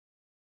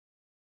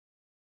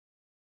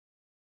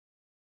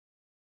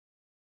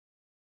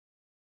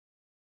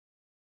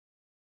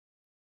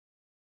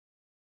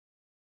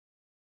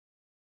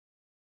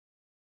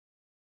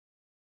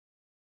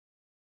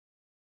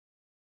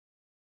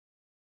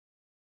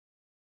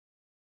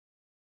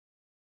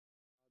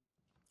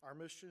Our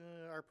mission,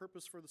 our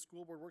purpose for the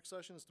school board work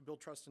session is to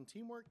build trust and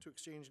teamwork, to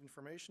exchange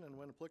information, and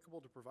when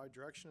applicable, to provide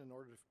direction in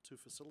order to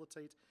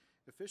facilitate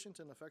efficient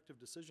and effective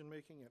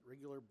decision-making at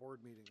regular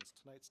board meetings.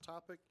 Tonight's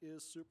topic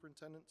is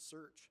superintendent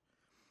search.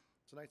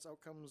 Tonight's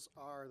outcomes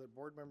are that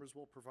board members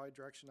will provide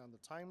direction on the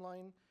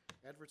timeline,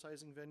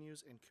 advertising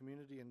venues, and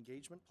community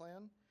engagement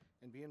plan,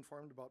 and be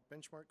informed about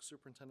benchmark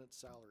superintendent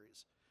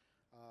salaries.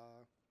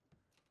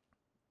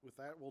 With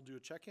that, we'll do a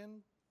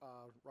check-in.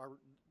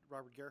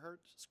 Robert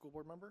Gerhardt, school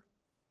board member.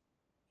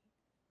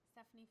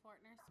 Stephanie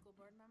Fortner, school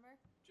board member.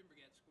 Jim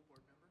Brigette, school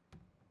board member.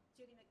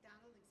 Judy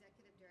McDonald,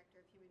 Executive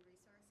Director of Human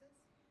Resources.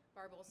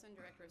 Barb Olson,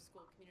 Director of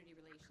School Community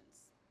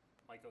Relations.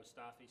 Mike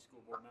Ostafi, school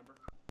board member.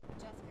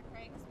 Jessica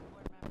Craig, school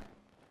board member.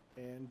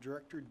 And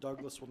Director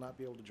Douglas will not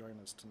be able to join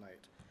us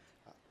tonight.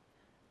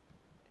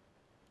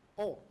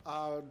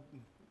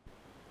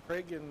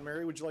 Craig and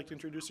Mary, would you like to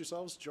introduce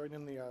yourselves? Join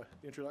in the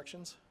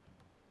introductions.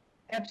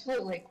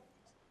 Absolutely.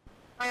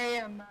 I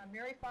am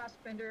Mary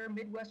Fossbender,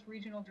 Midwest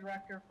Regional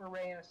Director for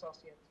Ray &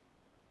 Associates.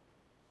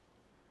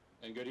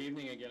 And good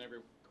evening again,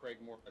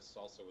 Craig Morris,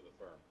 also with the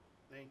firm.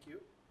 Thank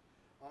you.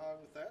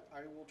 With that,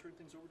 I will turn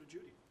things over to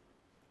Judy.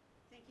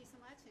 Thank you so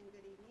much, and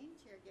good evening,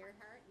 Chair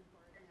Gerhardt and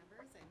board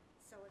members. I'm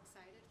so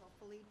excited,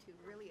 hopefully, to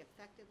really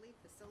effectively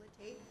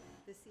facilitate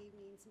this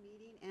evening's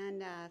meeting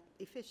and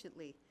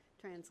efficiently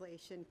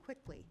translation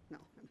quickly. No,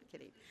 I'm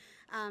kidding.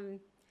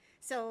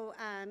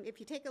 If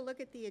you take a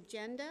look at the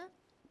agenda,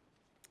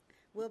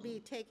 we'll be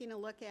taking a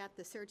look at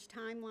the search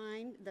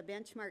timeline, the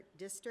benchmark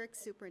district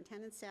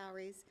superintendent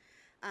salaries,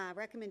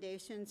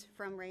 recommendations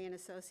from Ray &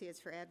 Associates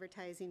for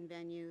advertising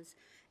venues,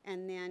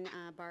 and then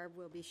Barb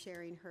will be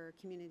sharing her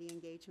community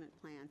engagement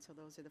plan. So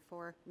those are the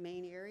four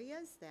main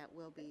areas that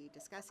we'll be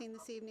discussing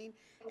this evening,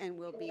 and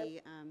we'll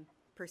be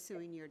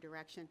pursuing your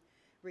direction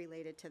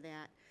related to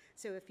that.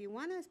 So if you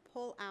want to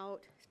pull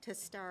out to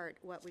start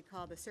what we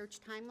call the search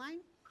timeline,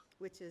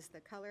 which is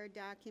the colored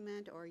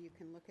document, or you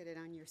can look at it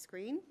on your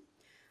screen.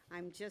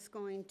 I'm just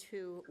going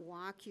to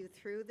walk you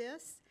through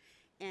this,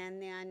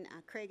 and then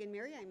Craig and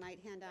Mary, I might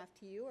hand off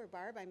to you, or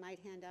Barb, I might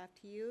hand off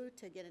to you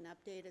to get an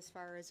update as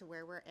far as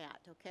where we're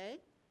at, okay?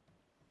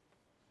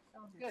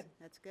 Sounds good.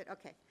 That's good,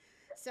 okay.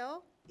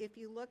 So if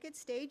you look at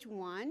stage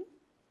one,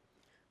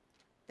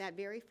 that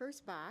very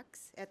first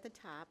box at the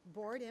top,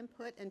 board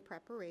input and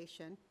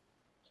preparation.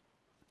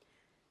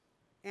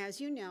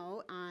 As you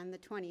know, on the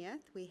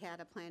 20th, we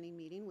had a planning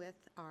meeting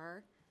with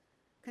our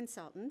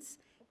consultants,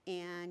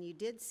 and you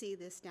did see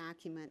this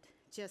document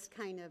just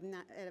kind of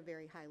not at a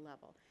very high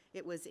level.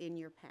 It was in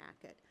your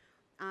packet.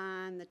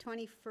 On the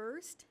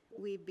 21st,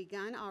 we've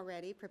begun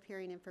already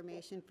preparing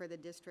information for the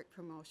district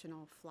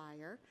promotional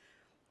flyer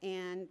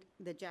and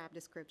the job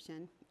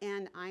description,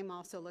 and I'm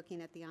also looking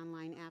at the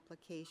online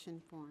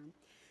application form.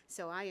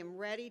 So I am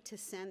ready to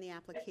send the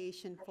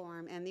application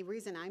form, and the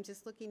reason I'm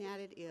just looking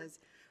at it is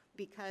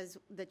because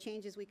the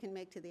changes we can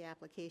make to the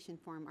application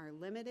form are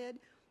limited,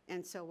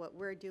 and so what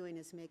we're doing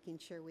is making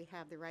sure we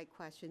have the right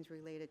questions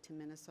related to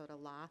Minnesota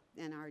law,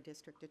 and our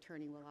district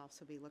attorney will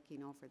also be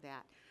looking over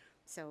that.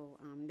 So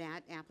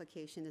that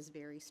application is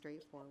very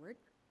straightforward.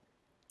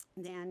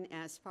 Then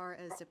as far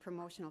as the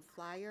promotional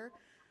flyer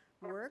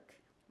work,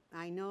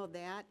 I know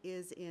that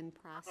is in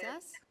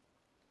process,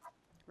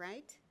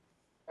 right?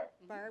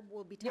 Barb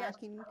will be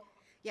talking,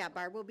 yeah,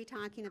 Barb will be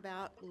talking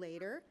about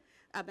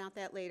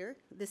that later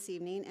this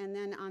evening. And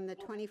then on the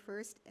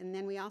 21st, and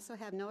then we also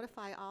have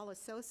notify all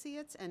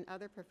associates and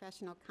other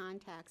professional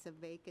contacts of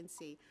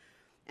vacancy.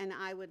 And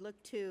I would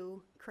look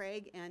to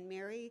Craig and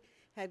Mary.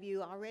 Have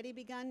you already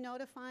begun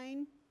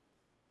notifying?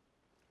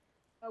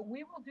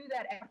 We will do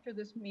that after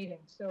this meeting,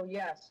 so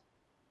yes.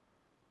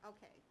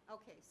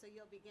 Okay, so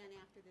you'll begin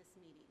after this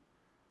meeting.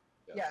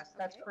 Yes,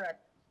 that's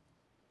correct.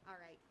 All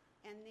right.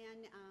 And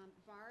then,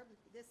 Barb,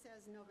 this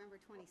says November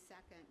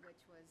 22nd,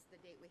 which was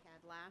the date we had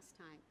last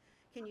time.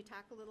 Can you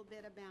talk a little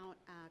bit about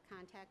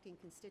contacting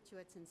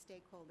constituents and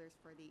stakeholders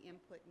for the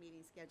input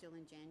meeting schedule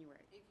in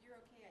January? If you're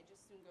okay, I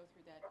just soon go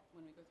through that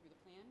when we go through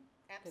the plan.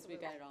 Absolutely. Because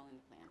we've got it all in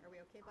the plan. Are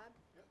we okay, Bob?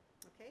 Yep.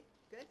 Okay,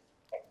 good.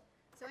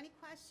 So any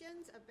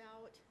questions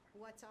about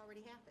what's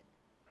already happened?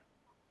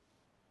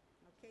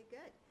 Okay,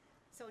 good.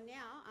 So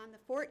now, on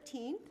the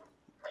 14th,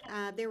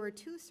 there were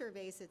two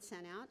surveys that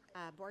sent out.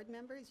 Board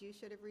members, you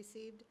should have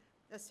received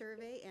a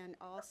survey, and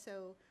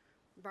also,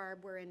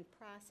 Barb, we're in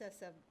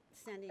process of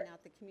sending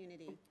out the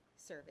community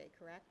survey,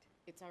 correct?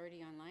 It's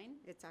already online?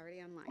 It's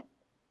already online.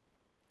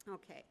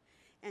 Okay.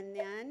 And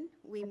then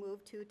we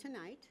move to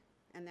tonight,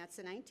 and that's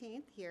the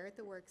 19th here at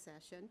the work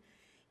session.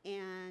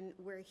 And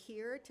we're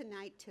here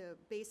tonight to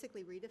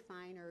basically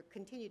redefine or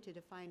continue to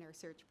define our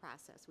search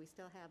process. We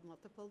still have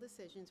multiple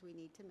decisions we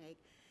need to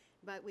make,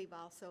 but we've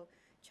also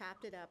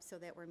chopped it up so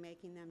that we're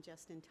making them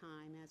just in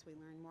time as we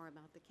learn more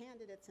about the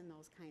candidates and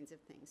those kinds of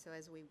things. So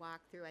as we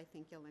walk through, I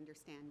think you'll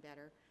understand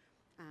better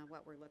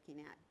what we're looking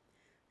at.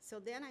 So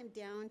then I'm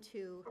down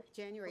to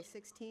January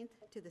 16th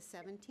to the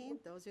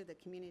 17th. Those are the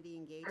community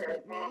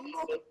engagement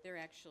meetings. They're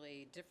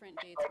actually different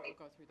dates, but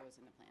we'll go through those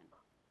in the plan.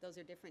 Those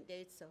are different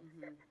dates, so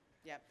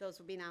Yep. Those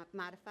will be now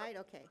modified,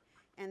 okay.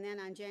 And then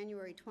on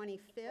January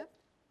 25th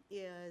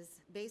is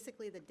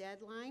basically the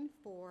deadline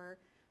for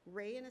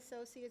Ray and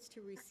Associates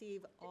to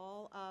receive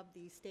all of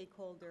the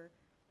stakeholder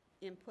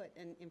input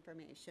and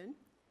information.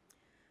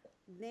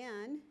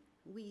 Then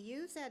we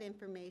use that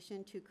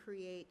information to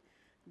create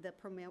the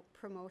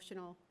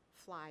promotional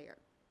flyer.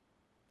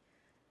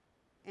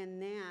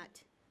 And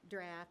that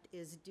draft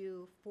is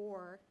due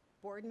for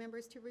board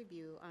members to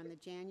review on the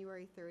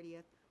January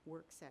 30th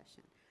work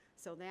session.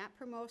 So that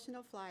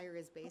promotional flyer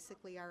is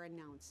basically our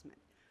announcement.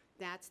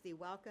 That's the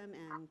welcome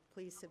and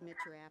please submit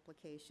your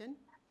application.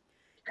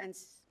 And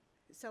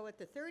so at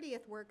the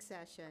 30th work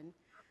session,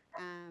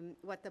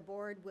 what the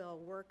board will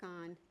work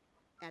on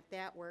at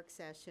that work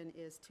session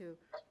is to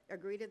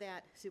agree to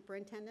that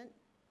superintendent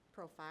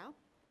profile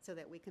so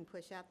that we can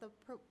push out the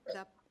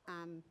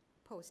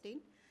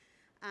posting.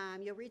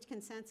 You'll reach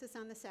consensus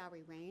on the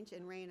salary range,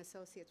 and Ray and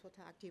Associates will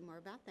talk to you more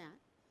about that.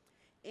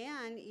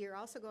 And you're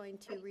also going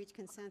to reach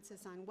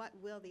consensus on what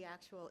will the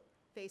actual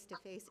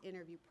face-to-face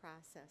interview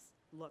process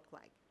look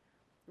like.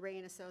 Ray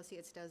and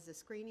Associates does the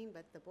screening,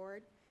 but the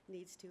board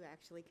needs to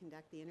actually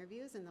conduct the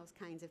interviews and those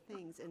kinds of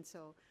things. And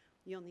so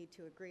you'll need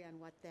to agree on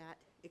what that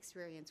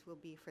experience will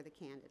be for the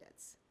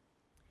candidates.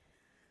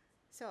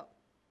 So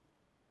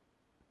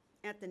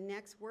at the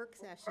next work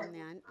session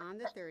then, on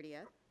the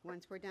 30th,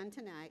 once we're done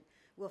tonight,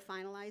 we'll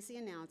finalize the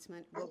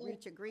announcement, we'll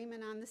reach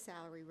agreement on the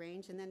salary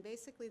range, and then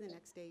basically the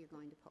next day you're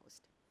going to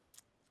post.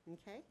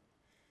 Okay?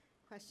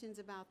 Questions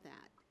about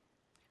that?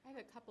 I have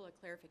a couple of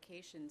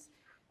clarifications.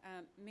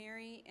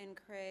 Mary and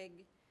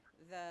Craig,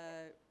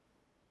 the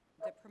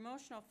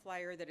promotional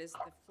flyer that is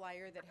the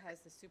flyer that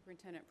has the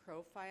superintendent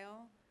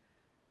profile,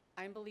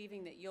 I'm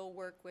believing that you'll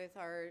work with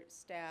our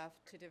staff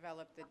to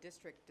develop the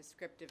district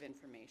descriptive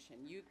information.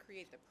 You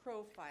create the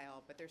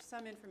profile, but there's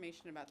some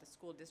information about the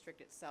school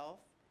district itself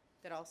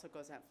that also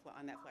goes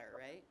on that flyer,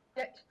 right?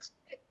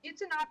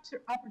 It's an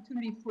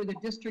opportunity for the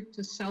district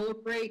to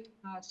celebrate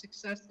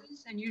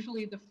successes, and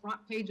usually the front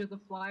page of the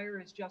flyer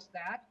is just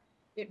that.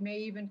 It may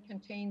even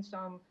contain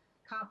some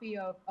copy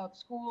of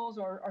schools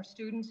or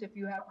students if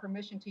you have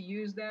permission to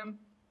use them.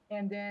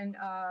 And then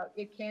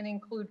it can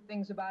include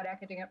things about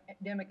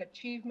academic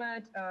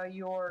achievement,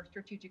 your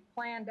strategic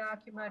plan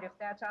document, if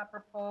that's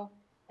apropos.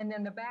 And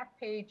then the back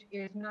page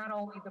is not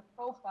only the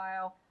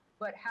profile,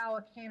 but how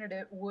a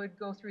candidate would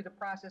go through the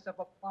process of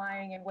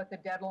applying and what the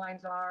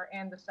deadlines are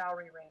and the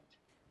salary range.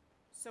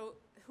 So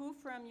who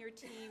from your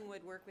team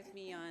would work with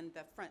me on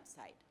the front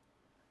side?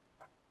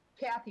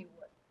 Kathy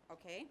would.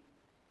 Okay.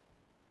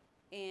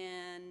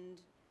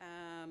 And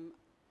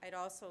I'd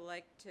also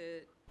like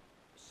to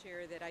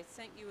share that I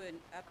sent you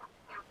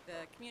the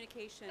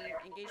communication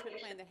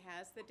engagement plan that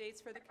has the dates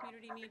for the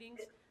community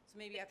meetings. So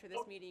maybe after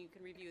this meeting, you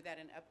can review that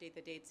and update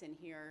the dates in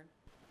here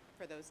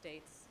for those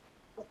dates.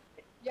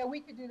 Yeah,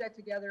 we could do that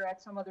together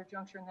at some other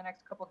juncture in the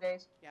next couple of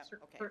days. Yeah,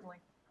 okay. Certainly.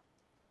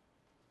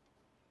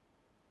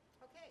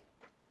 Okay,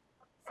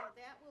 so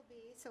that will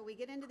be, so we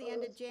get into the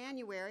end of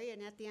January,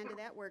 and at the end of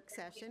that work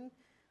session,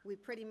 we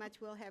pretty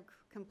much will have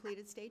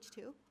completed stage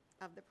 2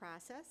 of the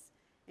process.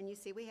 And you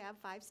see we have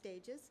 5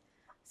 stages.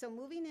 So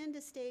moving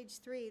into stage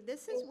 3,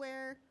 this is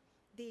where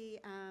the,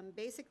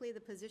 basically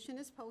the position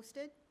is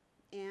posted,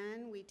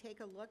 and we take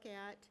a look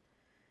at,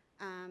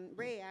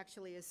 Ray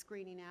actually is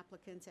screening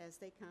applicants as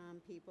they come.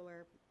 People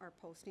are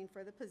posting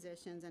for the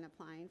positions and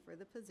applying for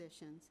the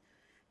positions.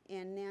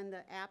 And then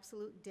the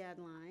absolute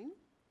deadline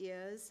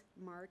is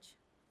March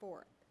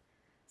 4th.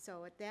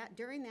 So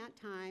during that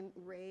time,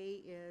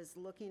 Ray is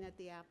looking at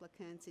the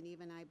applicants, and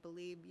even I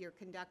believe you're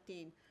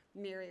conducting,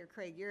 Mary or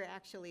Craig, you're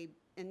actually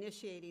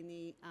initiating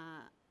the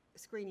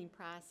screening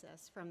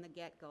process from the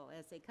get-go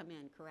as they come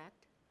in,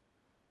 correct?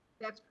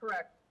 That's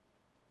correct.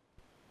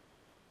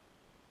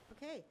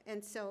 Okay,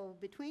 and so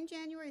between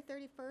January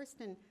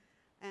 31st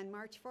and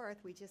March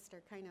 4th, we just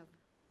are kind of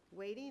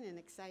waiting and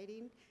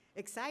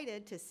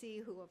excited to see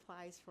who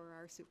applies for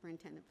our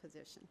superintendent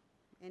position.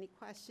 Any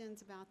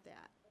questions about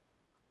that?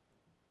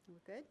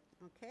 We're good?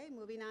 Okay,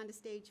 moving on to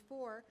stage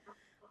 4.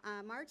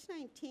 March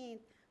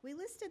 19th, we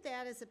listed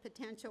that as a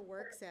potential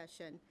work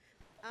session.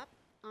 Up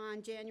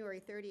on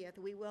January 30th,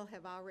 we will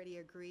have already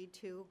agreed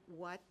to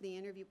what the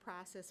interview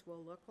process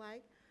will look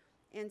like.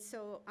 And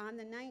so on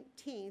the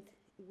 19th,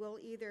 we'll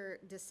either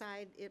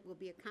decide it will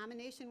be a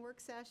combination work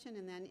session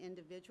and then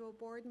individual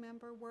board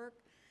member work.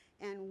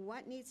 And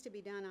what needs to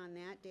be done on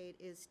that date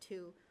is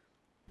to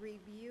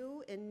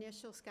review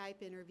initial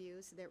Skype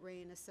interviews that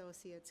Ray and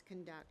Associates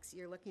conducts.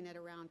 You're looking at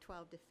around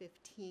 12 to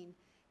 15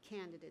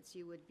 candidates.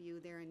 You would view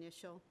their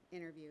initial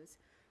interviews.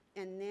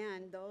 And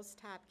then those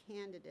top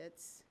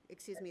candidates,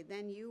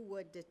 then you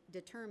would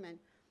determine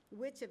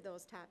which of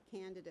those top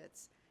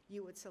candidates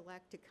you would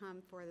select to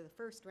come for the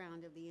first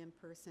round of the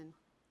in-person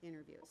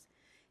interviews.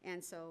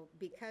 And so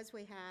because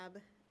we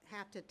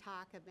have to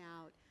talk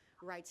about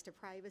rights to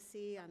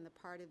privacy on the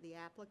part of the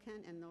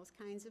applicant and those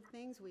kinds of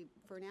things,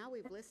 for now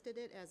we've listed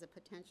it as a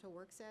potential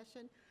work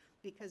session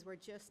because we're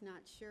just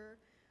not sure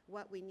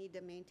what we need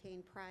to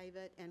maintain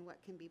private and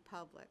what can be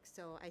public.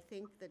 So I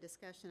think the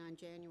discussion on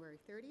January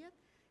 30th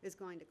is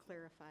going to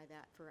clarify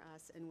that for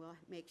us, and we'll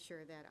make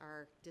sure that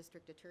our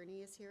district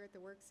attorney is here at the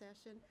work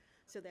session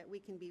so that we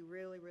can be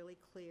really, really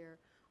clear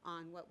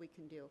on what we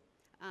can do.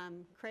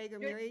 Craig or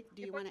Mary,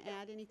 do you want to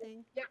add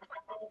anything? Yeah,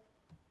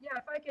 yeah,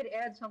 if I could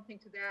add something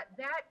to that.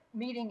 That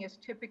meeting is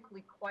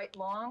typically quite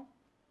long,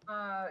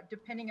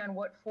 depending on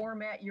what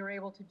format you're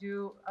able to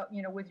do,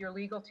 with your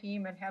legal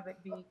team and have it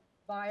be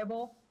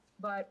viable.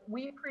 But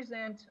we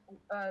present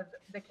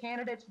the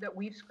candidates that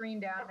we've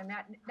screened out, and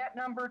that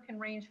number can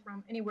range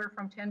from anywhere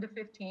from 10 to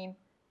 15.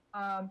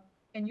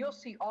 And you'll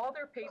see all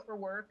their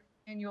paperwork,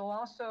 and you'll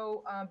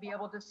also be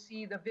able to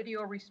see the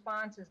video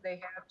responses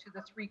they have to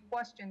the 3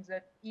 questions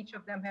that each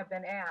of them have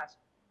been asked.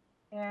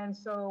 And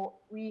so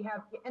we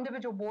have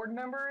individual board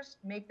members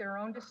make their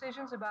own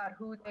decisions about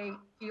who they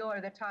feel are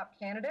the top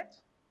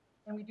candidates.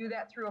 And we do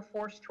that through a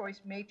forced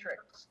choice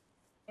matrix.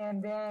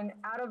 And then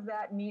out of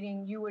that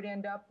meeting, you would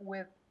end up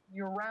with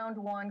your round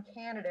 1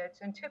 candidates.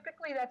 And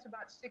typically that's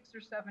about 6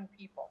 or 7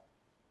 people.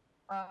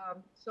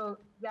 So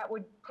that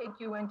would take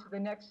you into the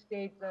next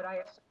stage that I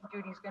assume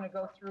Judy's going to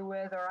go through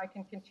with, or I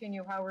can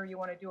continue however you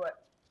want to do it.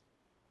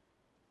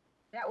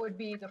 That would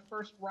be the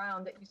first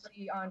round that you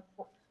see on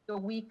the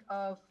week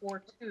of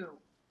 4/2.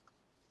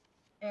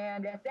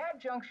 And at that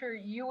juncture,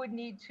 you would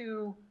need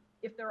to,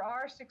 if there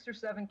are 6 or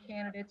 7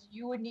 candidates,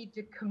 you would need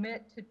to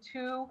commit to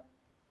 2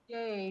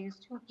 days,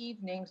 2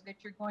 evenings that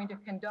you're going to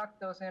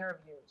conduct those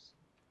interviews.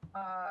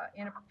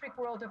 In a perfect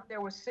world, if there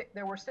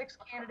were 6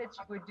 candidates,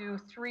 you would do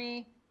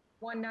 3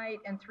 one night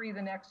and 3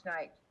 the next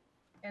night.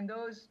 And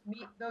those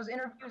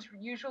interviews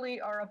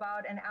usually are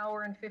about an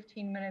hour and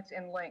 15 minutes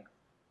in length.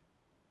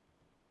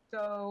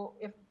 So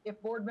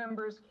if board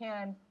members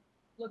can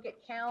look at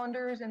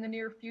calendars in the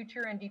near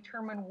future and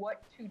determine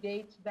what 2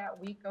 dates that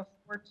week of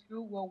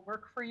 4/2 will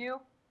work for you,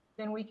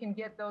 then we can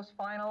get those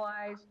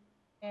finalized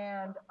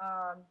and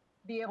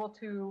be able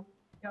to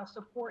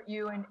support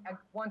you in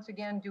once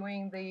again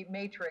doing the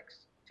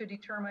matrix to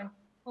determine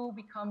who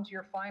becomes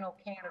your final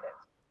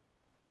candidates.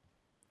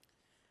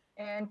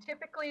 And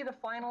typically the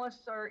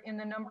finalists are in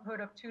the neighborhood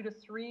of 2 to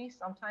 3,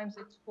 sometimes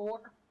it's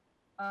 4.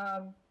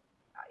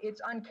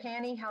 It's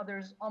uncanny how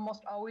there's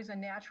almost always a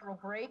natural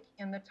break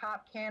in the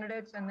top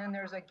candidates, and then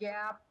there's a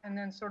gap, and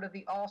then sort of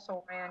the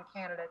also ran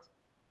candidates.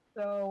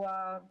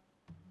 So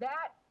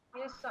that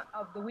is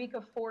of the week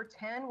of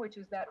 4/10, which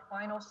is that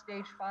final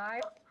stage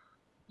 5.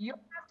 You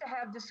have to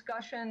have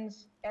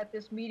discussions at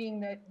this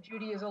meeting that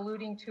Judy is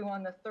alluding to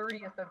on the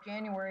 30th of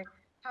January,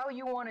 how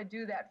you want to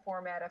do that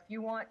format. If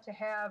you want to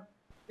have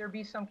there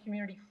be some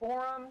community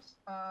forums,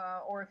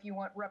 or if you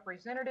want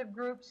representative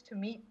groups to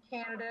meet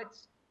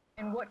candidates,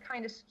 and what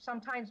kind of,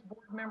 sometimes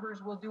board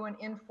members will do an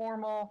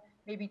informal,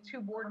 maybe 2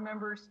 board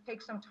members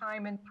take some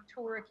time and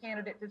tour a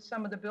candidate to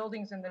some of the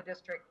buildings in the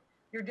district.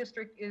 Your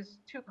district is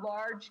too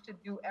large to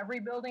do every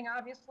building,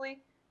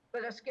 obviously,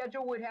 but a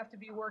schedule would have to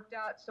be worked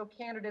out so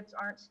candidates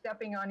aren't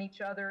stepping on each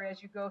other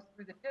as you go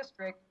through the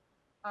district.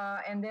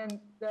 And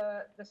then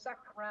the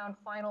second round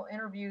final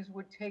interviews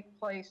would take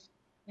place,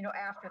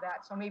 after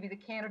that. So maybe the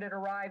candidate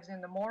arrives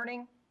in the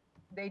morning,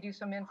 they do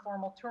some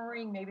informal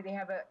touring, maybe they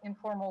have an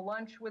informal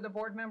lunch with a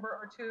board member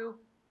or 2,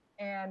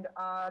 and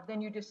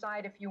then you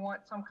decide if you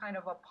want some kind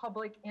of a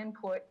public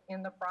input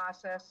in the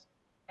process,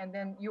 and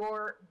then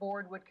your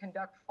board would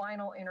conduct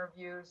final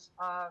interviews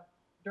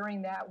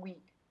during that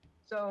week.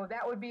 So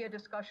that would be a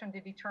discussion to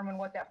determine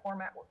what that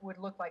format would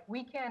look like.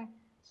 We can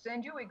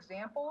send you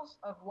examples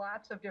of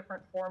lots of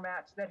different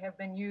formats that have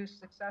been used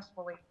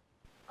successfully,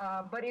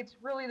 but it's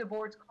really the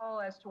board's call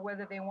as to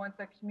whether they want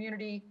the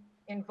community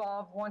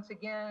involved once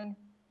again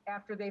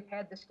after they've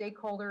had the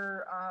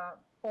stakeholder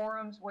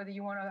forums, whether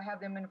you want to have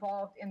them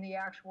involved in the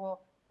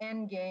actual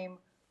end game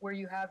where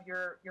you have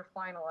your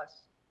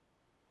finalists.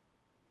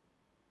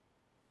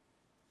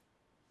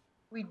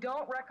 We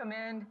don't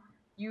recommend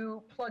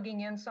you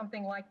plugging in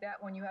something like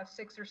that when you have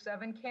 6 or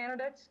 7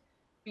 candidates,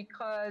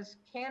 because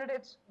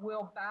candidates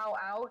will bow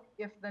out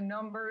if the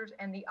numbers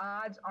and the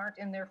odds aren't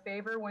in their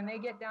favor. When they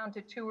get down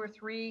to 2 or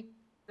 3,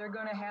 they're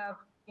going to have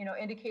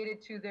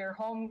indicated to their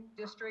home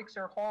districts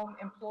or home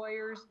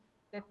employers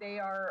that they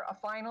are a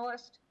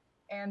finalist,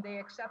 and they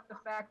accept the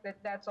fact that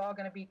that's all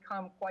going to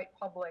become quite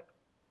public.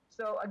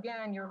 So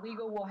again, your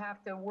legal will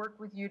have to work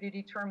with you to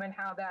determine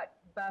how that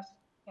best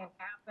can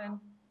happen.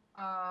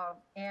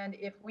 And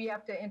if we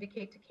have to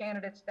indicate to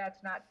candidates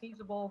that's not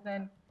feasible,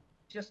 then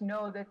just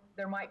know that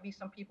there might be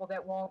some people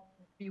that won't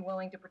be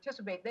willing to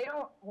participate. They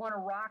don't want to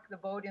rock the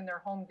boat in their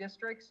home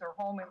districts or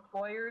home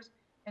employers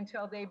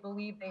until they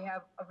believe they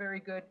have a very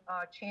good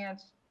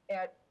chance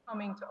at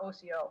coming to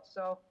Osseo.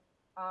 So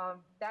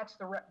that's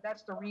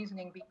the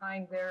reasoning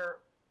behind their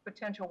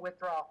potential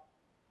withdrawal.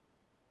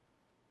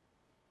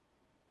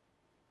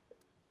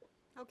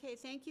 Okay,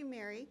 thank you,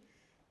 Mary.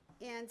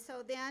 And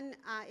so then,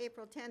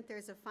 April 10th,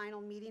 there's a final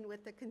meeting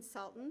with the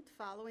consultant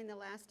following the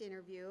last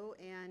interview,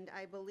 and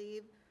I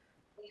believe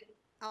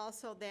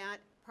also that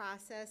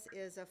process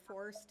is a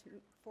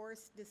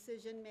forced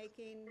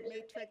decision-making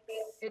matrix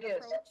It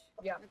is, approach?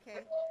 yeah.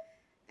 Okay.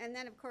 And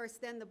then, of course,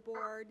 then the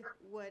board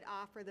would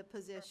offer the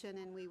position,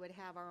 and we would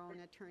have our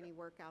own attorney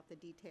work out the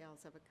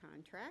details of a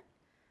contract.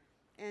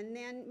 And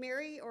then,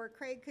 Mary or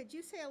Craig, could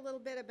you say a little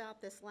bit about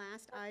this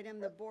last item,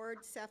 the board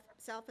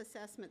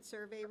self-assessment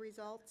survey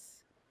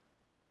results?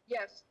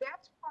 Yes,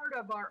 that's part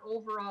of our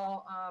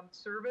overall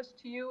service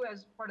to you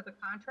as part of the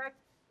contract.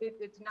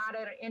 It's not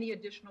at any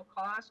additional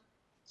cost.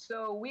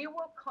 So we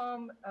will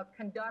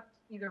conduct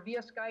either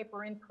via Skype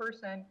or in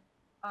person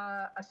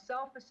a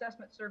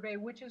self-assessment survey,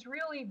 which is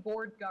really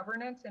board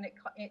governance, and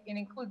it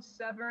includes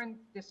 7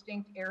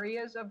 distinct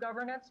areas of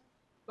governance.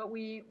 But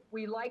we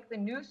like the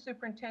new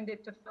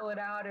superintendent to fill it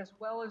out, as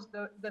well as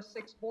the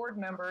 6 board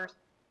members.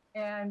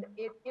 And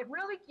it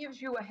really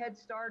gives you a head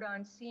start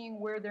on seeing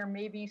where there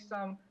may be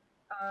some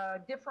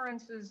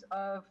differences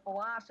of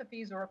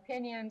philosophies or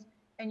opinions,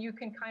 and you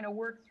can kind of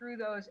work through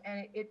those,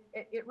 and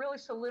it really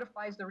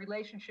solidifies the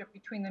relationship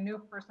between the new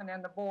person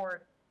and the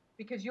board,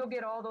 because you'll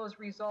get all those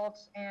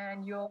results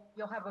and you'll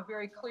have a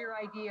very clear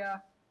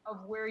idea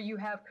of where you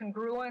have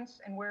congruence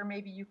and where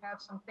maybe you have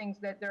some things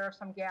that there are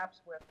some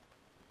gaps with.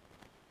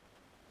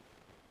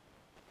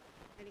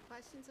 Any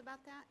questions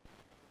about that?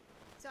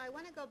 So I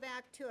want to go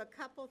back to a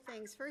couple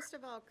things. First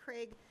of all,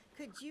 Craig,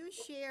 could you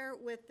share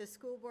with the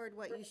school board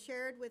what you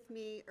shared with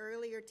me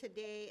earlier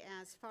today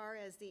as far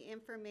as the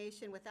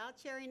information, without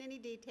sharing any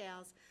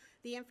details,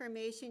 the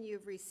information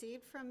you've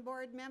received from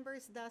board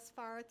members thus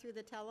far through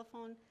the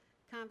telephone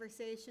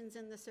conversations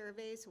and the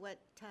surveys,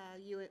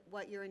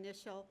 what your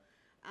initial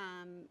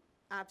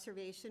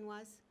observation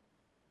was?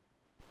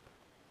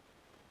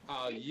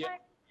 Yeah,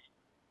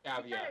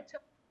 caveat.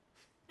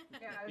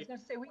 Yeah, I was going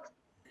to say, we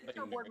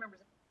tell board members.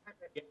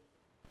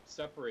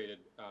 Separated.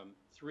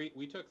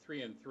 We took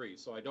 3 and 3,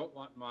 so I don't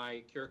want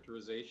my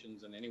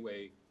characterizations in any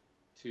way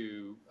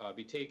to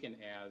be taken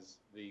as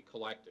the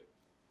collective.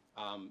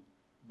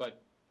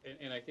 But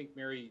I think,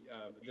 Mary,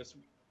 this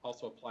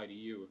also apply to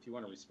you if you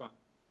want to respond.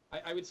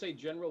 I would say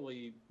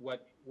generally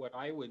what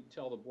I would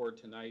tell the board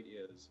tonight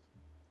is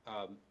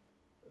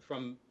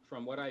from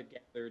what I've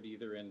gathered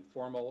either in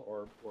formal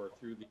or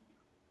through the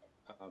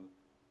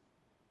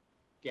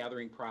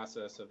gathering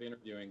process of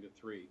interviewing the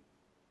 3,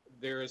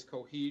 there is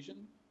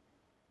cohesion.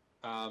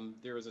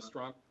 There is a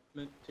strong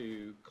commitment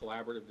to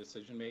collaborative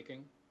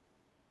decision-making.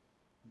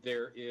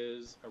 There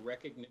is a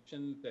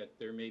recognition that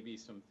there may be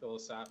some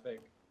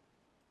philosophic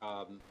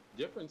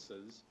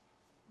differences,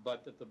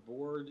 but that the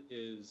board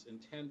is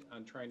intent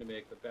on trying to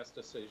make the best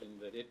decision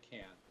that it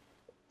can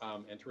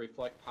and to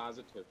reflect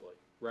positively,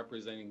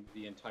 representing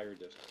the entire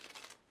district.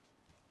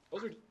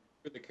 Those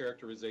are the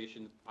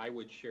characterizations I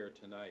would share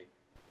tonight.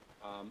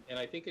 And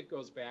I think it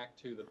goes back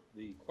to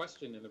the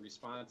question and the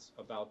response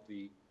about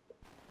the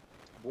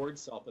board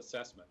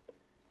self-assessment.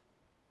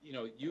 You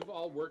know, you've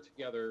all worked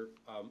together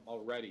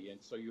already,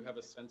 and so you have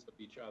a sense of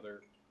each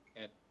other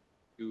and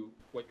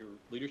what your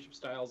leadership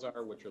styles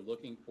are, what you're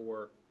looking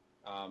for,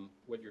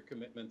 what your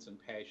commitments and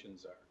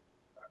passions are.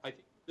 I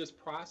think this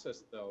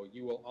process, though,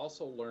 you will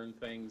also learn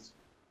things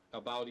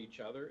about each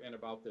other and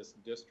about this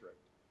district,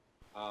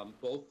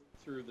 both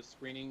through the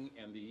screening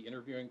and the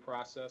interviewing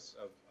process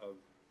of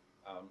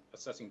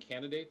assessing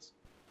candidates,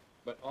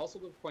 but also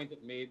the point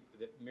that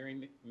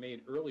Mary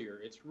made earlier.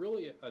 It's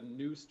really a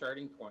new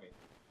starting point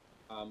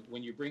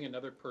when you bring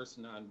another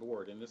person on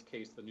board, in this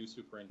case, the new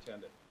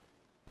superintendent.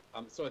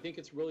 So I think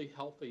it's really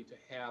healthy to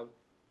have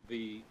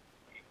the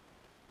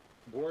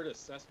board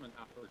assessment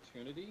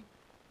opportunity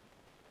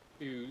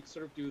to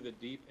sort of do the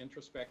deep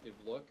introspective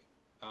look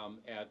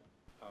at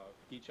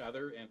each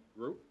other and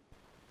group,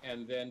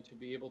 and then to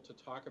be able to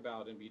talk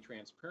about and be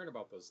transparent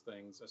about those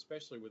things,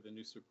 especially with the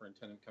new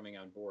superintendent coming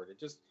on board. It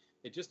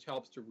just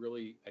helps to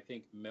really, I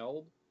think,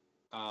 meld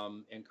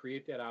and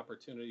create that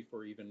opportunity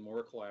for even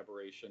more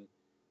collaboration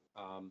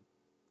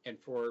and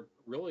for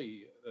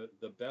really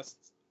the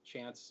best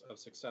chance of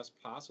success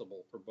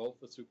possible for both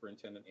the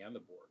superintendent and the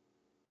board.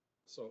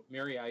 So,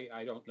 Mary,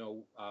 I don't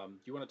know, do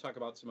you want to talk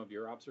about some of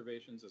your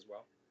observations as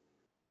well?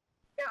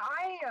 Yeah,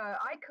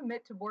 I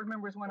commit to board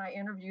members when I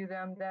interview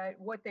them that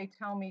what they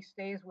tell me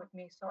stays with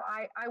me. So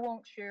I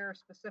won't share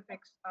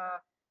specifics,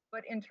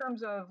 but in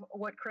terms of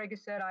what Craig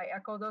has said, I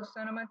echo those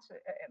sentiments.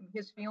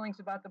 His feelings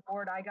about the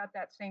board, I got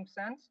that same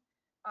sense.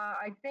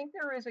 I think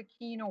there is a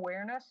keen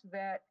awareness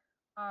that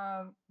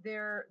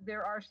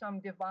there are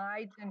some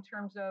divides in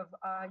terms of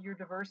your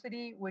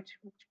diversity, which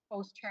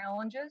pose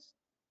challenges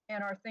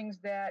and are things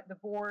that the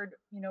board,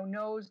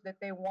 knows that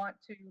they want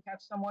to have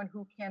someone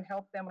who can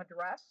help them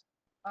address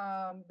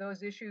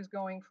those issues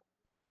going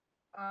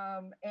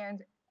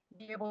and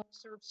be able to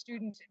serve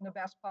students in the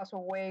best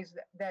possible ways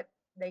that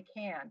they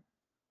can.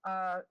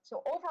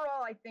 So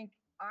overall, I think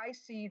I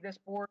see this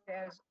board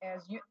as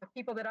the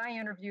people that I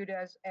interviewed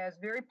as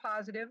very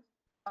positive,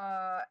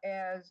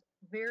 as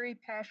very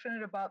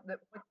passionate about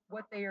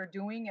what they are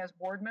doing as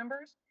board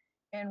members,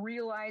 and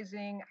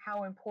realizing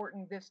how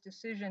important this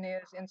decision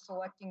is in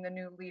selecting the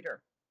new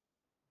leader.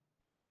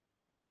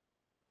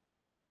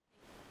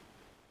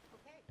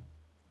 Okay.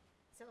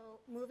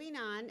 So moving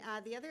on,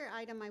 the other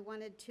item I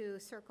wanted to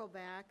circle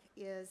back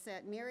is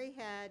that Mary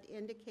had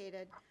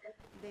indicated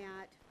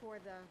that for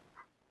the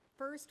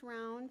first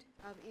round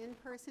of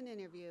in-person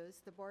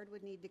interviews, the board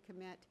would need to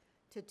commit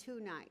to 2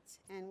 nights.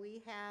 And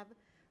we have,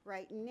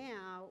 right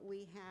now,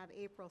 we have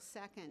April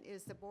 2nd.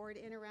 Is the board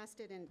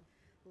interested in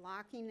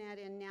locking that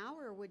in now,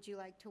 or would you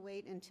like to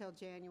wait until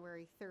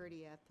January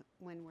 30th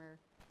when we're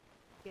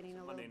getting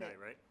a little bit? Monday night,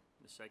 right?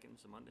 The second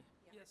is a Monday?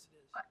 Yes, it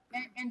is.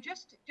 And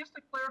just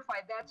to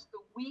clarify, that's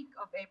the week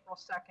of April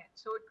 2nd.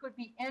 So it could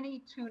be any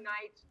 2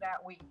 nights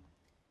that week.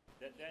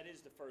 That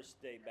is the first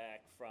day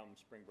back from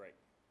spring break,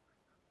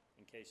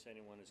 in case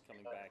anyone is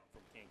coming back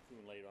from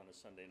Cancun late on a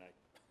Sunday night.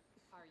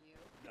 Are you?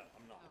 No,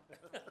 I'm not.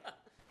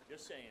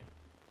 Just saying.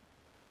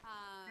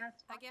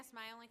 That's I guess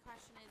my only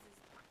question is,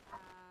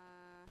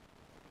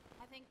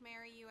 I think,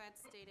 Mary, you had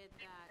stated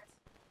that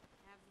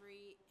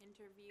every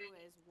interview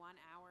is 1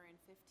 hour and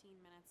 15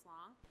 minutes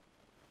long.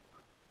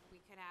 We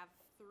could have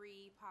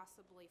 3,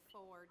 possibly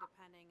 4,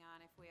 depending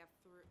on if we have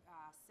 6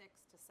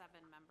 to 7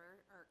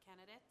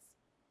 candidates.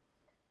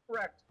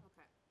 correct.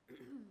 Okay.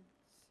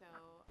 So,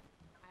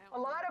 I don't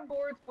A lot know. of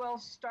boards will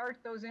start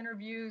those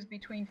interviews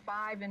between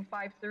 5 and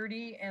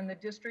 5:30, and the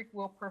district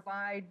will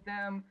provide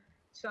them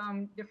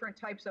some different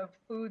types of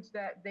foods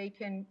that they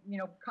can,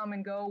 come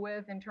and go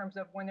with in terms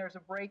of when there's a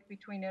break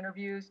between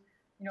interviews.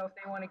 If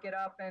they want to get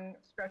up and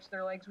stretch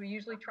their legs, we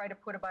usually try to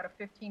put about a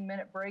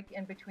 15-minute break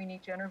in between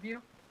each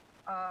interview.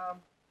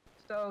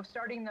 So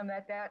starting them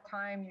at that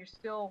time, you're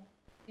still,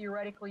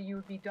 theoretically, you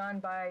would be done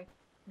by,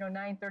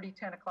 9:30,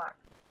 10 o'clock.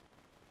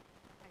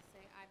 I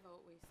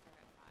vote we start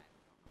at 5.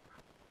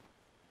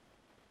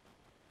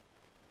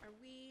 Are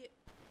we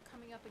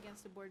coming up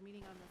against a board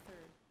meeting on the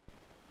 3rd?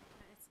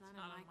 It's not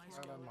Not on my Not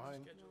schedule. on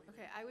mine.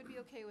 Okay, I would be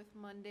okay with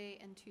Monday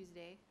and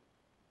Tuesday,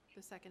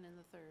 the 2nd and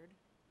the 3rd.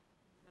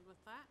 Good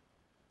with that?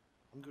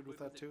 I'm good with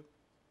that too.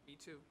 Me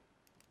too.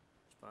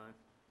 It's fine.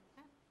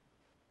 Okay.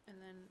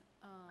 And then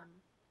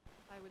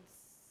I would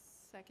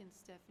second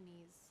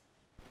Stephanie's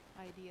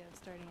idea of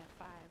starting at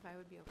 5. I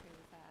would be okay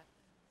with that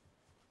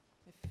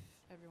if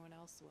everyone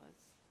else was.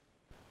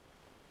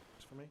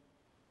 Works for me.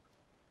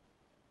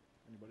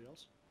 Anybody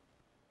else?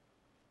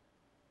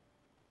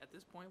 At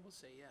this point, we'll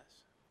say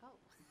yes. Oh,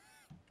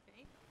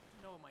 okay. I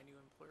know what my new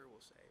employer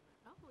will say,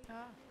 but Oh, we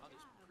Ah. did a good I'll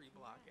just job.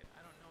 pre-block it.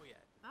 I don't know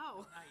yet.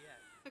 Oh, Not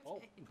yet.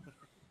 Oh,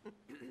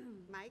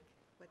 Mike,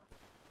 what,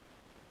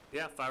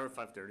 Yeah, 5 or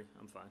 5:30,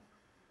 I'm fine.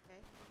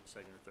 okay?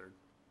 Second or third.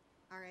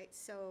 All right,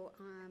 so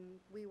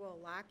we will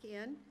lock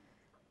in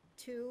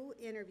 2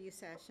 interview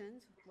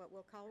sessions, what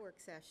we'll call work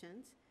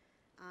sessions,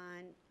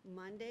 on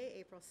Monday,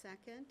 April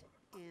 2nd,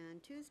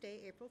 and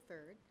Tuesday, April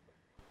 3rd,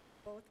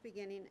 both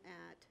beginning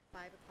at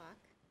 5 o'clock.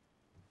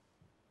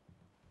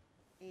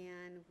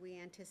 And we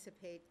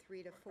anticipate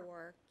 3 to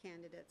 4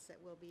 candidates that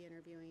we'll be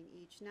interviewing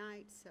each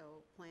night,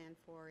 so plan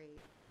for a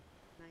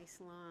nice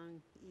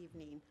long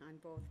evening on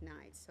both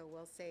nights. So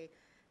we'll say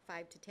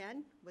 5 to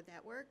 10, would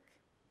that work?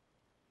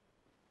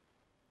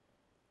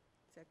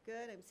 Is that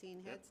good? I'm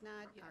seeing heads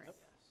nod. All right,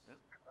 Yep.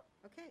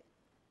 okay.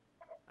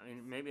 I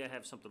mean, maybe I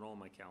have something on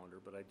my calendar,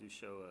 but I do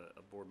show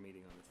a board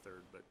meeting on the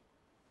 3rd, but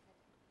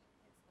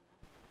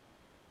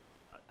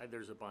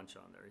there's a bunch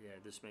on there. Yeah,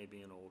 this may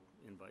be an old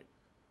invite.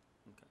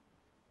 Okay.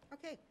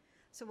 Okay,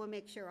 so we'll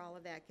make sure all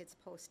of that gets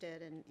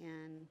posted,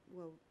 and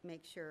we'll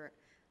make sure,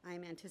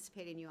 I'm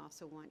anticipating you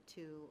also want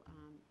to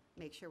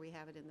make sure we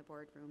have it in the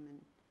boardroom,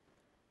 and,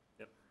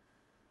 Yep.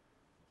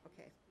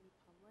 okay, Be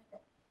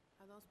public?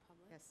 Are those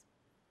public? yes.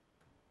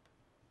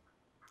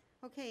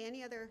 Okay,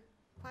 any other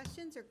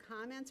questions or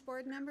comments,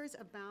 board members,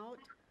 about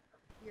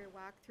your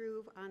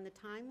walkthrough on the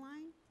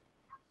timeline?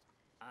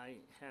 I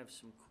have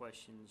some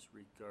questions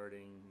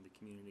regarding the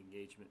community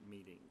engagement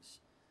meetings.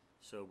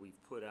 So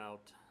we've put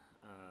out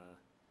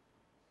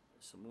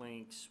some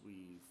links,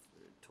 we've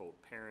told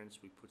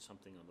parents, we put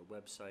something on the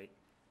website.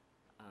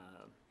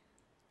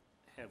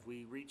 Have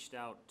we reached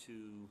out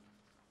to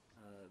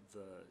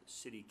the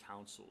city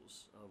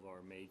councils of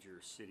our major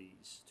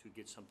cities to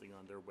get something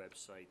on their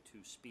website,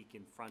 to speak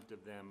in front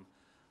of them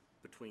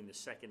between the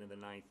 2nd and the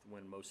 9th,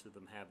 when most of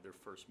them have their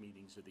first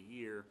meetings of the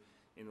year,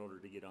 in order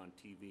to get on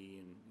TV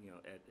and,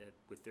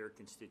 with their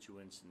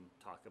constituents and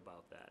talk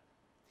about that?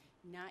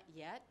 Not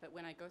yet, but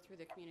when I go through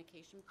the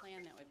communication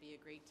plan, that would be a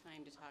great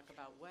time to talk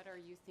about what are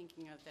you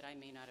thinking of that I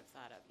may not have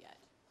thought of yet.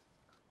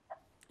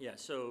 Yeah,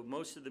 so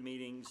most of the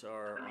meetings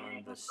are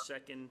on the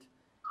 2nd,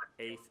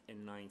 8th,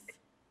 and 9th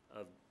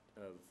of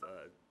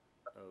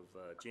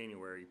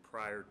January,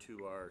 prior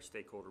to our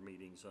stakeholder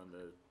meetings on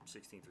the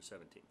 16th or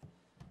 17th.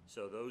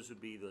 So those would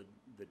be the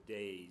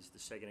days, the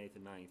 2nd, 8th,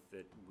 and 9th,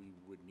 that we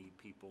would need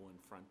people in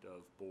front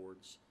of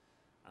boards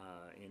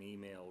and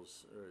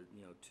emails,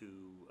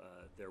 to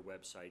their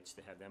websites,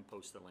 to have them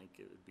post the link.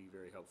 It would be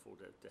very helpful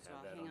to So have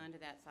I'll that hang on. on to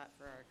that thought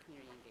for our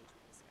community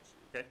engagement discussion.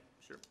 Okay,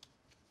 sure.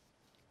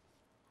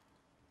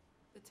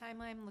 The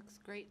timeline looks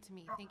great to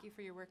me. Thank you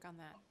for your work on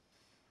that.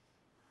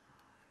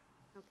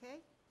 Okay,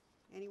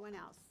 anyone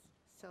else?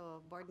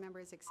 So board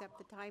members accept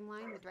the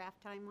timeline, the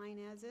draft timeline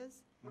as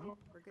is? We're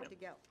good to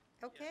go.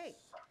 Okay.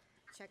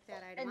 check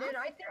that item And then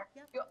off. I think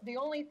Yep. the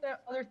only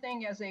other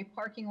thing as a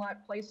parking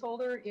lot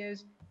placeholder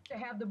is to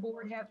have the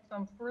board have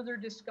some further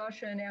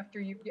discussion after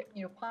you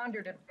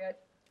pondered a bit,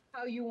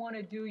 how you want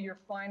to do your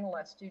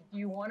finalists. Do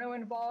you want to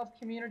involve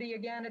community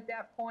again at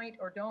that point,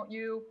 or don't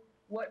you?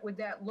 What would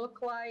that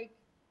look like?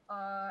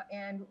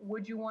 And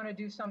would you want to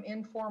do some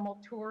informal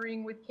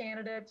touring with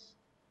candidates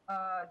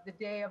the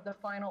day of the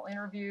final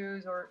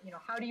interviews, or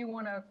how do you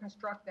want to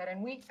construct that?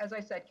 And we, as I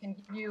said, can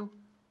give you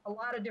a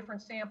lot of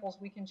different samples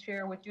we can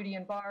share with Judy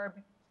and Barb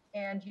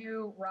and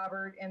you,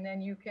 Robert, and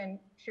then you can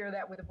share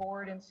that with the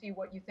board and see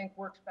what you think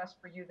works best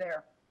for you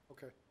there.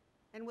 Okay.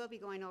 And we'll be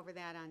going over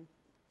that on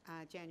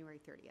January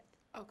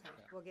 30th. Okay,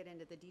 We'll get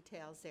into the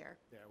details there.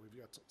 Yeah, we've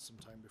got some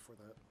time before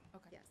that.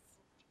 okay. Yes.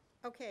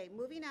 Okay,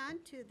 moving on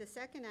to the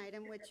second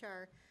item, which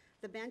are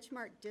the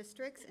benchmark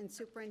districts and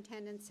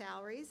superintendent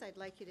salaries. I'd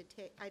like to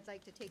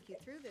take you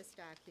through this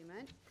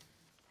document.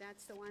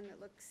 That's the one that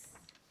looks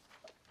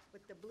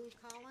with the blue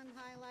column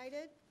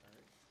highlighted.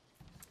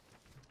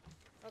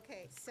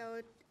 Okay,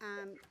 so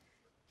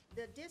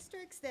the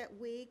districts that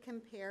we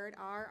compared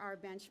are our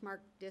benchmark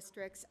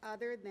districts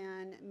other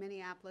than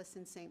Minneapolis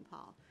and St.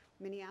 Paul.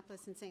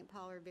 Minneapolis and St.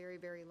 Paul are very,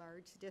 very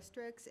large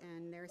districts,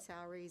 and their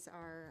salaries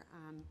are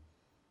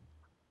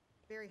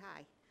very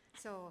high.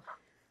 So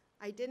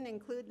I didn't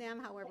include them,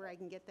 however, I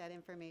can get that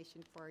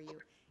information for you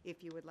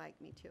if you would like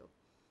me to.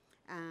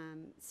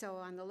 So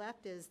on the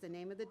left is the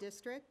name of the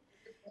district,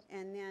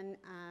 and then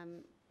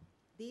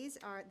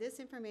this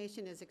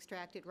information is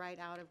extracted right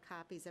out of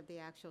copies of the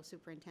actual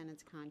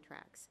superintendent's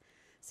contracts.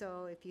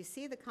 So if you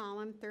see the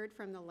column, third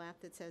from the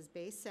left, that says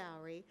base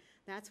salary,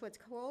 that's what's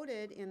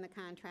quoted in the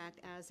contract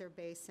as their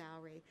base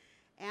salary.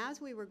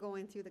 As we were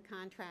going through the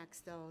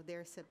contracts, though,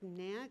 there's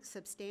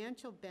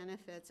substantial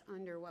benefits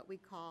under what we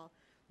call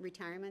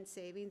retirement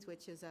savings,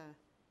 which is a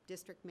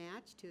district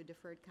match to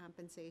deferred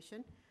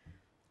compensation,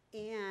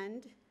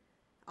 and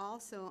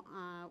also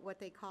what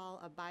they call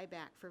a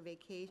buyback for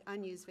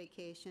unused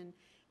vacation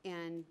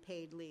and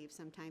paid leave.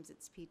 Sometimes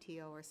it's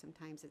PTO or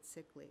sometimes it's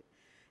sick leave.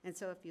 And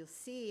so if you'll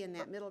see in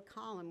that middle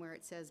column where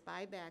it says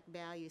buyback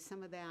value,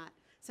 some of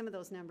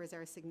those numbers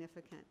are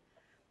significant.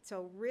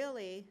 So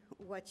really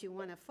what you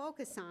want to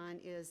focus on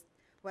is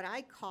what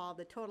I call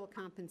the total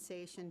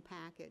compensation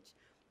package.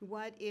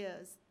 What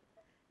is,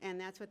 and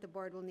that's what the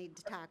board will need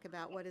to talk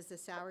about, what is the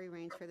salary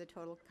range for the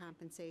total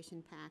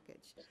compensation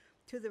package.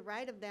 To the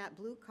right of that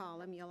blue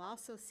column, you'll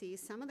also see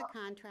some of the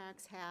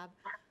contracts have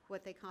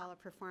what they call a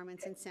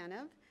performance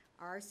incentive.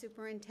 Our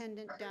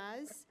superintendent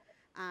does,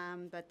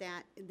 but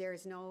there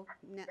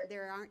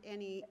aren't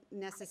any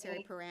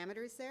necessary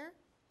parameters there.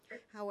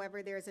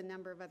 However, there's a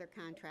number of other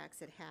contracts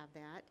that have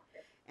that.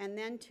 And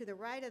then to the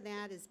right of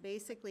that is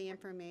basically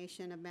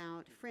information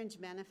about fringe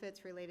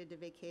benefits related to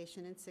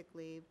vacation and sick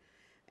leave,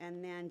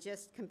 and then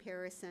just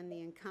comparison,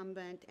 the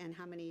incumbent and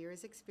how many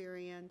years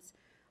experience.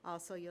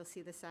 Also, you'll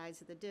see the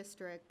size of the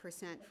district,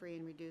 percent free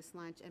and reduced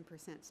lunch, and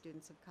percent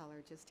students of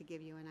color, just to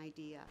give you an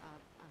idea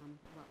of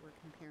what we're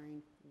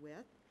comparing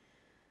with.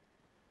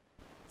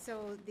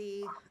 So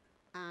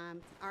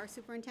our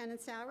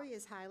superintendent's salary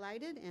is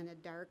highlighted in a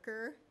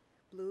darker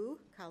blue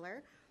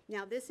color.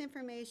 Now, this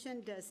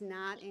information does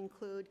not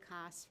include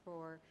costs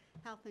for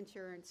health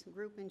insurance,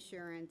 group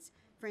insurance,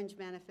 fringe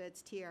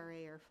benefits,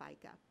 TRA, or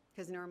FICA,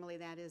 because normally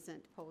that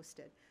isn't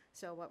posted.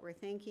 So what we're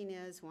thinking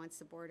is, once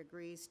the board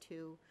agrees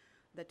to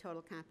the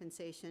total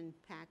compensation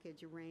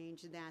package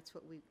range, that's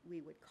what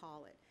we would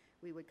call it.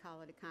 We would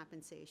call it a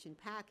compensation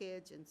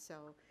package, and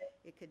so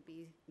it could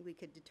be, we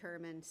could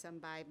determine some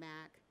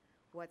buyback,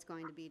 what's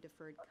going to be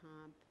deferred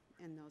comp,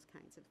 and those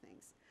kinds of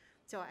things.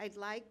 So I'd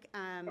like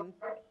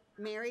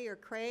Mary or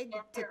Craig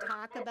to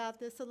talk about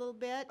this a little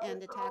bit and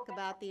to talk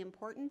about the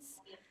importance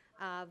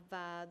of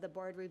the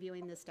board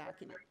reviewing this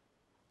document.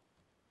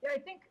 Yeah, I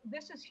think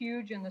this is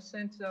huge in the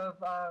sense of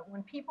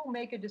when people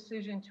make a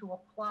decision to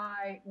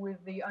apply with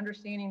the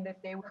understanding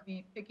that they would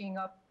be picking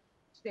up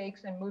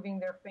stakes and moving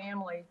their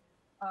family,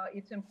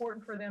 it's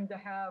important for them to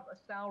have a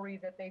salary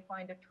that they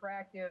find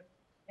attractive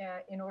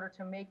in order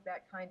to make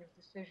that kind of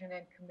decision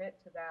and commit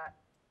to that.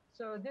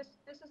 So this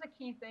is a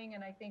key thing,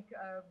 and I think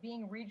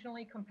being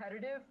regionally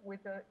competitive with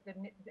the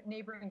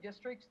neighboring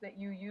districts that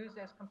you use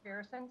as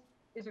comparisons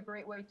is a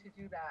great way to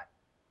do that.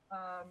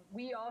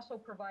 We also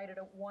provided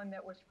one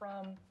that was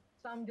from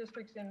some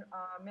districts in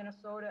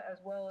Minnesota, as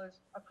well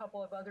as a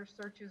couple of other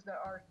searches that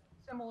are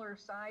similar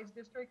size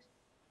districts,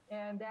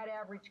 and that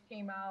average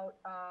came out,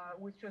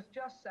 which was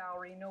just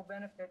salary, no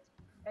benefits,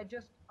 at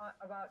just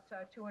about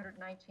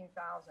 $219,000.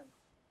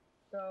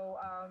 So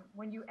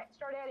when you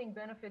start adding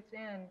benefits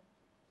in,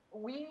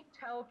 we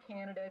tell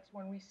candidates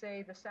when we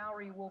say the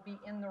salary will be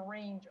in the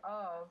range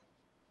of,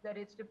 that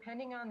it's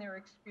depending on their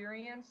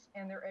experience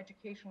and their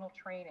educational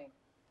training.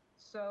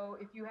 So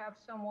if you have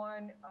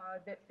someone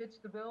that fits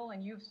the bill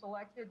and you've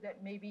selected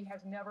that maybe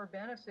has never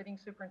been a sitting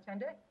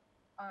superintendent,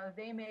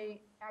 they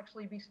may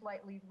actually be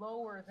slightly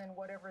lower than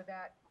whatever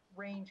that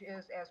range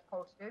is as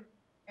posted,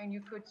 and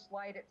you could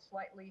slide it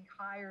slightly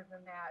higher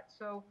than that.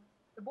 So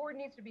the board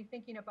needs to be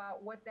thinking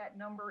about what that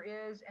number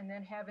is and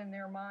then have in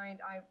their mind,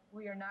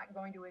 we are not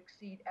going to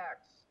exceed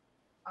X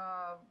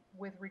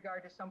with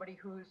regard to somebody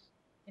who's,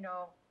 you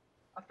know,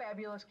 a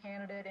fabulous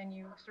candidate, and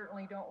you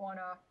certainly don't want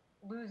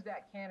to lose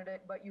that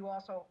candidate, but you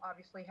also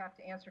obviously have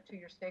to answer to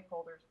your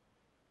stakeholders.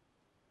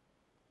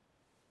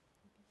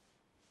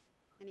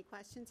 Any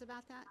questions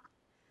about that?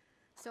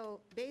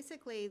 So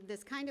basically,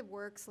 this kind of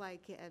works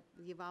like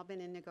you've all been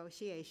in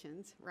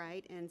negotiations,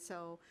 right? And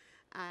so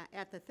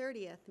at the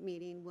 30th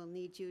meeting, we'll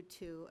need you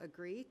to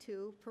agree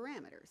to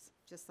parameters,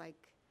 just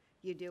like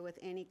you do with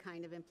any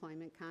kind of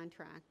employment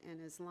contract.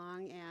 And as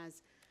long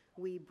as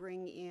we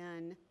bring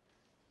in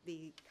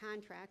the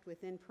contract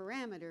within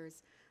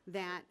parameters,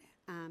 that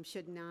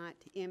should not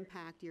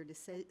impact your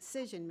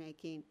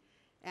decision-making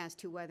as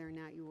to whether or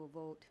not you will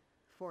vote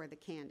for the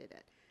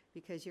candidate.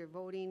 Because you're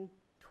voting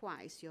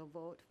twice. You'll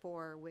vote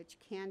for which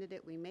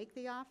candidate we make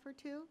the offer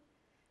to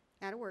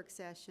at a work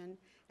session,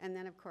 and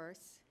then, of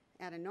course,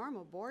 at a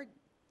normal board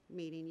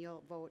meeting,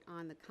 you'll vote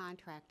on the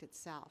contract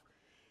itself.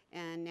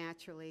 And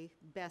naturally,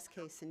 best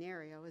case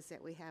scenario is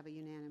that we have a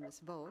unanimous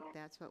vote.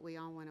 That's what we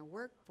all want to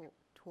work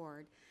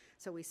toward.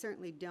 So we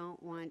certainly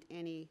don't want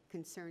any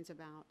concerns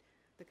about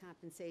the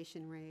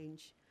compensation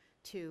range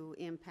to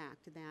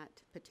impact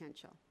that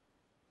potential.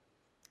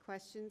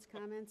 Questions,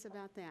 comments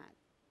about that?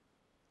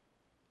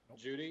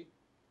 Judy,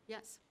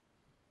 Yes.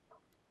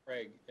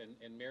 Craig,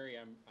 and Mary,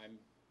 I'm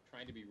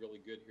trying to be really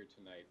good here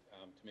tonight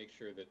to make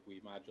sure that we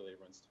modulate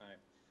everyone's time.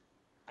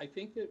 I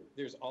think that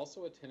there's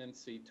also a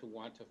tendency to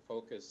want to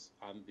focus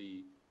on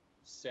the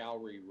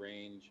salary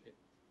range,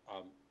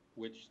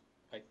 which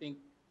I think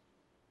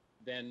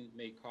then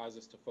may cause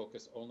us to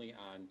focus only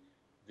on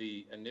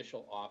the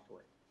initial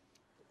offering.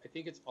 I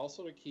think it's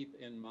also to keep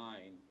in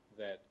mind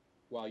that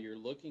while you're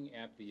looking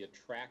at the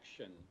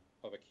attraction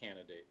of a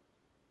candidate,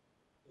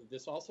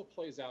 this also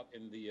plays out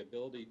in the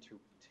ability to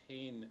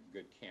retain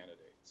good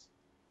candidates.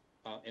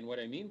 And what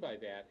I mean by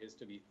that is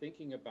to be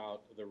thinking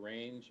about the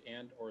range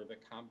and or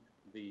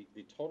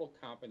the total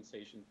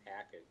compensation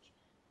package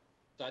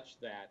such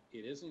that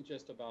it isn't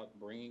just about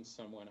bringing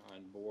someone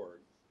on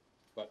board,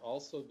 but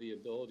also the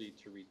ability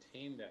to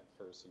retain that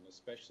person,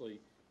 especially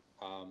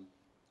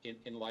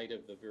in light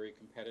of the very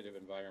competitive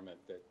environment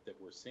that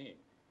we're seeing.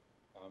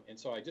 And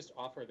so I just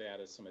offer that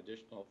as some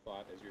additional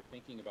thought as you're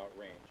thinking about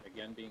range.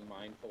 Again, being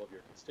mindful of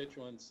your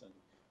constituents and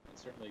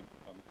certainly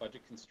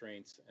budget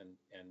constraints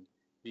and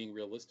being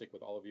realistic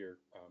with all of your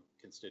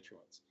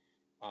constituents.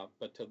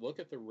 But to look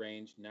at the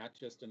range, not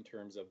just in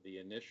terms of the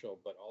initial,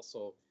 but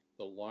also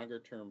the longer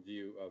term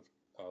view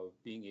of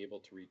being able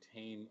to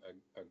retain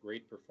a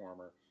great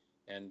performer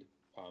and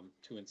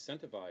to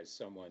incentivize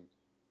someone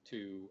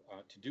to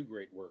do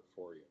great work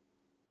for you.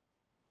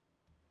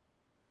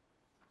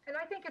 And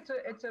I think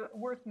it's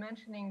worth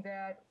mentioning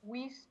that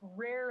we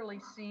rarely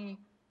see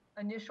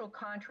initial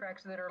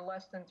contracts that are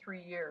less than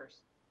 3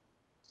 years.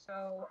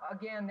 So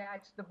again,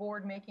 that's the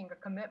board making a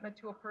commitment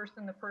to a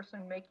person, the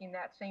person making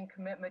that same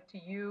commitment to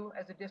you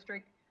as a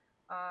district.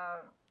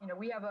 You know,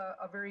 we have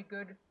a very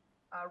good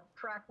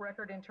track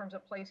record in terms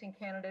of placing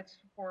candidates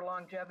for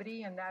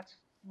longevity, and that's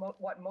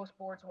what most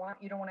boards want.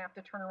 You don't want to have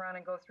to turn around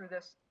and go through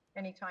this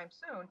anytime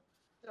soon.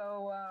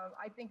 So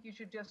I think you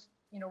should just,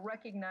 you know,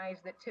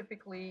 recognize that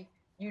typically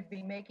you'd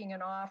be making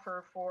an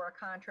offer for a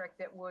contract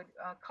that would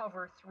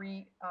cover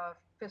 3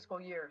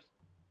 fiscal years.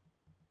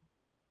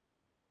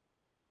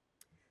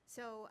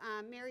 So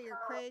Mary or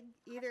Craig,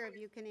 either of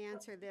you can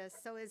answer this.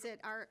 So is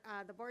it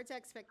the board's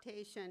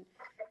expectation,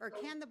 or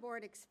can the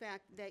board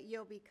expect that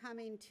you'll be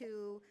coming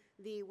to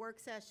the work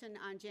session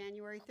on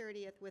January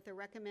 30th with a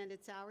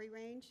recommended salary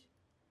range?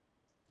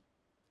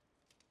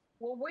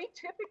 Well, we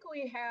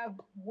typically have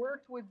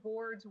worked with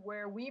boards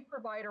where we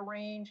provide a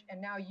range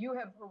and now you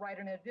have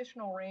provided an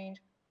additional range,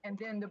 and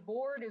then the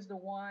board is the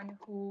one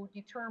who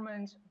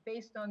determines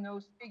based on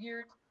those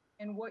figures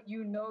and what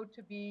you know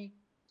to be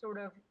sort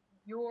of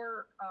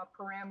your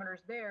parameters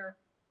there,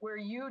 where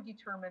you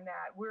determine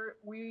that.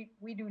 We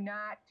do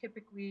not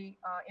typically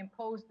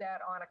impose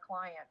that on a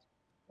client.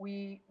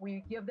 We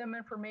give them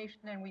information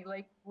and we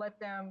let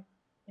them,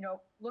 you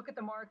know, look at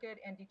the market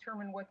and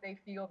determine what they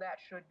feel that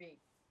should be.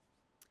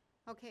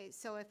 Okay,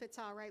 so if it's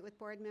all right with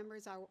board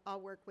members,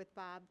 I'll work with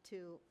Bob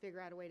to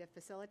figure out a way to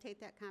facilitate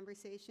that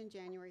conversation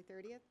January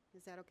 30th.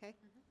 Is that okay?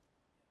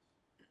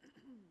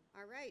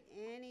 All right,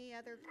 any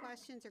other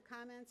questions or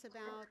comments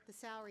about the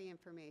salary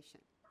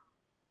information?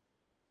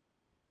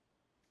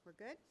 We're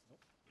good? Nope.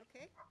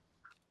 Okay.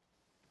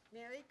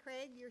 Mary,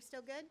 Craig, you're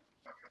still good?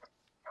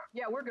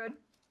 Yeah, we're good.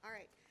 All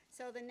right,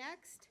 so the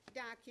next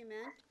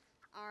document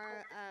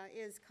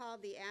is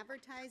called the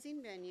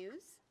advertising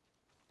venues.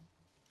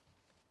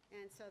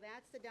 And so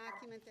that's the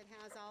document that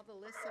has all the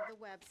lists of the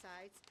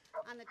websites.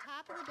 On the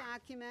top of the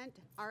document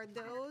are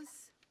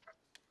those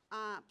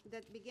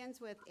that begins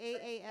with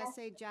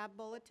AASA Job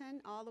Bulletin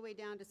all the way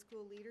down to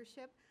school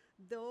leadership.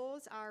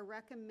 Those are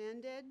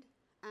recommended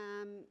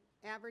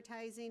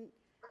advertising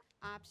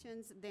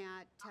options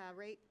that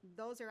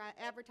those are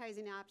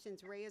advertising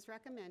options Ray is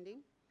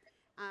recommending.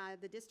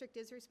 The district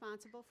is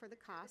responsible for the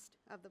cost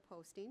of the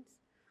postings.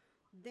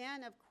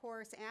 Then, of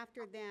course,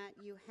 after that,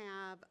 you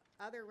have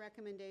other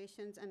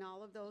recommendations, and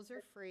all of those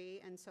are free,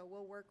 and so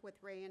we'll work with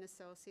Ray and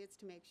Associates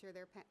to make sure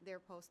they're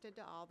posted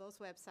to all those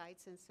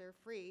websites since they're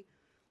free.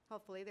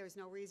 Hopefully, there's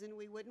no reason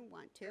we wouldn't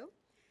want to.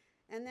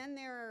 And then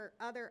there are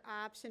other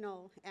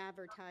optional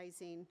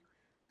advertising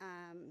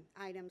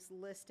items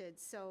listed.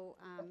 So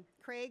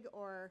Craig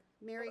or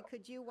Mary,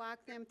 could you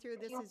walk them through?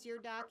 This is your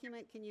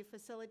document. Can you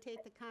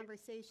facilitate the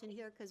conversation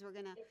here? Because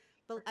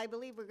I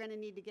believe we're gonna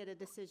need to get a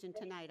decision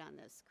tonight on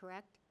this,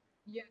 correct?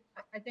 Yeah,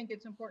 I think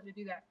it's important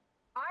to do that.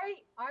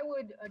 I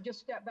would just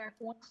step back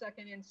 1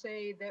 second and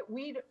say that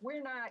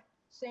we're not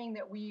saying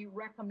that we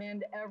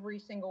recommend every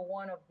single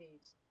one of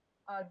these.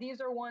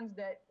 These are ones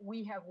that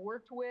we have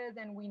worked with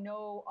and we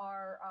know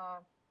are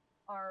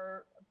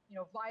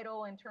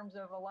vital in terms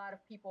of a lot of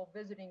people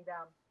visiting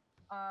them.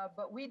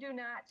 But we do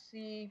not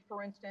see,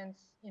 for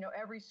instance,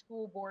 every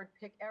school board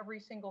pick every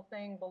single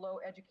thing below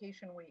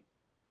Education Week.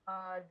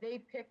 They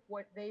pick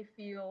what they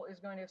feel is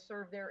going to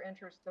serve their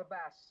interests the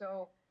best.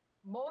 So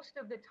most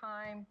of the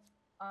time,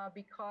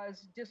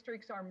 because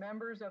districts are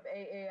members of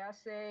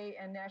AASA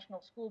and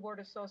National School Board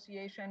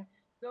Association,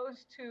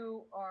 those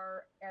two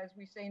are, as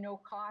we say, no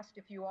cost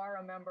if you are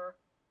a member.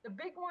 The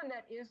big one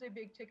that is a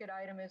big ticket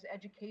item is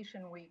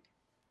Education Week.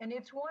 And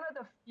it's one of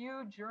the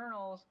few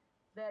journals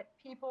that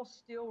people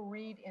still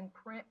read in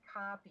print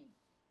copy.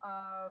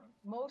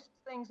 Most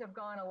things have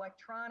gone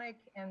electronic,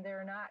 and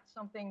they're not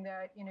something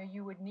that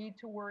you would need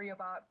to worry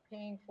about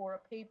paying for a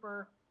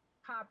paper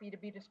copy to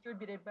be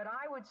distributed. But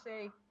I would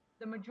say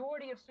the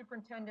majority of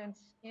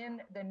superintendents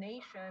in the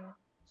nation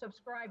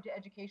subscribe to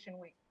Education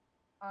Week.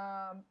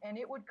 And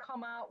it would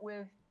come out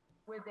with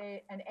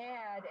an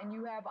ad, and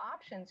you have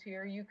options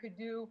here. You could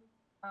do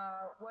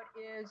what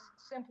is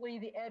simply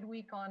the Ed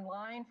Week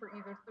online for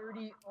either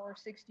 30 or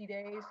 60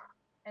 days,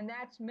 and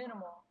that's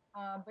minimal.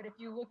 But if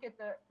you look at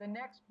the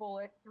next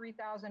bullet,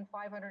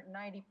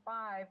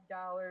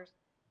 $3,595,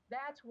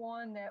 that's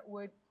one that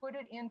would put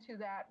it into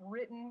that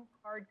written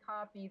hard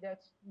copy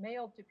that's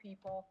mailed to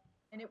people,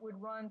 and it would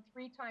run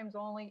 3 times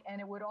only, and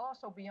it would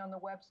also be on the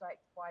website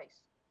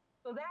twice.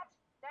 So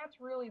that's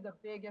really the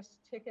biggest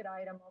ticket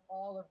item of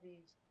all of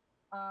these.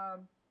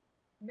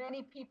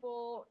 Many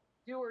people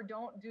do or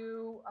don't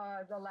do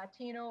the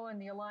Latino and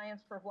the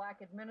Alliance for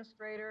Black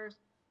Administrators.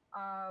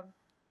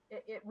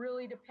 It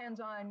really depends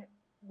on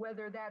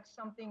whether that's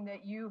something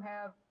that you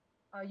have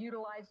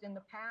utilized in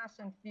the past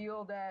and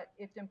feel that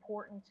it's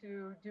important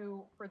to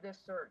do for this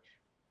search.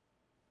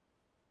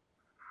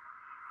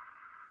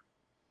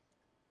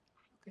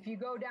 If you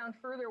go down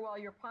further while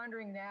you're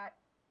pondering that,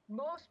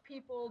 most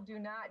people do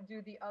not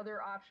do the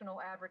other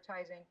optional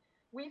advertising.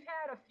 We've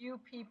had a few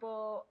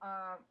people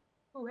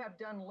who have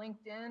done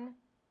LinkedIn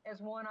as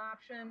one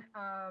option,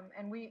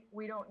 and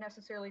we don't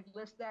necessarily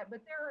list that,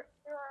 but there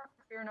are a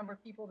fair number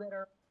of people that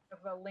are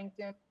of a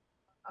LinkedIn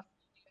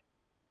affiliate.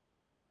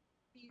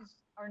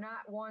 These are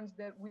not ones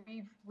that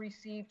we've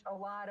received a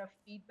lot of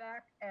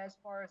feedback as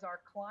far as our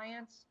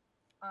clients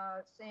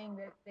saying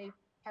that they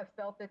have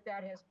felt that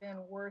has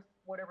been worth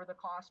whatever the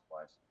cost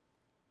was.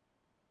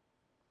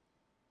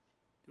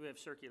 Do we have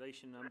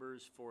circulation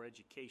numbers for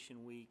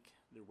Education Week,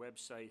 their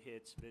website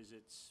hits,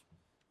 visits,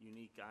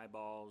 unique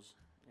eyeballs,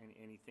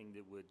 anything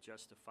that would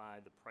justify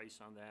the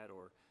price on that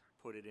or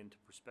put it into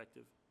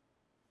perspective?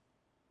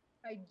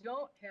 I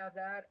don't have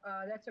that.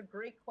 That's a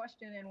great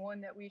question and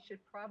one that we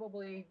should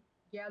probably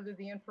gather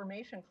the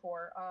information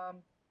for.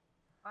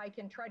 I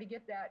can try to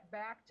get that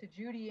back to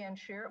Judy and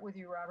share it with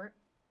you, Robert.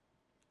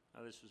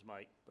 Oh, this was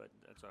Mike, but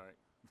that's all right.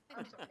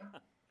 I'm sorry.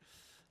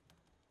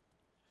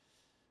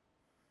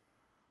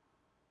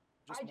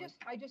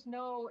 I just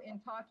know in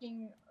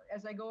talking,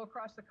 as I go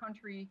across the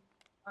country,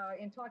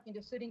 in talking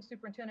to sitting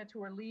superintendents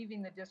who are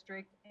leaving the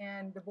district,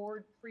 and the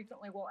board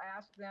frequently will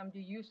ask them, do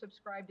you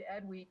subscribe to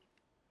Ed Week?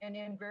 And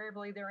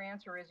invariably their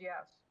answer is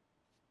yes.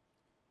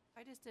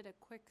 I just did a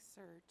quick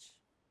search.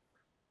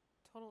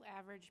 Total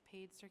average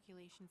paid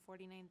circulation,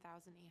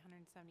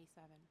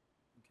 49,877.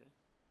 Okay,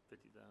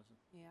 50,000.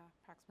 Yeah,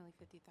 approximately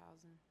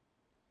 50,000.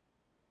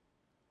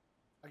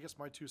 I guess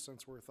my 2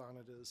 cents worth on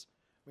it is,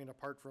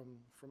 apart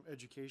from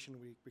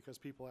Education Week, because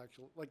people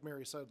actually, like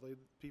Mary said,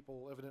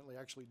 people evidently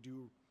actually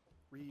do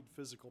read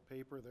physical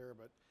paper there,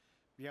 but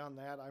beyond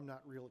that, I'm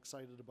not real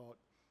excited about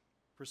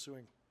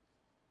pursuing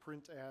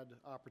print ad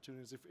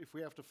opportunities. If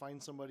we have to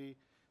find somebody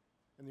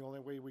and the only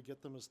way we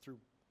get them is through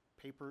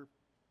paper,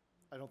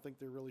 I don't think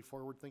they're really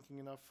forward-thinking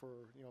enough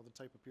for, the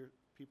type of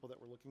people that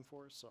we're looking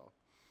for, so.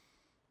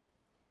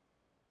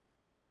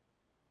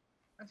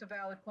 That's a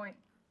valid point.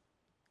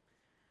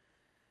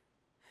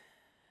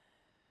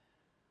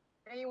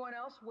 Anyone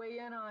else weigh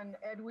in on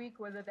Ed Week,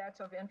 whether that's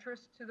of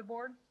interest to the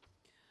board?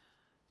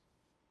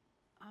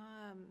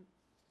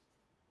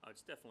 Oh,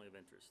 it's definitely of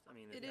interest.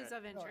 It is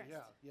of interest.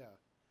 Yeah.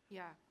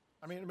 Yeah.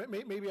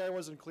 Maybe I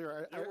wasn't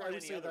clear. I weren't would any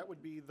say other that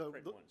would be the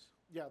print ones.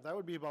 yeah, that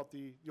would be about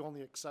the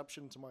only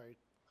exception to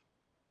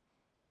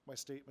my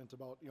statement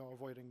about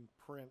avoiding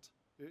print.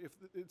 If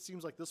it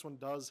seems like this one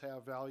does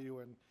have value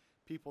and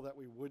people that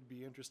we would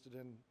be interested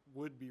in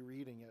would be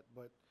reading it,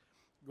 but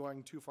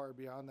going too far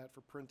beyond that for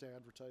print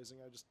advertising,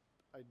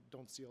 I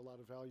don't see a lot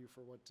of value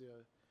for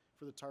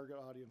for the target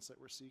audience that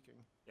we're seeking.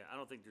 Yeah, I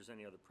don't think there's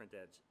any other print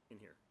ads in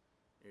here.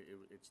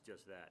 It's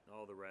just that.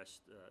 All the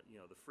rest,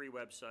 the free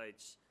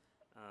websites,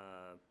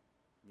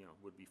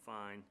 would be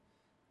fine.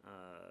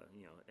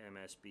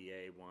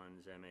 MSBA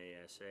ones,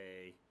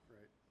 MASA,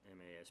 Right.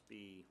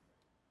 MASB,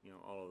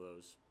 all of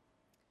those.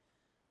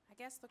 I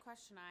guess the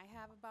question I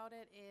have about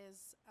it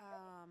is,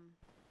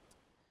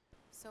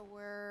 so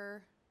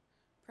we're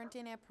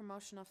printing a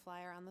promotional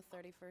flyer on the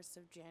 31st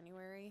of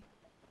January,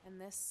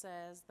 and this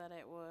says that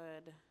it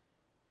would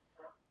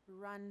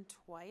run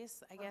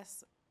twice. I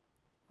guess,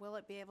 will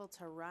it be able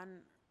to run,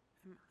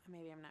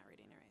 maybe I'm not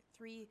reading it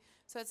right,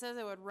 so it says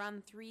it would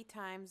run 3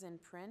 times in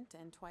print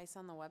and twice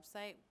on the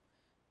website.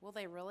 Will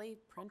they really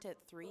print it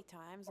 3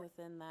 times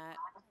within that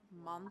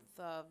month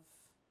of?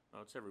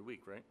 Oh, it's every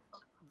week, right?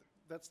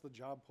 That's the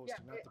job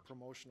posting, not the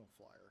promotional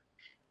flyer.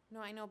 No,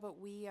 I know, but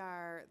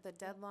the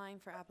deadline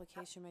for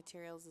application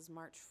materials is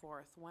March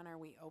 4th. When are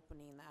we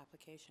opening the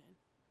application?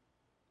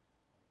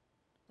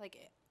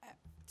 Like,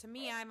 to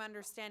me, I'm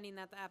understanding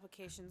that the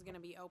application's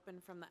gonna be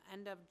open from the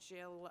end of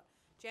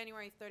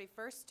January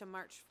 31st to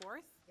March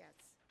 4th. Yes.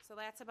 So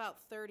that's about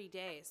 30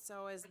 days.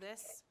 So is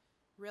this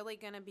really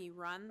gonna be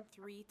run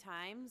 3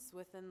 times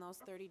within those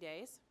 30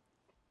 days?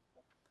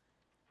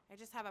 I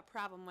just have a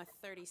problem with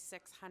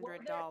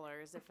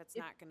 $3,600 if it's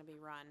not gonna be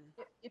run.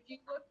 If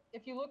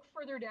you look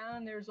further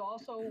down, there's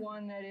also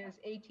one that is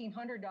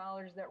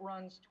 $1,800 that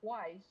runs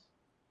twice.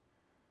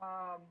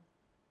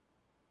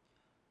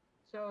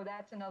 So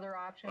that's another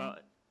option. Well,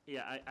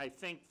 yeah, I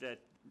think that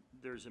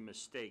there's a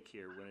mistake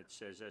here when it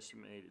says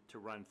estimated to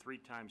run 3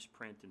 times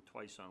print and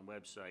twice on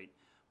website.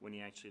 When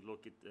you actually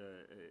look at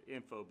the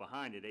info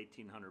behind it,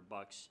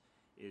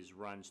 $1,800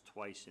 runs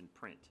twice in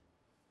print,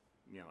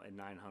 at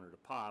 $900 a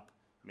pop.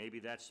 Maybe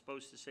that's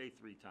supposed to say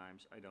 3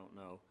 times, I don't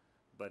know,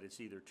 but it's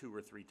either 2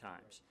 or 3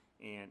 times.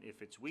 And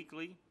if it's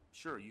weekly,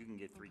 sure, you can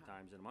get 3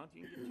 times in a month,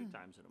 you can get 2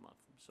 times in a month,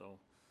 so.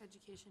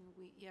 Education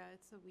week, yeah,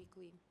 it's a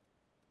weekly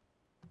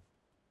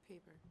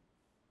paper.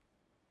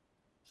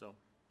 So,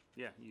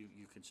 yeah,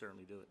 you can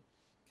certainly do it.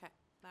 Okay,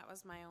 that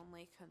was my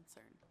only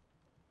concern.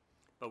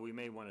 But we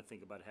may want to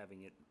think about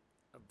having it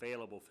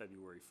available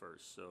February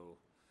 1st, so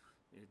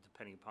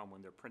depending upon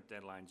when their print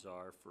deadlines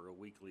are, for a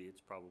weekly, it's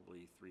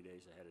probably 3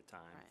 days ahead of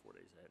time, Right. 4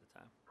 days ahead of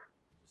time.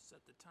 Just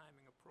set the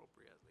timing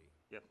appropriately.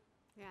 Yep.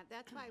 Yeah,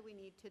 that's why we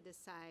need to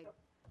decide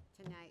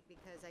tonight,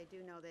 because I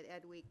do know that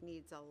Ed Week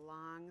needs a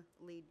long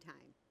lead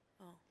time.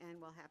 Oh. And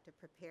we'll have to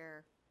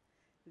prepare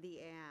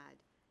the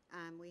ad.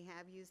 We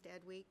have used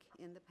Ed Week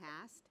in the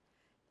past,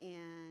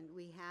 and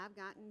we have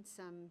gotten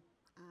some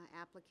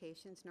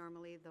applications.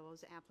 Normally,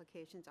 those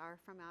applications are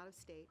from out of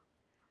state,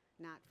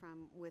 not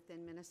from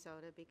within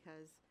Minnesota,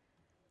 because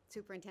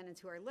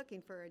superintendents who are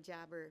looking for a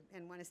job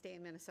and want to stay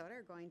in Minnesota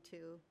are going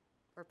to,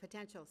 or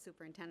potential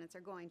superintendents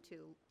are going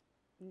to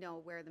know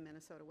where the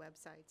Minnesota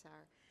websites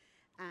are.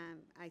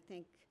 I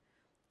think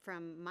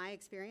from my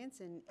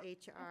experience in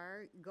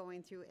HR,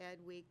 going through Ed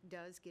Week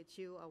does get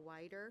you a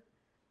wider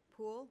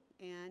pool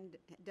and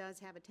does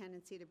have a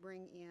tendency to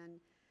bring in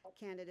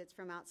candidates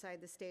from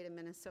outside the state of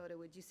Minnesota.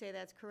 Would you say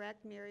that's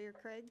correct, Mary or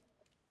Craig?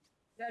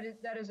 That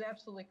is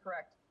absolutely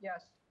correct,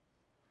 yes.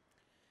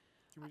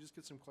 Can we just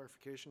get some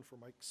clarification for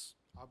Mike's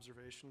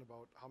observation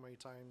about how many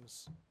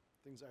times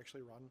things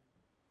actually run?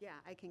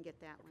 Yeah, I can get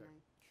that when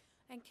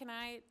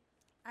Okay.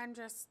 And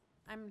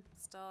I'm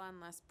still on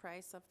this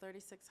price of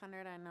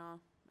 $3,600. I know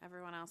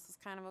everyone else is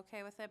kind of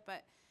okay with it,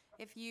 but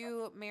if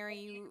Mary,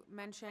 you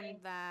mentioned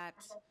that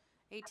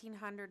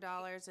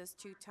 $1,800 is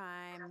 2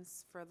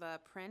 times for the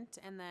print,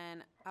 and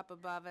then up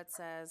above it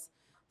says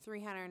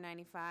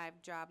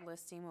 $395 job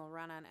listing will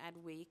run on Ed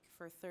Week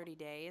for 30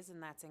 days,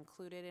 and that's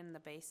included in the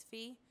base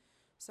fee.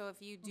 So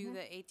if you do the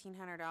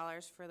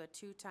 $1,800 for the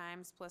 2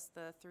 times plus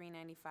the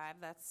 $395,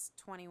 that's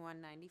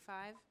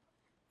 $2,195.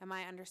 Am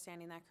I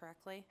understanding that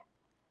correctly?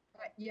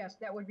 Yes,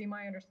 that would be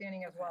my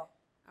understanding as well.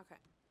 Okay.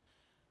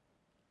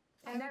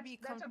 And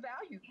that's a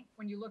value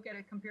when you look at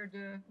it compared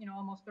to,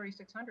 almost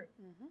 3,600.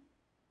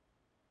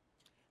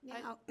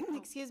 Now,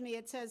 excuse me,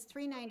 it says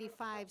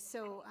 $395,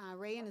 so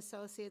Ray and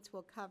Associates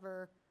will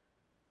cover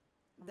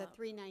the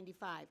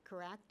 $395,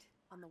 correct?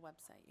 On the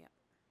website, yep.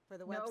 For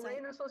the No, Ray website?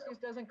 and Associates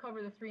doesn't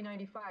cover the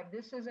 $395.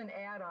 This is an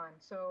add-on.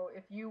 So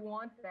if you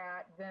want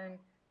that, then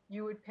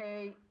you would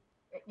pay,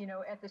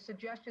 at the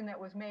suggestion that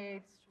was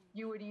made,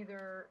 you would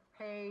either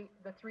pay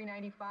the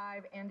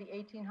 $395 and the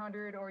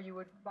 $1,800, or you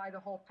would buy the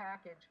whole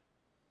package.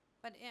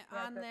 But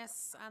on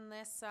this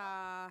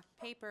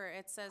paper,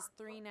 it says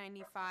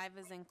 $395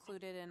 is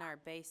included in our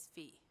base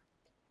fee.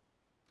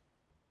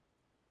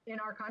 In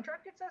our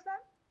contract, it says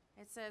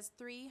that? It says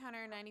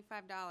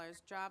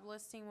 $395. Job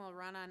listing will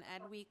run on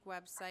Ed Week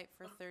website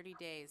for 30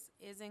 days.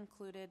 Is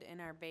included in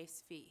our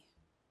base fee.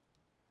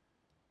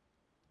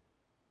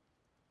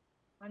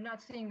 I'm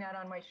not seeing that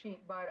on my sheet,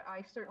 but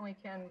I certainly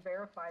can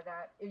verify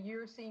that.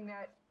 You're seeing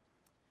that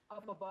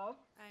up above.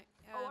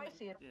 Oh, I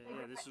see it.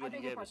 Yeah, this is I what you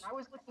beg your gave pardon. us. I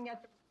was looking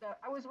at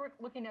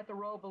looking at the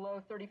row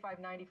below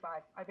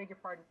 3595. I beg your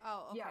pardon.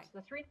 Oh, okay. Yes,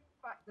 the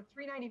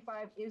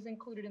 395 is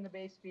included in the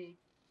base fee,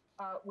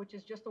 which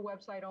is just the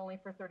website only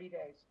for 30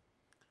 days.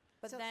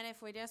 But then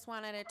if we just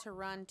wanted it to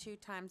run 2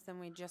 times, then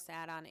we just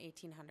add on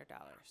 $1,800.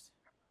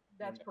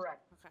 That's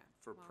correct. Okay.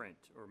 For Well, print,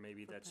 or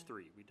maybe that's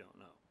 3, we don't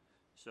know.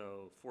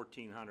 So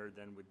 1,400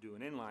 then would do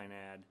an inline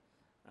ad,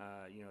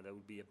 that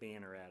would be a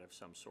banner ad of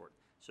some sort.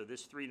 So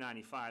this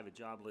 395, a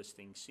job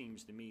listing,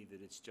 seems to me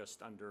that it's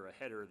just under a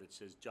header that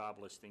says job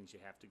listings, you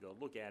have to go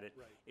look at it.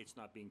 Right. It's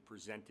not being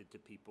presented to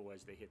people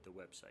as they hit the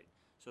website.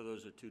 So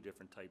those are 2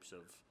 different types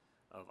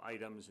of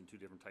items and 2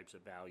 different types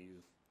of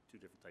value, 2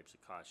 different types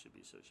of costs should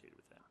be associated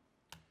with that.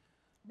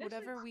 This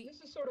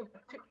is sort of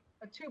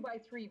a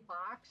 2x3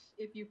 box,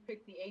 if you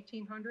pick the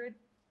 1,800,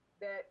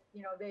 that,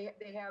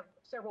 they have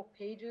several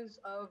pages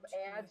of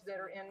ads that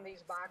are in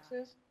these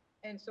boxes,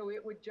 and so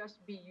it would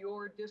just be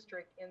your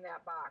district in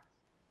that box.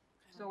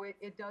 So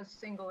it does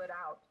single it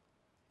out.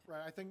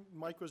 Right, I think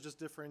Mike was just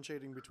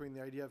differentiating between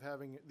the idea of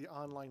having the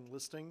online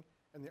listing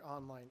and the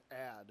online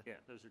ad. Yeah,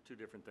 those are 2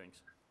 different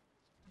things.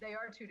 They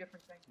are 2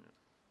 different things.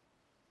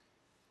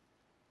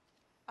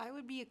 I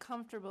would be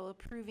comfortable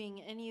approving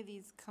any of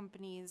these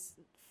companies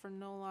for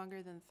no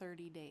longer than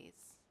 30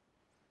 days.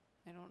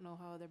 I don't know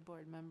how other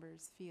board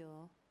members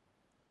feel.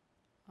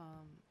 I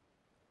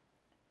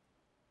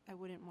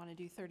wouldn't want to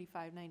do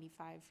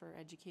 $35.95 for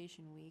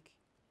Education Week.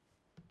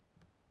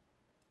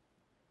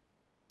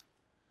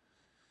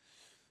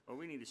 Well,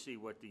 we need to see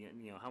what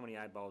how many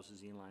eyeballs does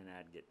the inline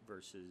ad get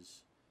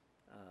versus,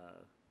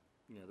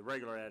 the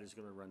regular ad is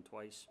going to run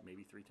twice,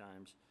 maybe 3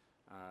 times,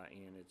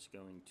 and it's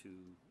going to,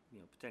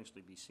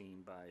 potentially be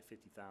seen by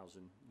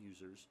 50,000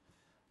 users.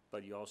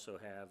 But you also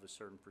have a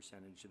certain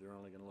percentage that are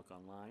only going to look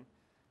online.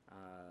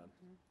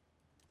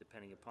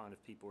 Depending upon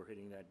if people are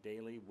hitting that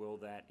daily, will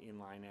that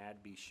inline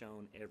ad be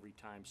shown every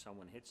time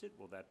someone hits it?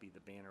 Will that be the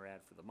banner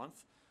ad for the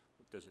month?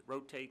 Does it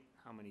rotate?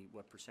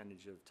 What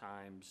percentage of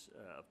times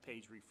of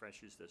page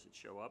refreshes does it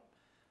show up?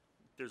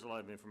 There's a lot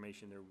of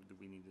information there that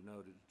we need to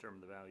know to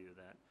determine the value of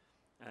that.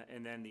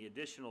 And then the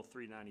additional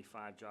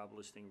 $395 job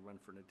listing run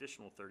for an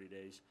additional 30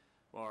 days.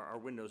 Well, our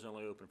window's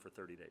only open for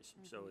 30 days,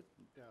 so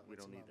we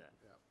that's don't need not- that.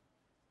 yeah.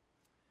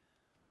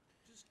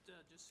 Just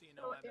so you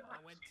know,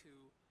 I went to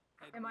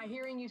Ed Am I Week.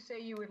 hearing you say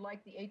you would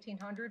like the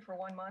 1,800 for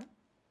 1 month?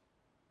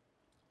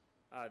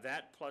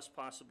 That plus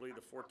possibly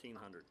the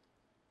 1,400.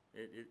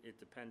 It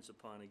depends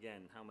upon,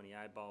 again, how many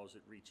eyeballs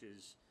it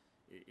reaches.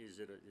 Is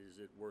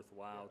it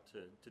worthwhile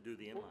to do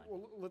the inline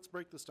Well, let's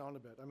break this down a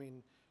bit. I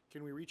mean,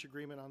 can we reach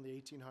agreement on the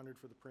 1,800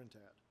 for the print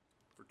ad?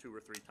 for 2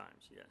 or 3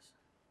 times? Yes.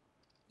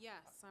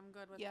 Yes, I'm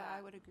good with Yeah, that.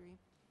 I would agree.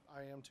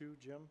 I am too,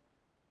 Jim?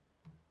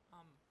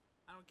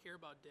 I don't care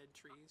about dead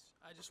trees.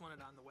 I just want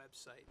it on the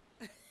website.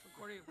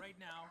 According right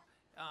now,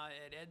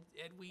 at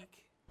Ed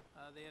Week,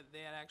 they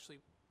had actually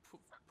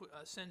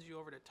sends you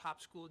over to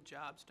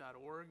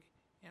topschooljobs.org,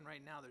 and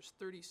right now there's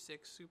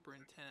 36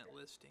 superintendent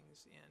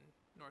listings in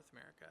North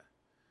America.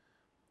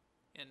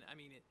 And I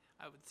mean,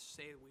 I would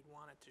say we'd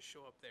want it to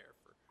show up there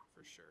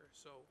for sure.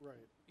 So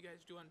Right. you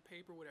guys do on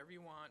paper whatever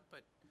you want,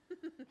 but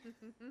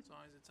as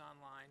long as it's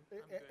online, I'm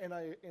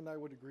good. And I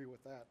would agree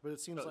with that, but it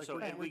seems So- like so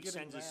we're Ed Week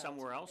getting sends us that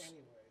somewhere else?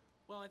 Anyway.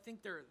 Well, I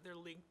think they're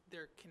linked.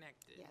 They're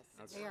connected. Yes,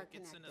 It's they are like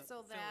it's an connected.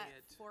 So that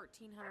affiliate.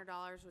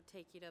 $1,400 would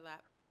take you to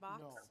that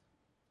box? No.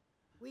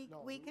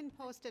 No. We can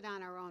post it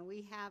on our own.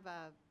 We have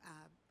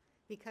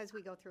because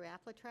we go through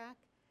Applitrack,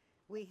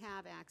 we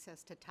have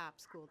access to top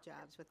school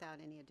jobs without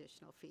any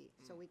additional fee.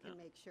 So we can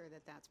make sure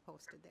that that's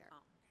posted there.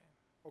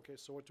 Oh. Okay,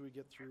 so what do we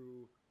get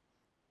through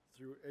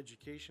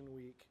Education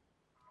Week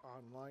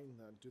online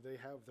then? Do they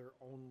have their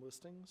own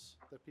listings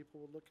that people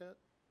would look at?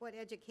 What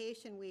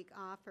Education Week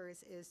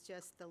offers is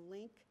just the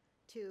link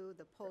to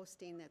the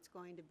posting that's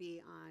going to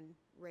be on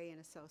Ray and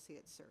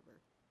Associates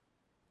server.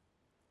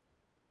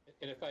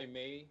 And if I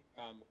may,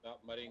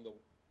 without muddying the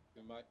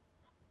mud,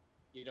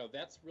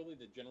 that's really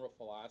the general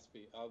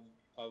philosophy of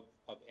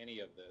any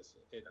of this.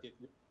 It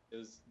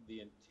is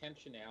the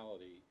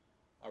intentionality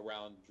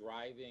around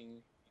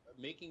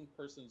making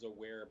persons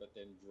aware, but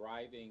then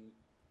driving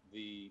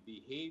the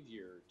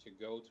behavior to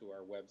go to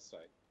our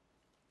website.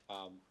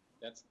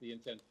 That's the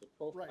intent of the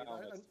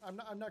profile. Right,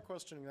 I'm not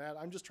questioning that.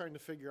 I'm just trying to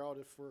figure out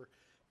if we're,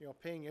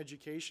 paying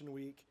Education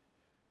Week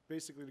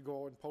basically to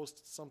go and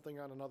post something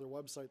on another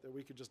website that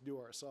we could just do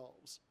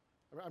ourselves.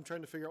 I'm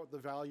trying to figure out what the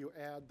value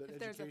add that If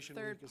there's a Education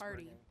third Week is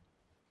party. bringing.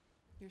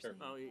 You're Sure.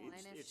 saying? Oh,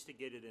 and it's to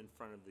get it in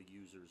front of the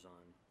users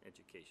on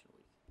Education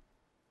Week.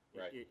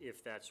 Right.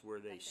 If that's where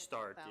they Like the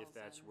start, if 2,000.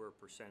 that's where a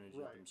percentage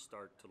of Right. them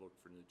start to look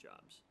for new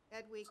jobs.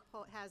 Ed Week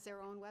has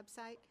their own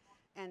website,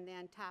 and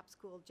then Top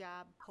School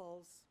Job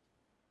pulls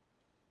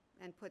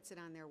and puts it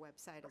on their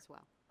website as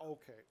well.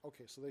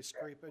 Okay, so they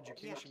scrape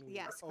Education Week.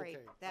 Yeah, scrape.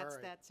 Okay, That's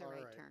all right, the all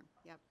right right. term.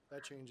 Yep.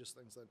 That changes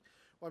things then.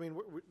 Well, I mean,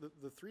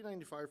 the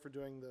 $395 for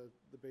doing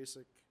the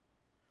basic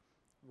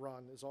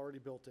run is already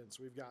built in,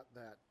 so we've got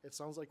that. It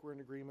sounds like we're in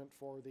agreement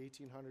for the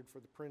 $1,800 for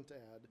the print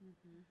ad.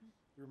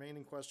 The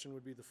remaining question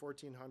would be the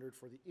 1,400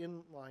 for the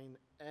inline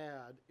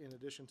ad in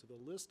addition to the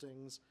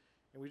listings,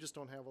 and we just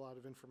don't have a lot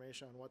of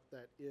information on what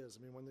that is.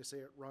 I mean, when they say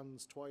it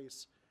runs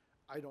twice,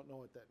 I don't know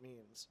what that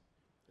means.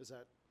 Is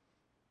that,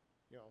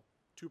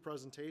 2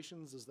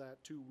 presentations? Is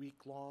that 2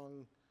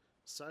 week-long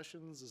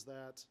sessions? Is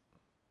that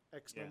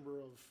X Yeah. number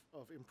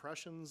of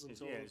impressions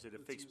until Is it a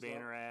it's fixed used up?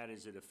 banner ad?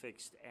 Is it a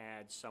fixed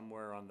ad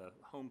somewhere on the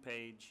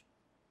homepage?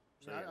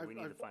 So yeah, we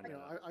need to find that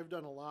out. I've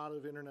done a lot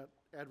of internet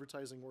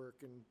advertising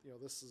work, and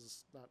this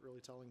is not really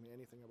telling me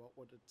anything about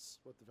what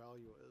the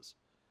value is.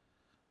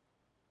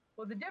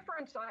 Well, the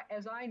difference,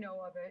 as I know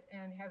of it,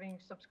 and having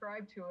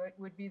subscribed to it,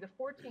 would be the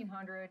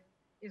 1,400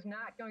 is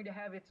not going to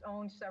have its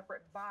own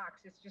separate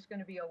box. It's just going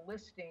to be a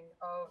listing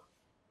of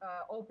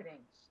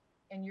openings,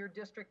 and your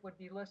district would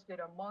be listed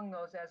among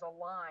those as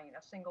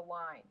a single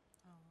line.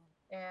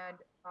 And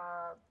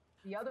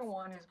the other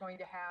one is going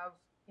to have,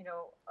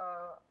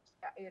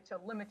 it's a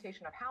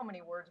limitation of how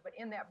many words, but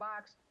in that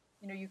box,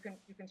 you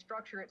can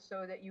structure it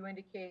so that you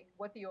indicate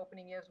what the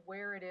opening is,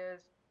 where it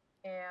is,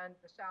 and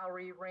the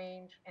salary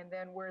range, and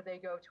then where they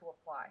go to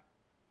apply.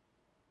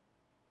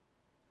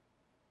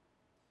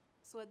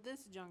 So at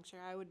this juncture,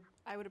 I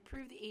would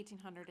approve the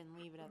 1,800 and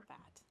leave it at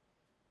that,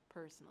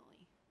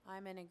 personally.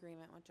 I'm in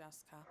agreement with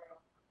Jessica.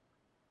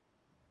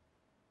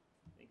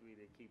 I think we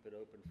need to keep it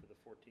open for the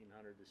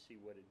 1,400 to see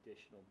what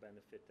additional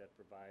benefit that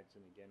provides.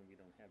 And again, we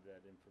don't have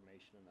that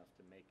information enough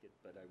to make it,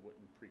 but I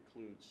wouldn't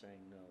preclude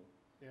saying no.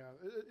 Yeah,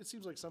 it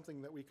seems like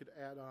something that we could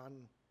add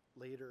on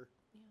later.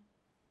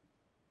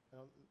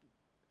 Yeah.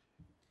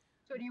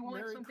 So do you want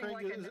Mary, something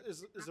Craig, like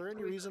is there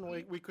any reason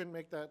we couldn't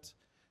make that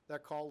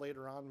call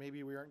later on?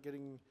 Maybe we aren't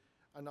getting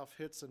enough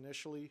hits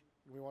initially.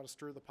 We want to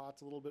stir the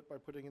pot a little bit by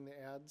putting in the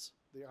ads,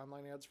 the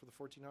online ads for the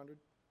 1,400?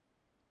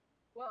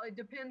 Well, it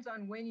depends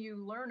on when you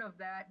learn of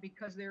that,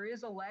 because there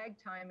is a lag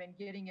time in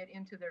getting it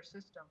into their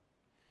system.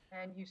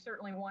 And you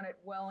certainly want it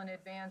well in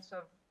advance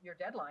of your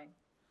deadline.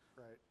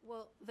 Right.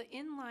 Well, the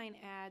inline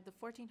ad, the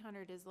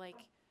 1,400 is like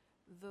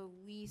the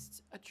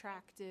least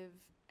attractive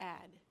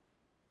ad.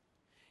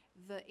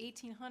 The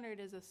 1,800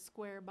 is a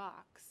square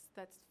box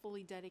that's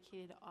fully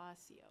dedicated to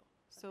Osseo.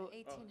 So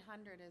The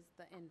 1,800 is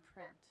the in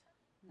print,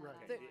 not Right.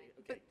 Okay,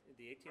 online.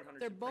 the 1,800.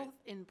 they're both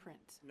in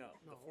print. No,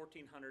 the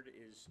 1,400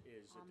 is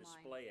a Online.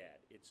 display ad.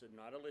 It's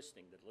not a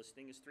listing. The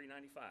listing is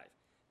 $395.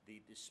 The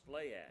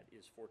display ad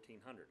is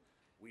 1,400.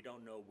 We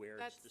don't know where it's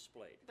That's-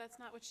 displayed. That's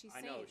not what she's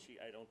I saying. know,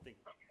 I don't think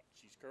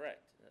she's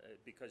correct,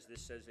 because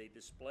this says a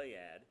display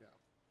ad, Yeah.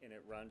 and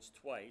it runs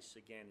twice.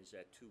 Again, is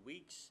that 2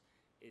 weeks?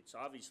 It's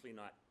obviously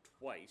not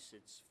twice,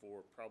 it's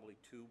for probably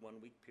 2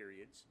 one-week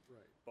periods.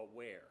 Right. But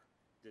where?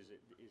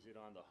 Is it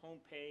on the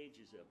homepage?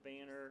 Is it a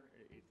banner?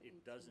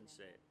 It doesn't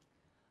say it.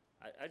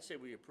 I'd say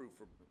we approve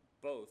for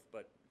both,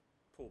 but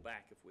pull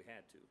back if we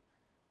had to.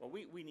 Well,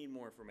 we need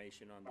more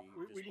information on the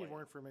display. We need more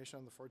information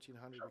on the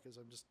 1,400 because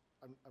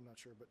I'm not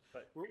sure, But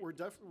but we're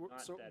definitely,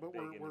 not so, that but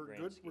big in the we're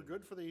grand good, scheme. we're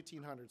good for the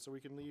 1,800, so we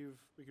can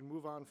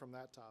move on from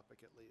that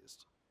topic at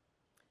least.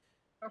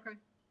 Okay.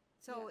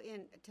 So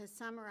to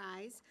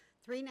summarize,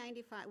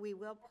 395, we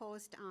will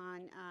post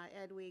on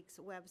Ed Week's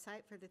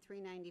website for the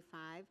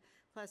 395.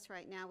 Plus,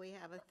 right now, we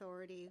have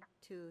authority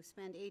to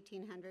spend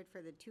 1,800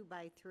 for the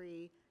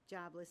 2x3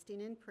 job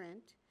listing in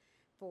print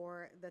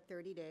for the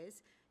 30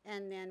 days.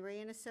 And then Ray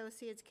and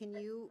Associates, can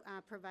you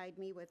provide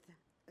me with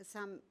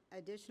some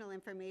additional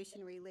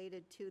information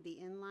related to the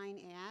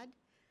inline ad?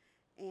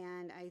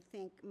 And I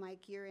think,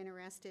 Mike, you're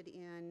interested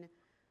in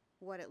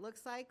what it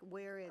looks like,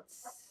 where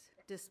it's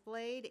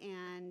displayed,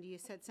 and you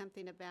said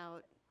something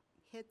about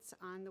hits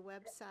on the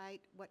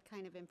website. What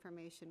kind of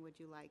information would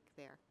you like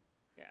there?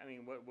 Yeah, I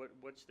mean,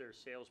 what's their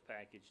sales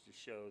package to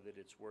show that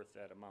it's worth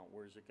that amount?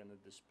 Where's it gonna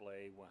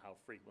display? How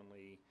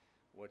frequently?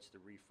 What's the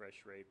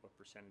refresh rate? What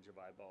percentage of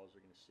eyeballs are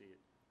gonna see it?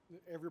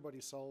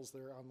 Everybody sells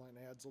their online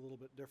ads a little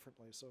bit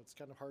differently, so it's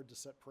kind of hard to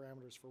set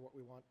parameters for what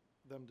we want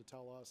them to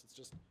tell us. It's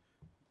just,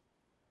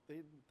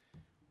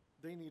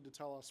 they need to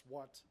tell us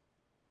what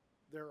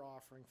they're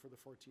offering for the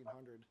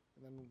 1,400,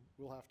 and then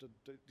we'll have to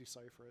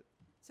decipher it.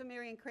 So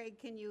Mary and Craig,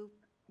 can you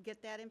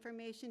get that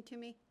information to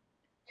me?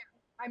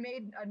 I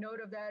made a note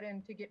of that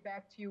and to get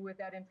back to you with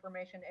that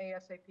information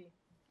ASAP.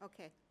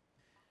 Okay.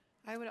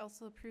 I would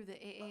also approve the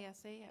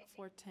AASA at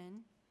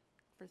 410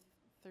 for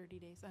 30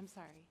 days. I'm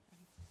sorry.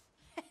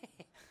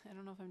 I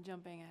don't know if I'm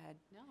jumping ahead.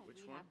 No, Which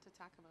we one? have to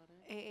talk about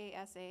it.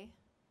 AASA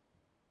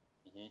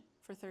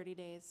for 30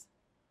 days.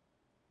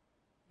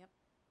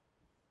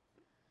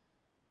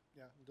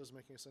 Yeah, it doesn't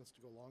make any sense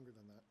to go longer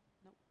than that.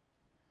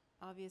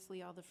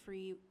 Obviously, all the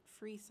free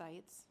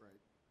sites,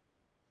 Right.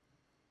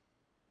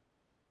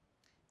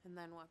 And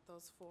then what,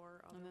 those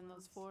 4 other and then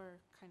those ones? 4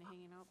 kind of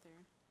hanging out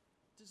there.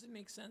 Does it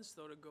make sense,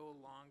 though, to go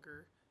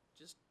longer,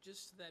 just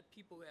so that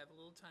people have a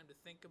little time to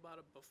think about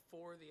it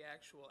before the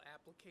actual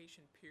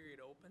application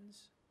period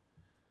opens?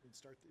 We'd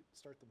start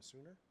them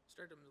sooner?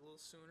 Start them a little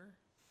sooner?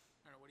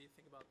 I don't know, what do you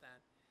think about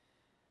that?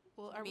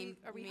 Well, You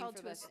are we mean held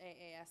for to this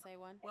AASA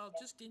one? Well,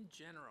 just in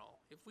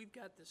general, if we've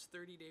got this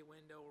 30-day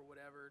window or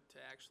whatever to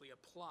actually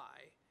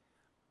apply,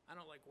 I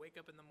don't like wake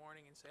up in the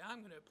morning and say, I'm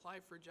gonna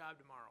apply for a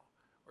job tomorrow.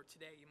 Or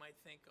today, you might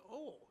think,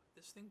 oh,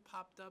 this thing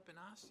popped up in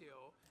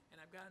Osseo, and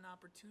I've got an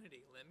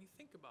opportunity. Let me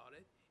think about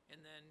it,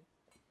 and then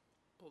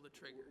pull the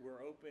trigger.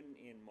 We're open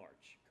in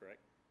March,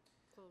 correct?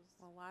 Well,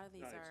 a lot of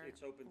these No, are.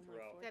 it's open only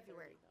throughout 4:30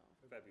 February.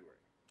 though. February.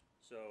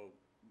 So,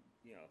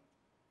 you know,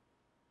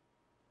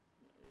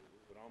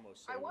 would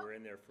almost say I want- we're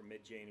in there from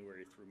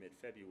mid-January through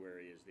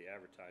mid-February is the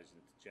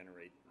advertising to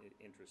generate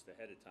interest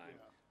ahead of time.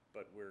 Yeah.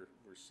 But we're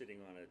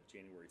sitting on a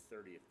January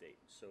 30th date.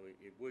 So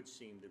it would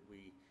seem that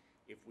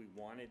if we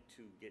wanted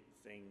to get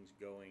things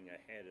going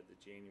ahead of the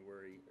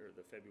January or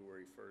the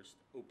February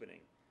 1st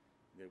opening,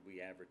 that we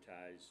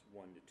advertise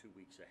 1 to 2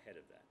 weeks ahead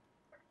of that.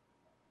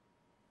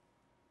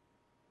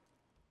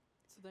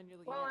 So then you're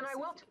looking Well, at and a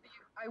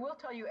I will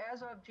tell you,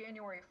 as of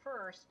January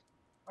 1st,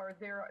 or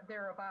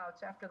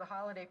thereabouts, after the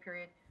holiday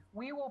period,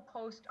 we will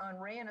post on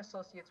Ray and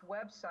Associates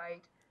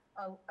website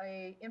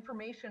a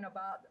information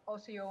about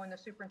Osseo and the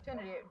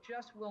superintendent. It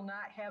just will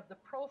not have the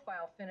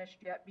profile finished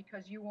yet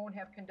because you won't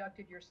have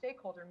conducted your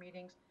stakeholder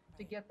meetings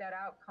to get that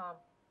outcome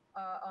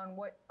on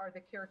what are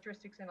the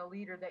characteristics in a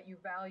leader that you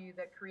value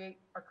that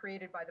are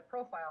created by the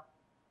profile.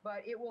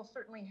 But it will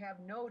certainly have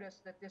notice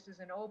that this is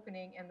an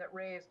opening and that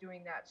Ray is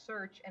doing that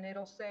search, and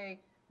it'll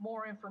say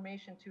more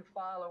information to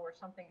follow or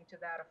something to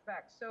that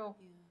effect. So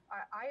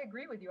I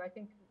agree with you. I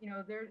think,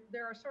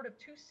 there are sort of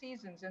two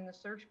seasons in the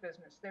search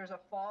business. There's a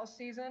fall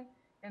season,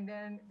 and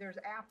then there's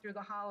after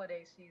the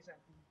holiday season.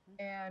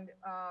 And,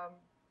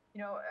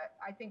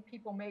 I think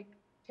people make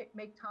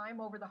time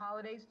over the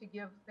holidays to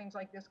give things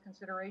like this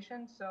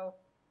consideration. So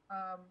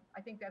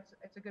I think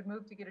it's a good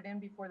move to get it in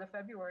before the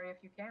February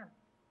if you can.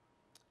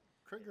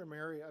 Craig or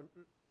Mary,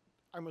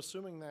 I'm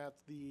assuming that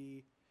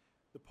the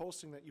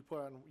posting that you put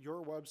on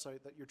your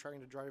website that you're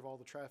trying to drive all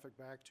the traffic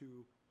back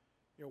to,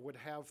 would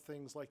have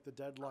things like the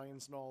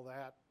deadlines and all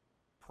that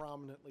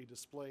prominently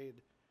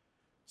displayed.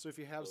 So if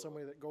you have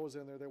somebody that goes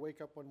in there, they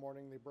wake up one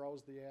morning, they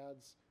browse the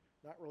ads,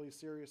 not really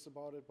serious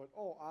about it, but,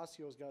 oh,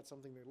 Osseo's got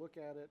something, they look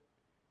at it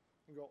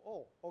and go,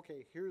 oh,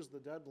 okay, here's the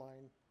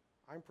deadline.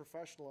 I'm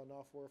professional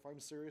enough where if I'm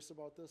serious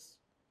about this,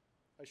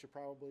 I should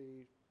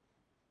probably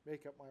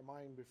make up my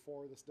mind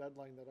before this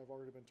deadline that I've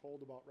already been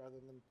told about rather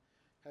than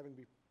having to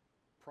be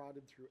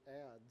prodded through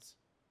ads.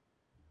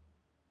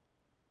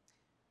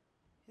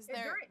 Is And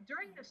there?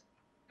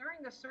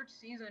 during the search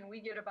season,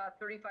 we get about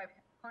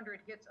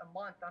 3,500 hits a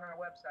month on our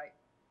website.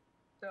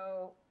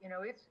 So,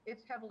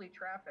 it's heavily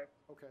trafficked.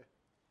 Okay.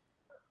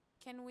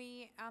 Can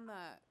we, on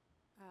the,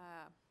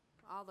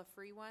 all the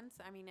free ones,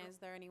 I mean, is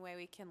there any way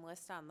we can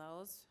list on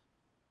those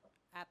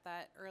at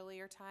that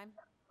earlier time?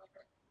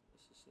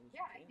 As soon as we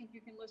Yeah, I can. think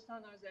you can list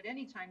on those at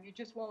any time. You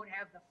just won't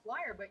have the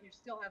flyer, but you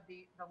still have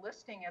the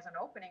listing as an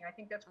opening. I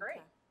think that's great.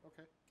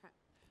 Okay. Okay.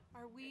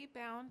 Are we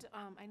bound,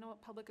 I know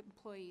public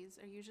employees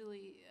are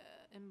usually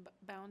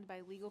bound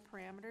by legal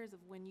parameters of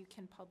when you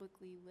can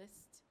publicly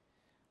list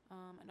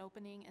an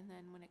opening and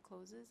then when it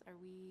closes. Are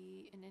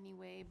we in any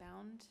way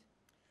bound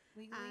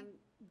legally?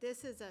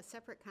 This is a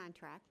separate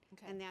contract,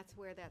 Okay. and that's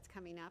where that's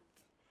coming up,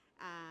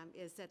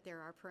 is that there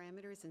are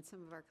parameters in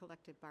some of our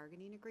collective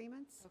bargaining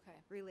agreements Okay.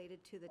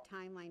 related to the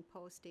timeline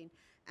posting.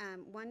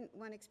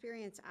 One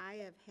experience I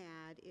have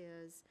had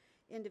is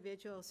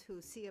individuals who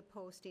see a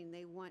posting,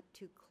 they want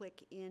to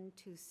click in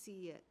to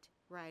see it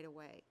right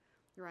away,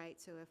 right?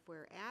 So if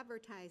we're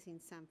advertising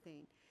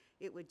something,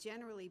 it would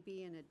generally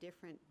be in a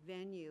different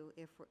venue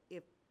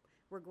if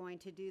we're going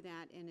to do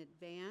that in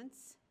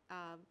advance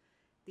of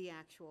the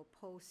actual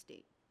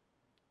posting.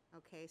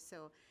 Okay,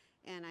 so,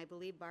 and I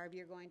believe, Barb,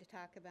 you're going to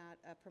talk about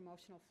a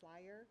promotional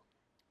flyer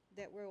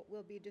that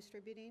we'll be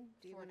distributing?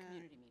 Do you For wanna-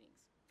 community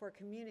meetings. For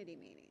community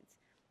meetings.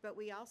 But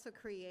we also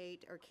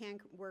create, or can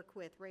work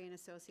with Ray and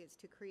Associates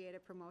to create a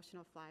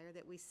promotional flyer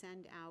that we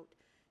send out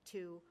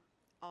to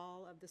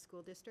all of the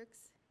school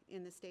districts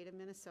in the state of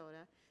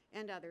Minnesota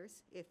and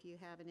others, if you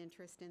have an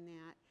interest in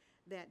that,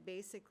 that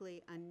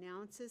basically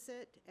announces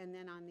it, and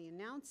then on the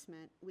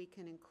announcement, we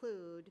can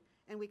include,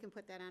 and we can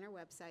put that on our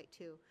website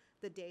too,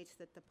 the dates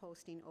that the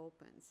posting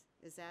opens.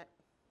 Does that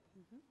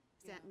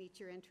meet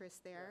your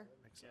interest there?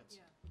 That makes sense.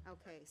 Yeah.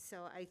 Okay,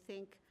 so I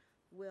think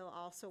we'll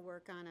also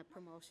work on a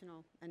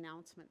promotional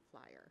announcement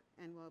flyer,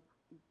 and we'll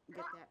get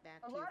that back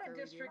A to you lot for of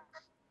review.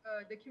 districts,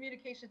 the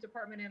communications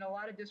department in a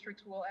lot of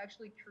districts will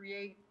actually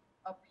create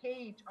a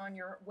page on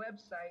your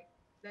website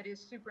that is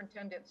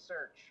superintendent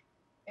search.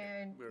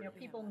 And, we already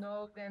people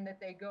know then that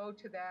they go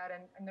to that,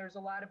 and there's a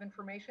lot of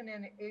information,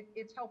 and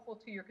it's helpful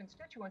to your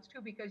constituents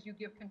too, because you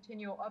give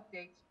continual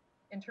updates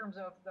in terms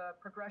of the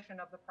progression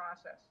of the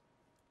process.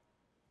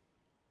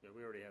 Yeah,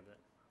 we already have that.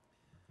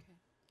 Okay.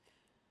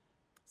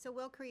 So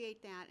we'll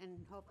create that,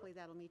 and hopefully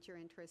that'll meet your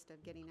interest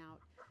of getting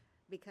out,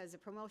 because a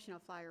promotional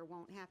flyer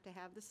won't have to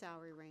have the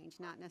salary range,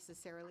 not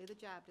necessarily the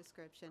job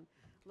description,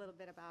 a little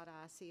bit about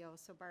Osseo.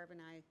 So Barb and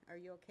I, are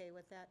you okay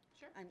with that?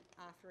 Sure. I'm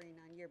offering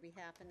on your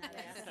behalf and not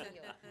asking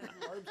you.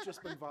 Barb's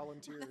just been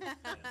volunteered.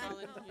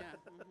 Yeah.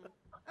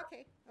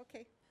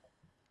 Okay.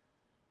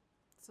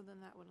 So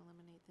then that would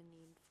eliminate the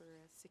need for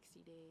a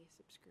 60-day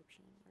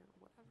subscription or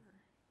whatever.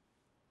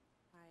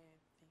 I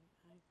think,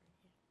 I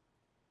agree.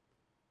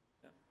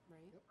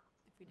 Right? Yep,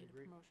 If we I did a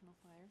agree. promotional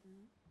flyer.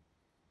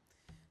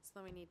 So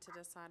then we need to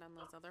decide on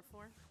those other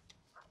four?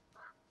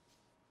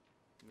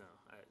 No,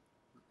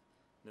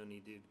 no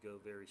need to go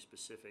very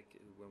specific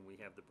when we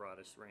have the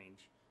broadest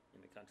range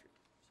in the country,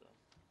 so.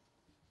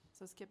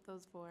 So skip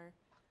those four,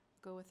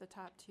 go with the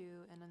top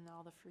two, and then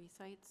all the free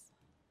sites.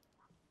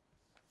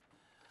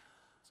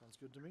 Sounds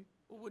good to me.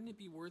 Well, wouldn't it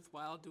be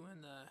worthwhile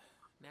doing the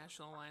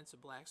National Alliance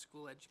of Black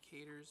School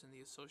Educators and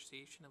the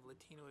Association of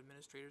Latino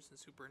Administrators and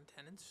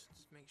Superintendents?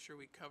 Just make sure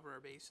we cover our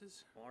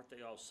bases. Well, aren't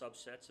they all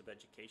subsets of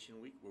Education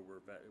Week where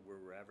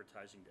we're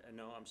advertising?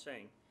 No, I'm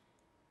saying,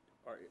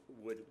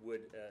 would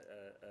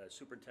a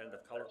superintendent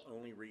of color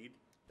only read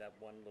that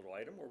one little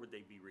item, or would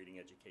they be reading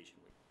Education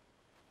Week?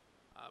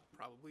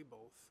 Probably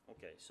both.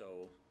 Okay,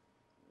 so,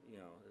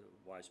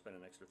 why spend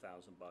an extra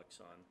 $1,000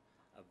 on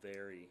a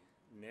very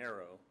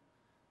narrow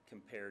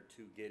compared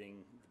to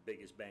getting the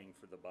biggest bang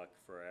for the buck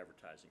for our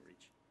advertising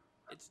reach?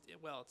 It's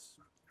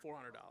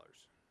 $400.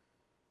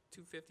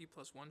 $250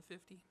 plus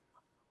 $150.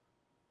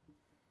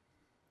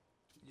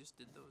 You just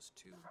did those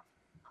two.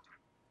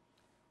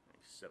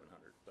 Like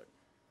 700, but,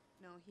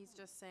 No, he's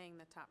just saying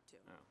the top two.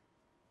 oh.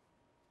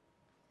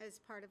 As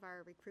part of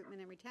our recruitment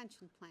and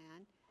retention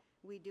plan,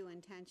 we do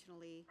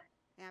intentionally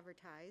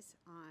advertise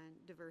on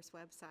diverse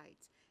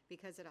websites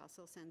because it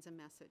also sends a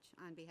message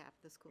on behalf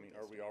of the school I mean,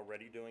 are district. we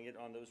already doing it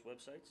on those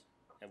websites?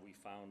 Have we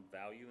found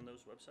value in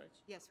those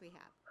websites? Yes, we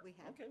have.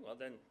 Okay, well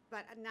then,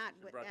 But not,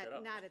 Should've brought that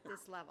up. not at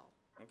this level.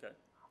 okay.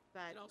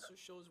 But It also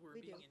shows we're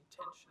we being do.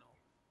 intentional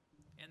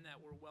and that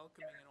we're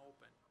welcoming and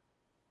open.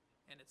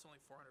 And it's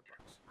only $400.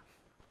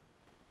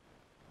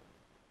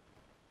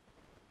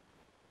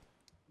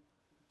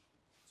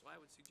 So I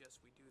would suggest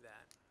we do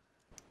that.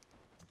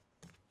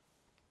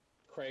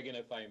 Craig, and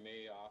if I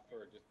may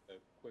offer just a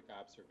quick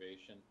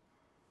observation.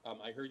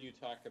 I heard you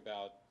talk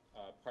about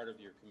part of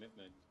your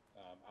commitment,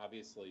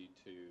 obviously,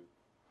 to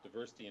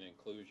diversity and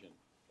inclusion.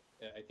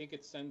 I think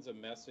it sends a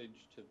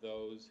message to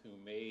those who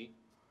may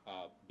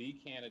be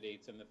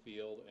candidates in the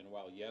field, and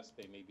while, yes,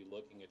 they may be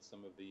looking at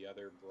some of the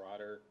other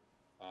broader,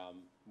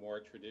 more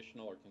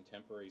traditional or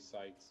contemporary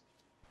sites,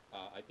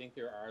 I think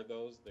there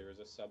is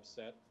a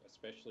subset,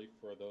 especially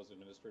for those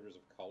administrators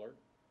of color,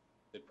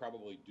 that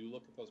probably do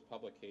look at those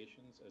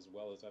publications as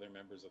well as other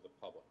members of the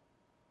public.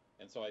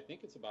 And so I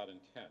think it's about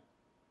intent,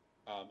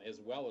 as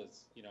well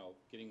as,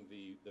 getting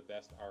the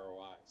best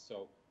ROI.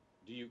 So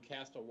do you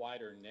cast a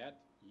wider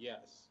net?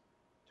 Yes.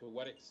 To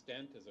what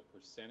extent as a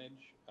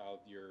percentage of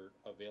your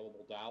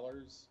available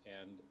dollars,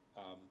 and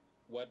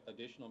what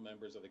additional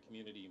members of the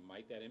community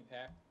might that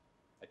impact?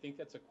 I think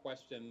that's a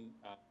question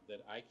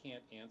that I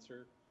can't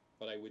answer,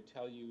 but I would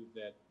tell you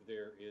that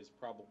there is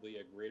probably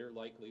a greater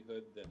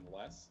likelihood than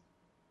less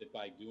that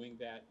by doing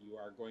that, you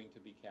are going to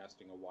be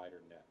casting a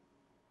wider net.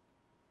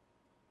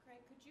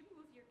 Craig, could you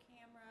move your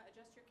camera,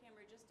 adjust your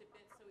camera just a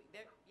bit so,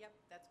 yep,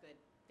 that's good,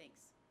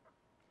 thanks.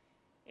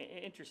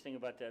 Interesting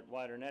about that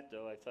wider net,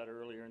 though, I thought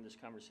earlier in this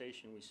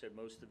conversation, we said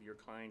most of your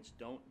clients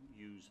don't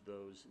use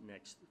those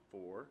next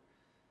four,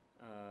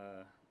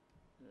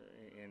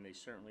 and they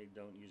certainly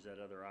don't use that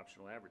other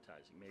optional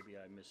advertising. Maybe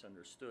I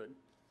misunderstood,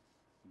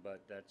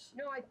 but that's...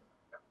 No,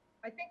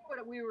 I think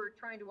what we were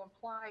trying to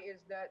imply is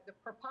that the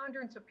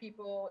preponderance of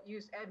people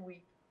use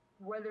EdWeek,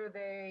 whether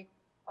they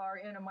are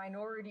in a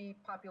minority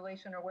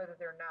population or whether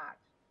they're not.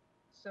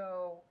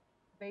 So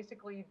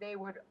basically, they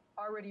would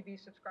already be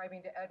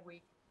subscribing to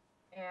EdWeek.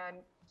 And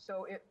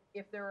so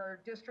if there are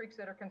districts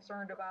that are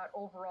concerned about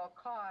overall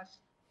cost,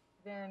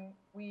 then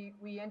we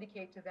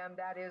indicate to them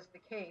that is the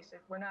case.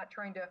 We're not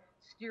trying to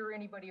steer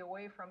anybody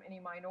away from any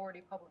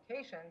minority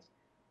publications.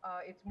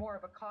 It's more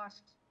of a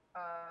cost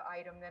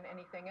item than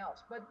anything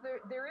else. But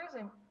there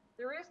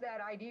is that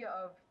idea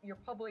of your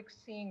public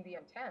seeing the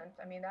intent.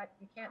 I mean, that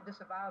you can't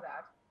disavow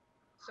that.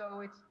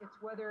 So it's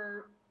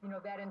whether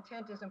that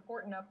intent is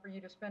important enough for you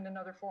to spend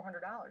another $400.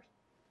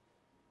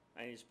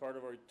 And it's part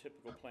of our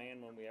typical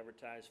plan when we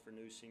advertise for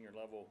new senior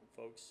level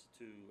folks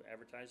to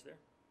advertise there?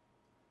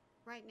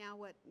 right now,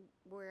 what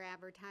we're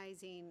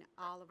advertising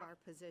all of our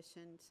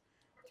positions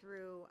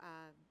through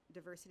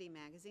Diversity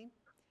Magazine.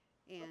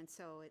 And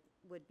so it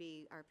would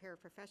be our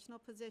paraprofessional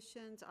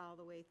positions all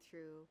the way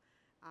through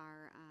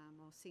our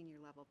most senior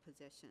level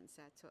positions.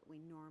 That's what we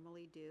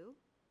normally do.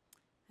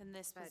 And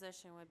this But-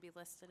 position would be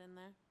listed in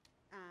there?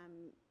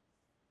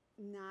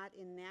 Not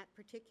in that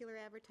particular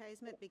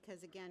advertisement,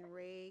 because again,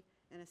 Ray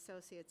and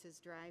Associates is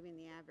driving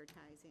the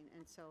advertising,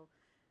 and so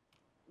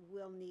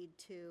we'll need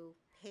to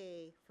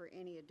pay for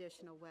any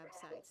additional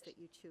websites that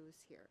you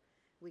choose here.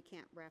 We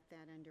can't wrap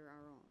that under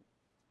our own.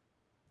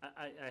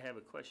 I have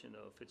a question,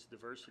 though. If it's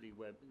diversity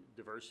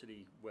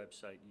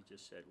website you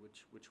just said,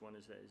 which one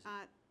is that? Is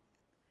it-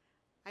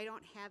 I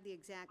don't have the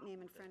exact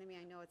name in front of me.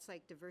 I know it's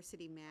like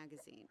Diversity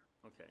Magazine.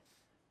 Okay.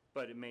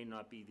 But it may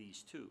not be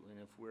these two, and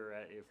if we're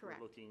Correct.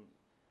 looking,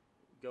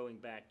 going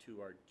back to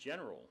our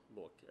general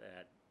look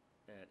at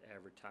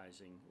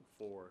advertising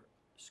for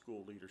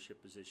school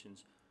leadership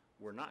positions,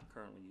 we're not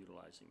currently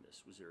utilizing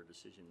this. Was there a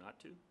decision not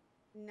to?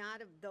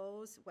 Not of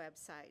those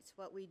websites.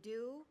 What we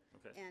do,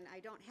 Okay. and I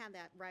don't have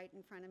that right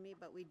in front of me,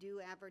 but we do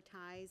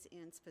advertise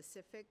in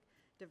specific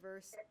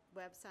diverse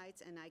websites,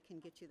 and I can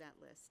get you that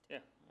list.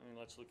 Yeah, I mean,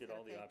 let's look at that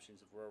all the okay?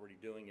 options if we're already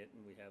doing it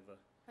and we have a,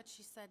 But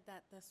she said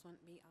that this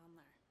wouldn't be on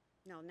there.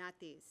 No, not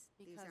these.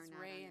 These are Because not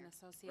on Ray and there.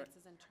 Associates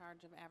is in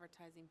charge of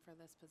advertising for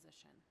this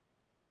position.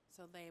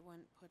 So they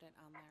wouldn't put it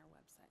on their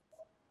websites.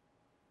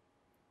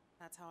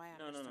 That's how I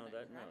no, understood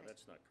it. no, correct?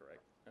 that's not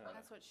correct.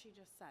 That's what she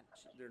just said.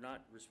 They're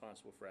not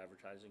responsible for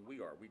advertising,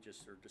 we are. We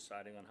just are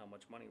deciding on how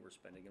much money we're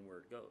spending and where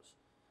it goes.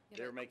 Yeah,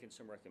 They're but- making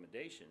some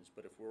recommendations,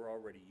 but if we're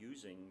already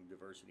using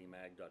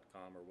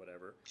diversitymag.com or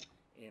whatever,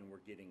 and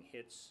we're getting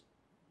hits,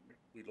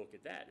 we look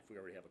at that if we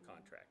already have a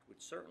contract.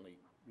 Would certainly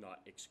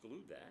not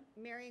exclude that.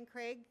 Mary and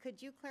Craig, could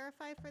you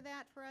clarify for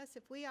that for us?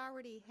 If we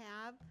already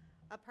have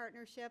a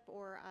partnership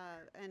or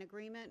an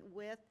agreement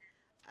with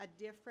a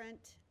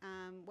different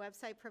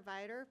website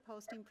provider,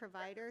 posting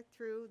provider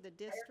through the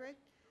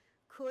district,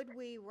 could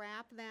we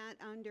wrap that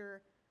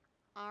under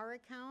our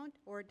account,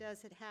 or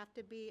does it have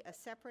to be a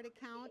separate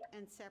account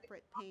and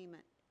separate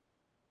payment?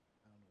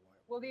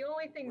 Well, the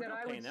only thing We're that not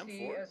I paying would them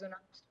see for it. as an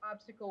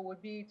obstacle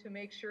would be to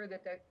make sure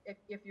that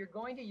if you're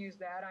going to use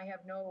that, I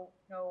have no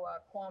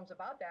qualms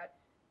about that,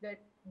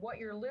 that what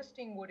you're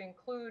listing would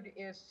include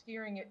is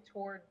steering it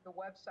toward the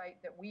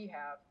website that we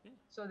have,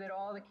 so that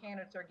all the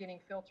candidates are getting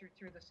filtered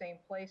through the same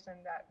place and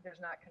that there's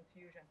not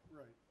confusion.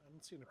 Right, I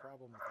don't see any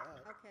problem with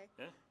that. Okay,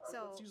 Yeah,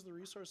 so, Let's use the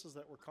resources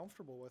that we're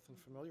comfortable with and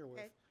familiar with,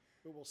 Okay.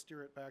 but we'll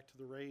steer it back to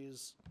the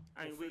Ray's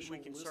I mean, we official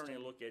can certainly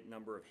listing. look at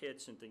number of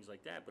hits and things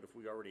like that, but if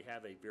we already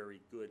have a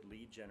very good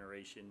lead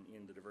generation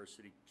in the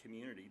diversity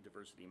community,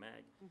 Diversity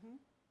Mag,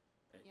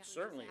 Yeah.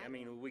 certainly, I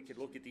mean, we could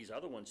look at these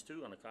other ones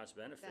too on a cost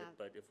benefit, Yeah.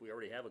 but if we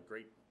already have a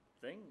great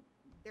thing,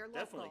 they're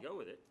definitely local. go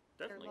with it.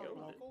 Definitely go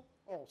with it. Local?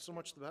 Oh, so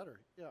much the better,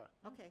 yeah.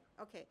 Okay,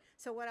 okay.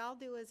 So what I'll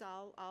do is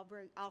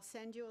I'll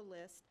send you a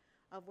list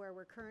of where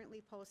we're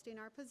currently posting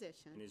our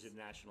positions. And is it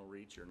national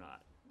reach or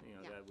not? You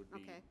know, Yeah, that would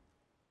be. okay.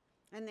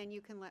 And then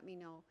you can let me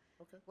know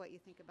Okay. what you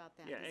think about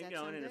that. Yeah, Does and, that you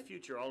know, and sound in the good?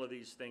 future, all of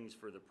these things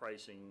for the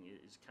pricing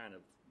is kind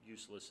of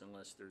useless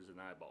unless there's an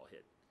eyeball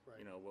hit. Right.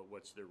 You know,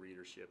 what's their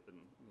readership and,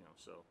 you know,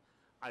 so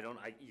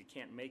you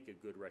can't make a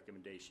good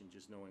recommendation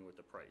just knowing what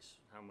the price.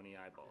 How many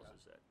eyeballs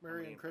is that? How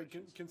Mary many and Craig,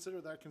 impressions? consider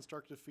that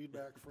constructive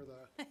feedback for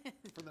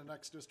the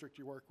next district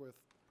you work with.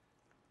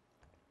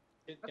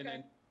 And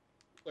then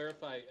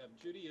clarify,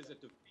 Judy, is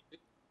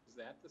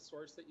that the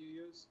source that you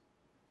use?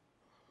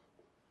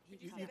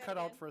 You cut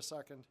out for a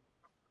second.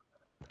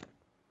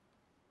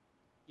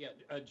 Yeah,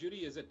 Judy,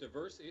 is it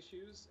diverse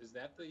issues? Is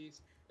that the?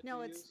 that No,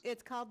 you it's, use?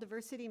 it's called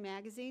Diversity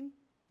Magazine.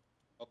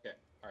 Okay,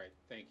 all right,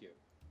 thank you.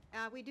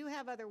 We do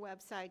have other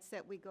websites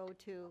that we go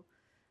to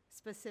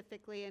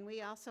specifically, and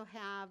we also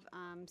have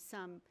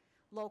some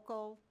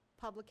local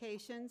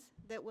publications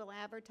that we'll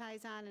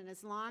advertise on, and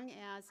as long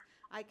as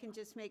I can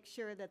just make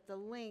sure that the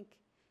link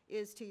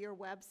is to your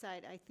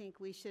website, I think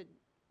we should,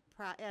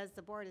 as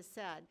the board has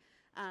said,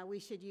 we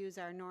should use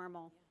our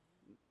normal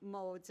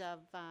modes of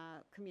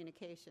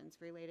communications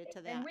related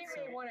to that. And we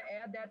so- may want to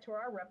add that to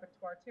our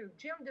repertoire too.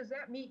 Jim, does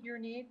that meet your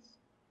needs?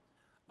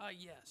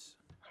 Yes.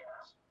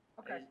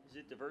 Okay. Is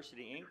it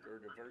Diversity Inc. or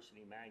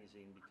Diversity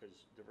Magazine?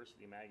 Because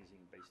Diversity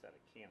Magazine based out of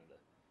Canada.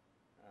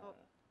 Oh.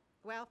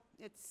 Well,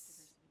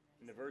 it's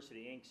And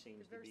Diversity Inc.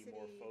 seems to be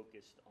more Diversity-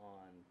 focused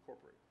on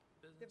corporate.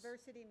 Business.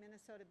 Diversity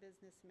Minnesota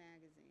Business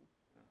Magazine.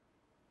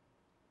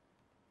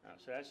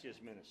 So that's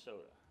just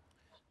Minnesota.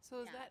 So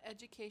is Yeah. that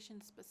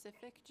education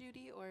specific,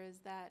 Judy, or is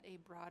that a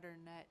broader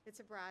net? It's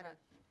a broader.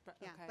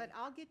 Yeah, Okay. but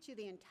I'll get you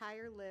the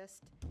entire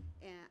list,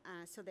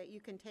 so that you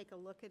can take a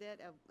look at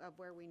it of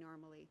where we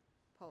normally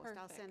post.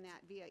 I'll send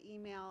Perfect. that via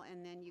email,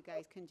 and then you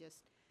guys can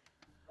just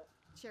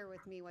share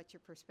with me what your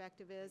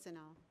perspective is, and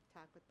I'll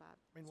talk with Bob.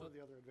 I mean, one of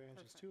the other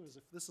advantages too is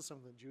if this is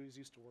something that Judy's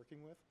used to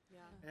working with,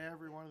 Yeah.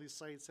 every one of these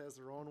sites has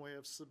their own way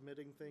of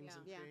submitting things Yeah.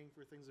 and Yeah. paying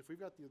for things. If we've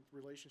got the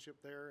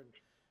relationship there and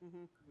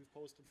we've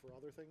posted for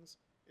other things,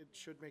 it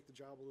should make the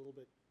job a little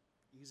bit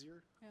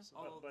easier. Yeah. So-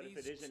 Although But if it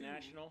these isn't two-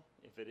 national,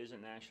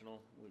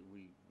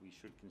 we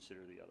should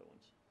consider the other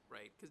ones.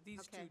 Right, because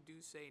these Okay. two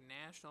do say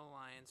National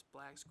Alliance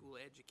Black School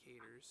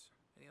Educators,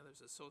 and the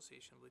other's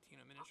Association of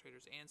Latino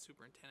Administrators and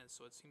Superintendents,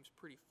 so it seems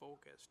pretty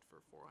focused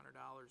for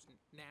 $400,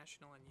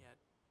 national and yet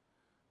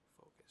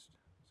focused,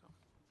 so.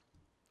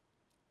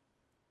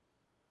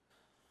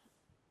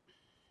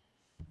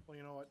 Well,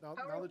 you know what, now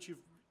that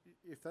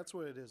if that's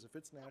what it is, if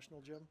it's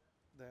national, Jim,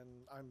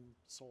 then I'm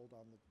sold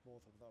on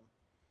both of them.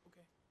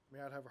 Okay. I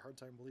mean, I'd have a hard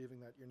time believing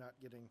that you're not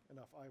getting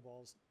enough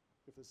eyeballs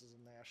if this is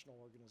a national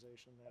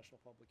organization, national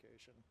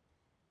publication.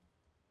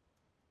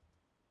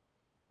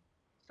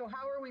 So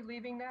how are we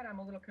leaving that? I'm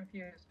a little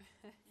confused.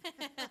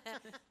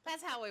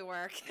 That's how we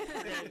work.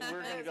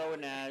 We're gonna go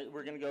with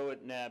we're gonna go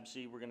with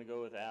NABC, we're gonna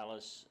go with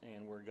Alice,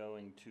 and we're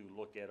going to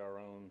look at our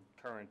own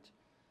current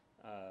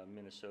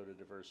Minnesota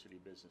Diversity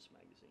Business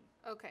Magazine.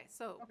 Okay,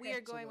 so we Okay,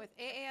 are going with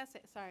AASA,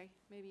 sorry,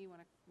 maybe you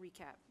want to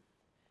recap.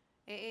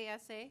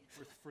 AASA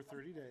For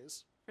 30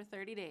 days. for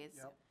 30 days.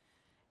 Yep.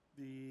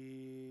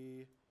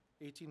 The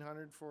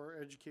 1,800 for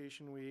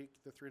Education Week,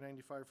 the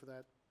 $395 for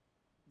that,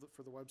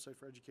 for the website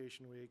for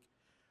Education Week,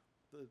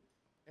 the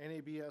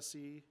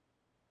NABSE,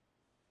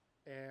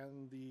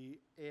 and the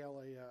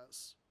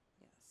ALAS,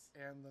 Yes.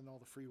 and then all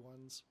the free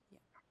ones. Yeah.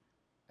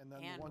 And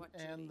then And the one, what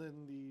and Judy-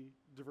 then the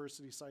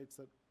diversity sites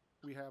that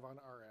we have on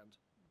our end.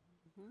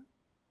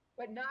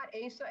 But not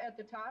ASA at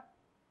the top?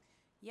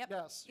 Yep.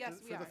 Yes, Yes,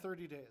 for we the are.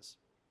 30 days.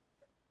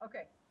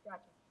 Okay,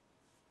 gotcha.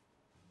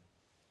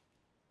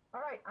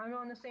 All right, I'm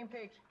on the same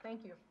page.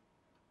 Thank you.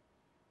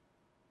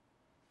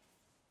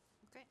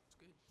 Okay. It's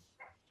good.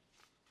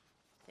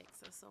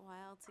 Takes us a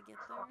while to get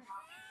there.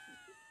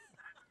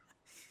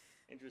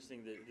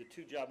 Interesting, the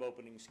two job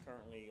openings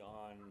currently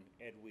on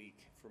Ed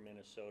Week for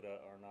Minnesota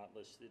are not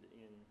listed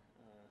in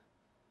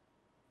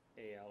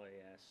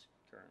ALAS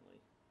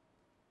currently.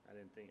 I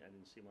didn't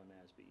see them on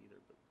NASB either,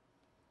 but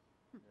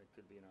that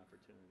could be an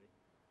opportunity.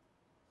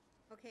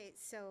 Okay,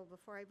 so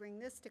before I bring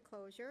this to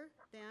closure,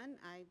 then,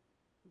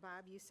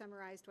 Bob, you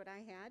summarized what I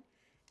had.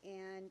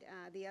 And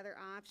the other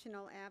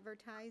optional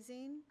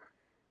advertising,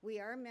 we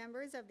are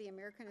members of the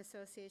American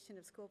Association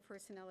of School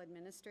Personnel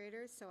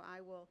Administrators, so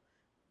I will,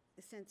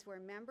 since we're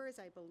members,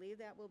 I believe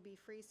that will be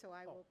free, so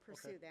I will okay.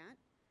 pursue that.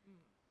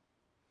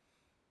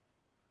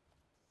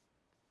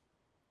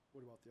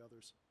 What about the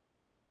others?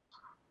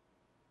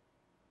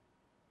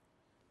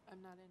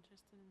 I'm not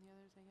interested in the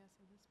others, I guess,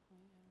 at this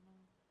point, I don't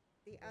know.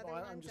 The Well,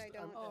 other I'm ones I just-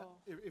 don't, Oh.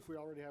 If we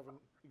already have an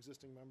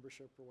existing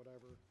membership or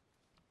whatever.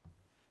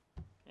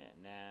 Yeah,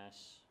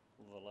 NAS,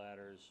 the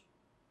ladders,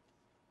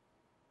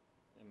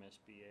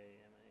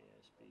 MSBA,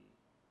 MASB.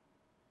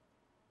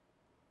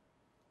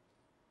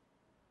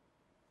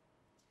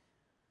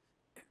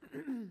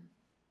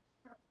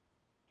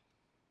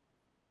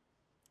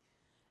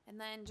 And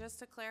then just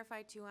to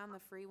clarify too, on the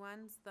free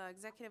ones, the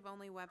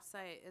executive-only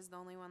website is the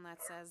only one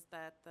that says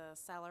that the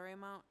salary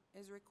amount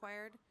is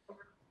required.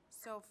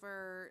 So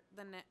for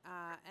the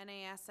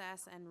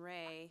NASS and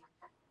Ray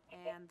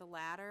and the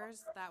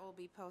ladders, that will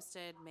be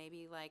posted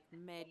maybe like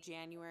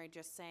mid-January,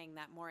 just saying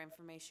that more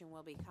information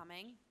will be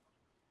coming.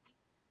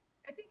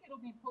 I think it'll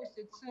be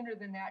posted sooner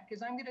than that,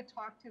 because I'm gonna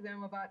talk to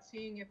them about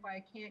seeing if I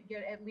can't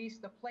get at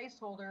least the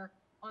placeholder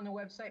on the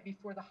website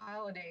before the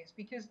holidays,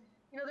 because,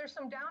 you know, there's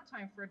some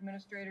downtime for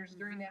administrators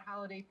during that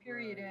holiday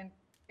period, Right. and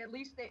at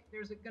least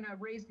there's gonna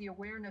raise the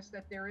awareness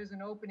that there is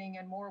an opening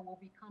and more will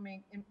be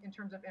coming in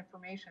terms of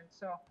information.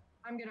 So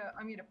I'm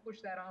gonna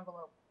push that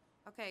envelope.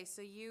 Okay,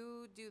 so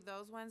you do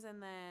those ones,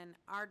 and then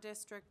our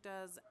district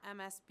does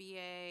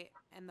MSBA,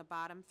 and the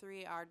bottom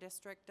three, our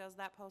district does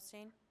that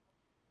posting?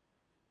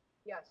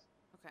 Yes.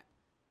 Okay.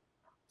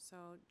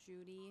 So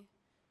Judy,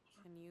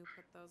 can you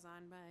put those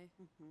on by?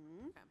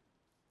 Mhm. Okay.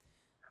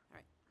 All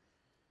right.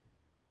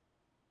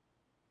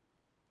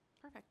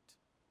 Perfect.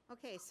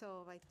 Okay,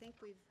 so I think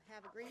we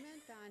have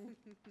agreement on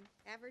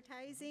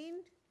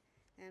advertising,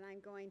 and I'm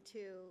going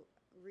to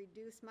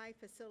reduce my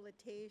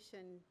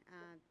facilitation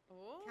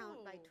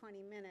count by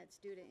 20 minutes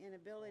due to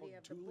inability Oh,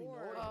 of the duly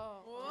board.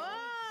 noted.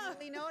 Whoa!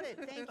 Duly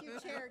noted. Thank you,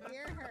 Chair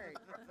Gerhard.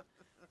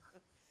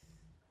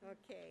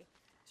 Okay.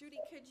 Judy,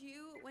 could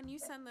you, when you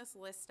send this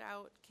list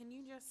out, can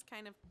you just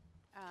kind of,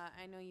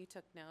 I know you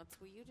took notes,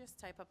 will you just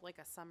type up like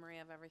a summary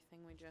of everything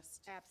we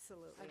just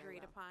Absolutely. I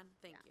agreed will. upon?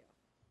 Thank Yeah. you.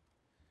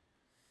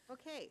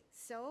 Okay,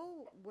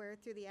 so we're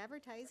through the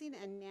advertising,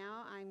 and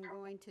now I'm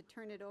going to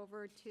turn it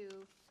over to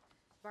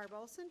Barb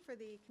Olson for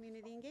the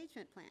Community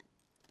Engagement Plan.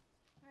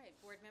 All right,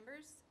 board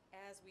members,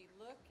 as we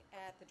look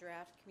at the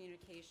draft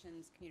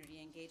communications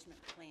community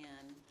engagement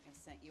plan I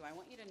sent you, I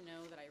want you to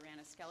know that I ran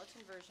a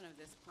skeleton version of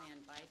this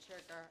plan by Chair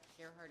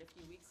Gerhard a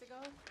few weeks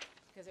ago,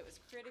 because it was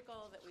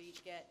critical that we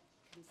get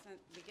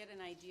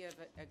an idea of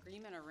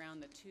agreement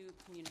around the two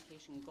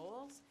communication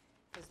goals,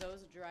 because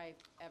those drive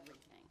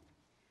everything.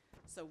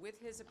 So with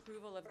his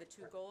approval of the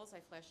two goals,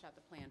 I fleshed out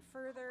the plan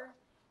further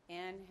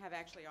and have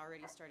actually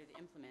already started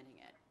implementing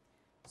it.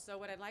 So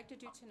what I'd like to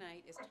do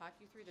tonight is talk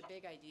you through the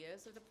big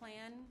ideas of the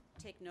plan,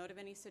 take note of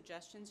any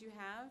suggestions you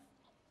have,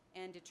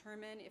 and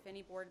determine if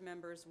any board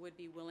members would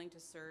be willing to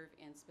serve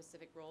in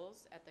specific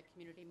roles at the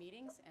community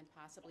meetings and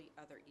possibly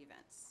other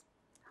events.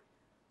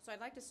 So I'd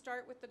like to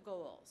start with the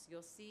goals.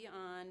 You'll see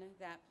on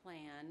that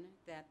plan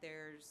that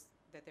there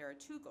are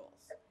two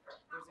goals.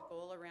 There's a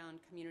goal around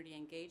community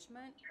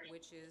engagement,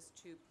 which is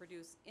to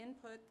produce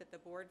input that the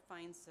board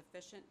finds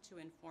sufficient to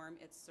inform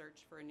its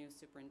search for a new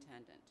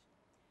superintendent.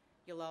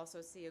 You'll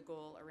also see a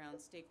goal around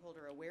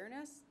stakeholder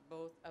awareness,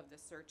 both of the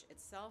search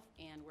itself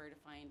and where to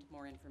find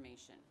more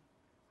information.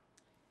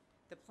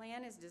 The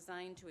plan is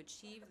designed to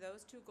achieve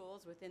those two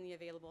goals within the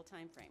available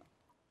timeframe.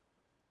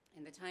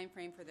 And the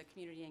timeframe for the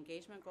community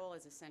engagement goal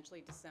is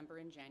essentially December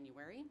and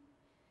January,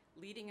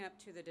 leading up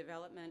to the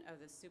development of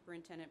the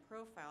superintendent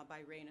profile by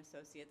Ray and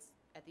Associates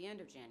at the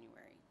end of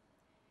January.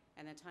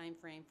 And the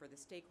timeframe for the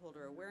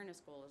stakeholder awareness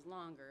goal is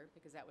longer,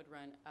 because that would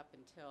run up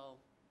until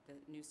the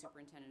new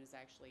superintendent is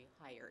actually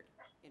hired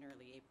in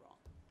early April.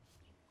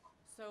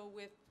 So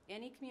with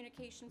any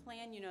communication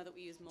plan, you know that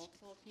we use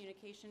multiple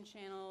communication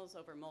channels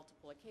over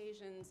multiple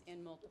occasions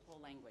in multiple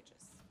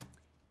languages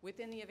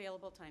within the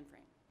available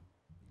timeframe.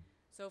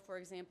 So for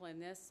example, in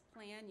this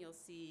plan, you'll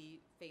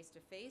see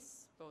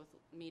face-to-face, both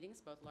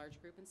meetings, both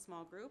large group and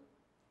small group,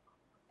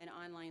 an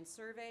online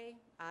survey,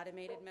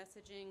 automated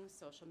messaging,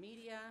 social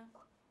media,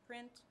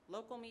 print,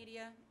 local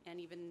media,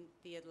 and even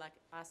the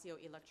Osseo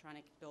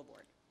electronic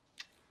billboard.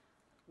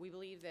 We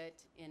believe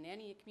that in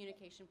any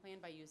communication plan,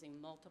 by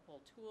using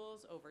multiple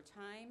tools over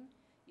time,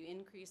 you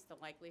increase the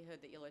likelihood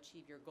that you'll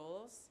achieve your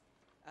goals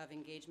of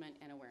engagement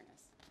and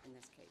awareness in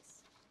this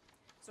case.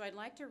 So I'd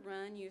like to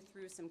run you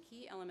through some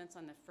key elements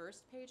on the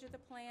first page of the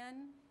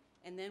plan,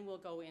 and then we'll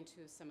go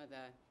into some of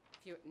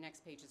the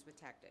next pages with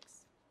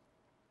tactics.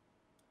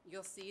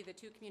 You'll see the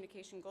 2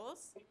 communication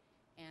goals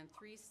and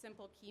 3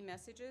 simple key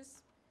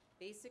messages.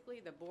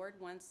 Basically, the board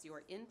wants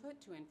your input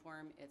to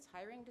inform its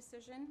hiring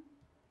decision.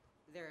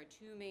 There are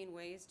 2 main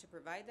ways to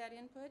provide that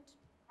input,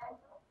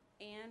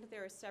 and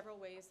there are several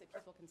ways that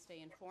people can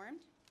stay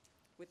informed,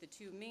 with the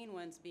 2 main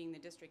ones being the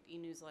district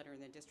e-newsletter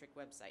and the district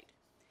website.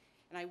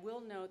 And I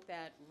will note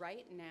that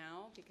right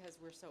now, because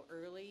we're so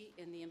early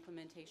in the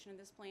implementation of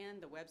this plan,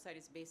 the website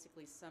is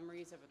basically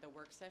summaries of the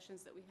work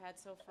sessions that we've had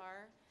so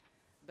far.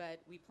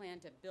 But we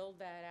plan to build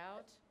that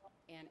out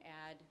and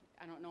add,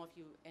 I don't know if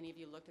any of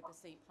you looked at the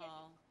St.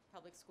 Paul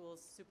Public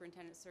Schools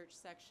Superintendent Search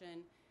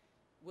section.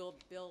 We'll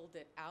build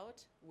it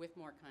out with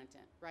more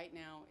content. Right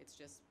now, it's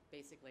just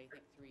basically, I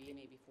think, 3,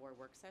 maybe 4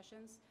 work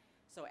sessions.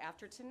 So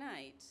after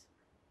tonight,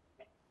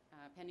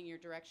 pending your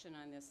direction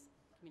on this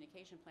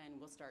communication plan,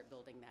 we'll start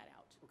building that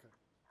out. Okay.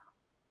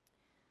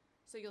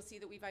 So you'll see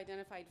that we've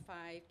identified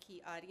 5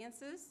 key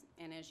audiences,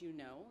 and as you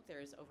know,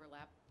 there's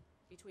overlap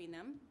between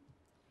them,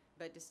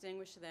 but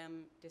distinguishing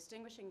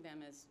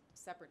them as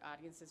separate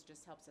audiences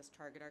just helps us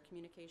target our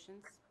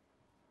communications.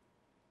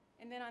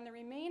 And then on the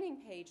remaining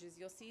pages,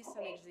 you'll see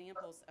some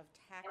examples of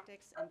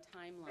tactics and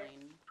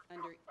timeline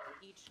under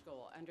each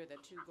goal, under the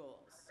 2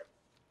 goals.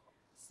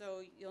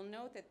 So you'll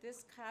note that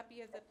this copy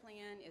of the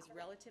plan is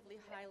relatively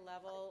high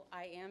level.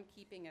 I am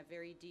keeping a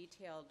very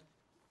detailed,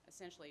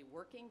 essentially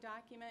working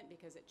document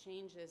because it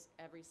changes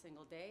every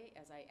single day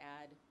as I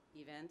add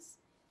events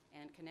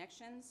and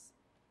connections.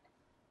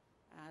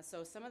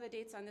 So some of the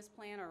dates on this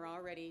plan are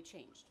already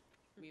changed.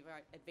 We've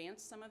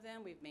advanced some of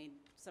them, we've made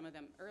some of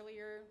them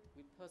earlier,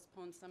 we've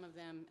postponed some of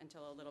them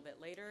until a little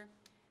bit later,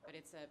 but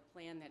it's a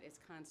plan that is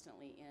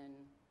constantly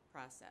in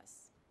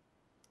process.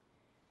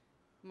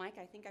 Mike,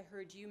 I think I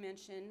heard you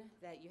mention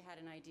that you had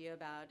an idea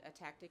about a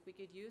tactic we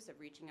could use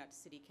of reaching out to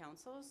city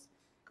councils.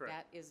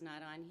 Correct. That is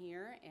not on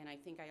here, and I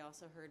think I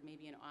also heard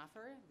maybe an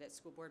offer that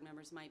school board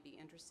members might be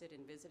interested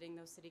in visiting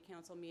those city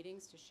council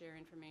meetings to share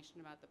information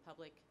about the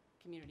public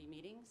community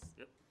meetings.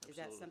 Yep, Is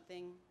that absolutely.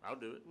 something? I'll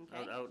do it.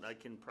 Okay. I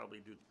can probably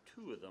do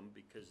 2 of them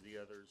because the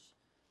others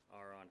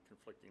are on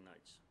conflicting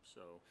nights,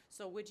 so.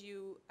 So would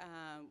you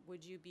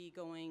be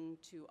going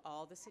to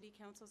all the city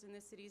councils in the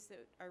cities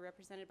that are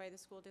represented by the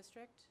school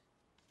district?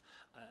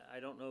 I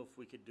don't know if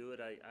we could do it.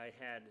 I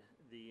had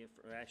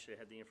actually I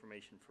had the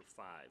information for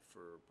 5,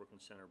 for Brooklyn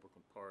Center,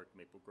 Brooklyn Park,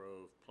 Maple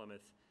Grove,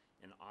 Plymouth,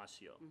 and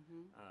Osseo.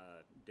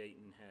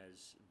 Dayton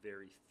has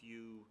very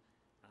few.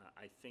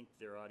 I think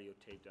they're audio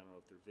taped. I don't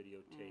know if they're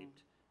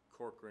videotaped.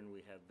 Corcoran,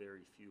 we have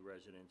very few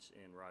residents,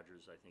 and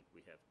Rogers, I think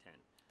we have 10.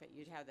 But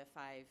you'd have the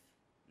 5.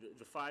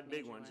 The 5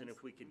 big Major ones, and ones.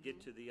 if we could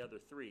get to the other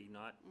 3,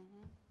 not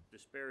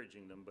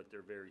disparaging them, but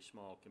they're very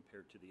small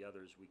compared to the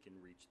others, we can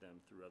reach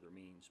them through other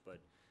means. But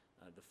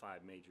the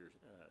 5 major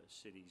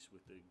cities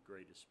with the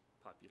greatest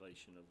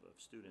population of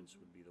students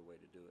would be the way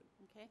to do it.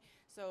 Okay,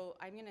 so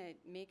I'm going to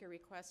make a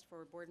request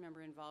for board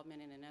member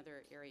involvement in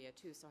another area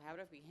too. So how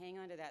about if we hang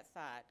on to that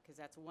thought, because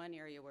that's one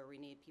area where we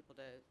need people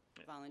to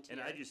volunteer. And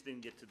I just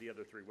didn't get to the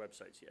other 3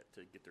 websites yet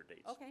to get their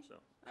dates. Okay. So.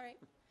 All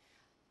right.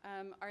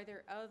 Are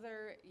there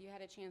other, you had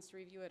a chance to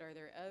review it, are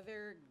there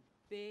other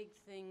big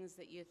things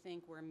that you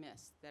think were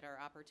missed, that are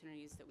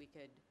opportunities that we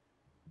could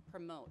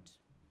promote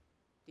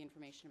the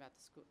information about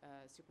the school,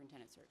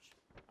 superintendent search?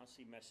 I'll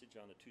see message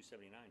on the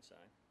 279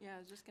 side. Yeah,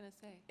 I was just gonna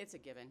say. It's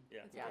a given.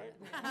 Yeah. It's Yeah. good.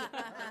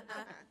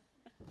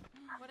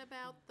 What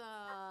about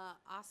the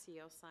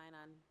Osseo sign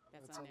on?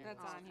 That's That's on on there.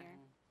 That's on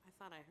here. I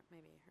thought maybe I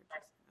heard you say,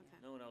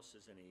 okay. No one else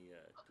has any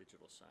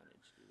digital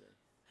signage, do they?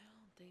 I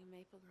don't think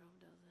Maple Grove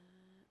does it.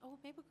 Oh,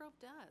 Maple Grove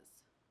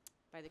does.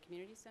 By the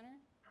community center?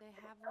 They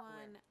have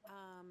one,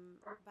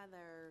 by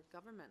their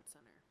government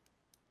center.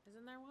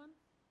 Isn't there one?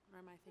 Or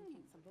am I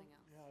thinking something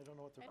else? Yeah, I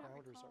don't know what the I don't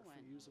parameters recall are for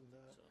one. using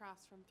that. So,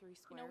 Across from 3 You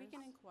Squares. know, we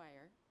can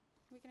inquire.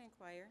 We can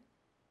inquire.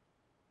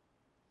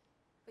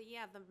 But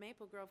yeah, the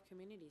Maple Grove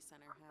Community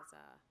Center has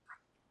a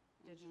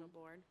digital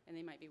board. And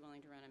they might be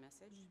willing to run a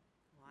message.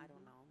 Well, I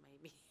don't know,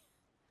 maybe.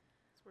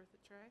 It's worth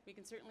a try. We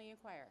can certainly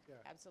inquire. Yeah.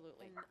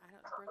 Absolutely. And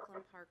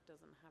Brooklyn Park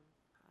doesn't have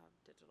a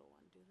digital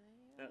one, do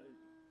they?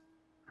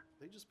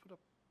 They just put up,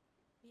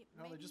 Yeah,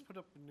 no, they just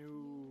maybe. put up a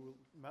new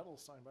metal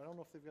sign, but I don't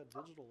know if they've got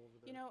digital over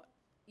there. You know,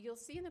 you'll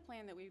see in the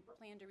plan that we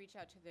plan to reach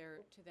out to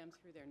them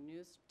through their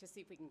news, to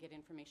see if we can get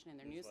information in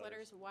their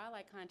newsletters. While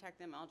I contact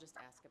them, I'll just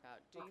ask about,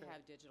 do you Okay.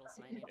 have digital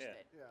signage Yeah.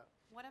 that? Yeah,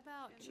 What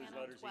about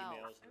Channel Newsletters, 12?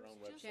 emails, their own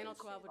websites. Channel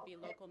 12 would be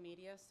local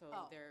media, so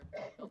Oh. they're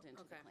built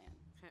into the Okay. plan.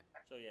 Okay.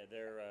 So, yeah,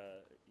 they're,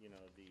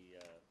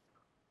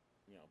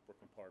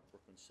 Brooklyn Park,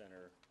 Brooklyn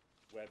Center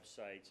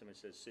website, somebody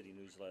says city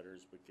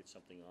newsletters, but get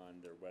something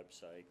on their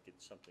website, get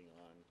something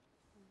on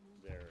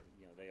their,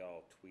 they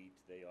all tweet,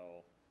 they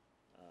all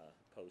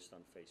post on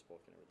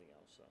Facebook and everything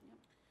else, so.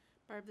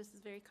 Barb, this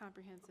is very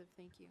comprehensive,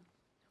 thank you.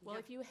 Well,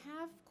 if you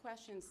have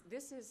questions,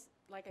 this is,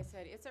 like I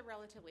said, it's a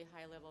relatively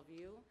high-level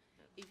view.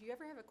 If you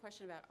ever have a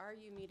question about, are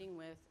you meeting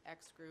with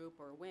X group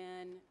or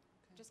when,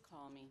 just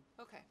call me.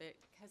 Okay.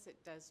 Because it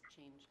does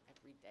change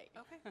every day.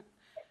 Okay.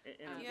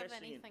 And I'm Do you have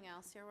guessing in- anything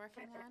else you're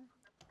working on?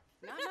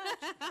 Not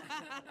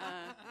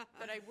much.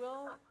 But I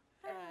will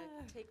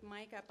take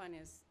Mike up on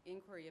his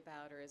inquiry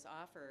about, or his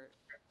offer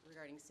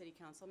regarding city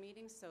council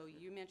meetings. So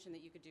you mentioned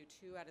that you could do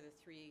 2 out of the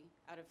 3,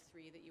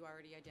 that you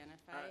already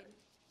identified.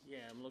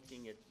 Yeah, I'm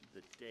looking at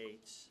the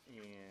dates,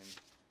 and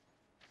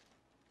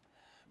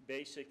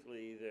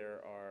basically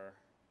there are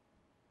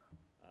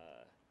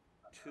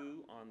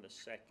 2 on the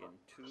 2nd,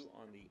 2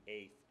 on the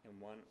 8th, and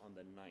 1 on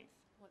the 9th.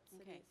 What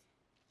Okay. cities?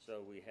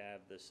 So we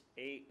have the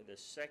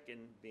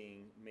 2nd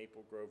being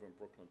Maple Grove and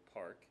Brooklyn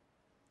Park,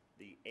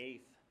 the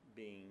 8th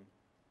being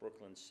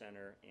Brooklyn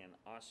Center and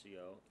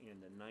Osseo,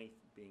 and the 9th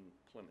being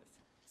Plymouth.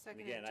 And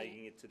Second again, of I Jan-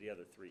 didn't get to the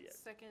other 3 yet.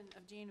 2nd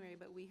of January,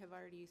 but we have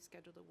already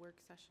scheduled a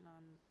work session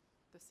on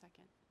the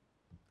 2nd.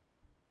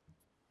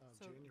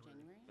 So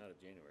January? Not of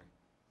January.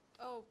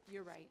 Oh,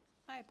 you're right.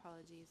 My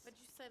apologies. What'd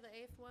you say the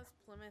 8th was?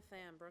 Plymouth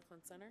and Brooklyn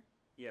Center?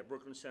 Yeah,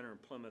 Brooklyn Center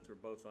and Plymouth are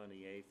both on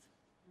the 8th.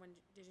 When,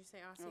 did you say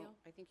Oh, Osseo?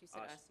 I think you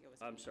said Os- Osseo was.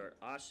 I'm coming. sorry,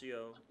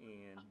 Osseo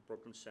and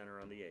Brooklyn Center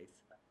on the 8th.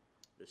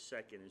 The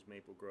 2nd is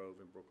Maple Grove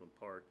and Brooklyn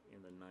Park,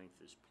 and the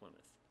 9th is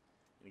Plymouth.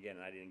 And again,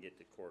 I didn't get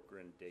to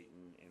Corcoran,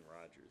 Dayton, and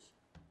Rogers.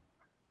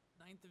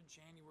 9th of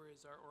January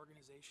is our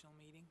organizational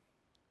meeting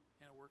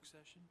and a work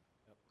session.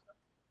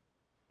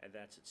 And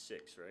that's at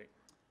 6, right?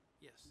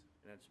 Yes.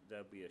 And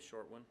that'll be a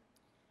short one?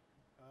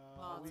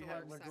 Well, it's We a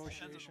had work session.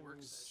 Depends on the work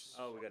negotiations.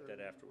 session. Oh, we got that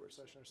or afterwards.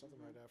 Work session or something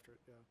right after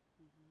it, yeah.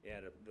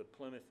 Yeah, the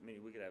Plymouth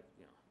meeting, we could have,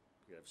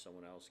 we could have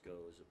someone else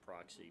go as a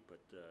proxy, but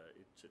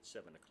it's at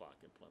 7 o'clock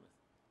in Plymouth.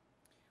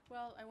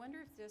 Well, I wonder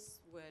if this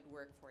would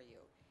work for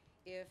you.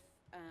 If,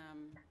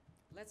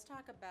 let's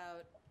talk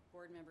about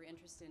board member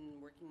interest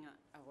in working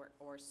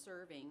or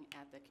serving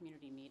at the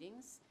community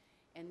meetings.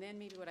 And then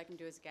maybe what I can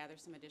do is gather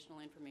some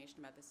additional information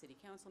about the city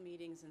council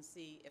meetings and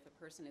see if a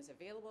person is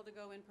available to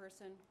go in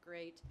person,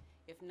 great.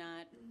 If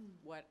not,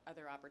 what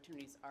other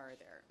opportunities are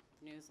there?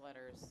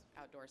 Newsletters,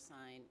 outdoor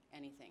sign,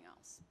 anything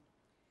else?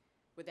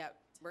 Would that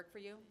work for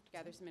you, to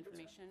gather some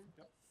information?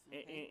 Yep.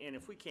 Okay. And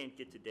if we can't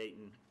get to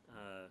Dayton,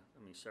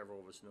 several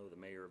of us know the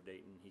mayor of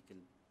Dayton. He can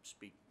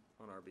speak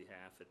on our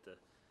behalf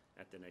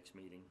at the next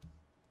meeting.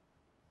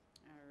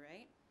 All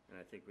right. And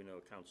I think we know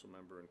a council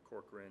member in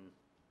Corcoran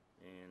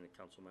and a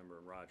council member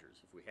in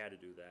Rogers. If we had to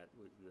do that,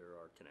 there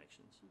are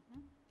connections.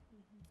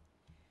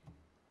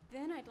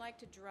 Then I'd like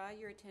to draw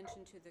your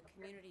attention to the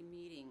community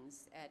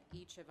meetings at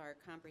each of our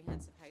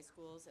comprehensive high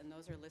schools, and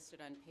those are listed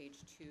on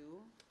page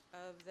 2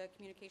 of the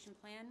communication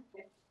plan.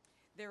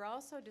 They're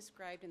also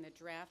described in the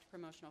draft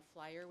promotional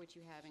flyer, which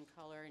you have in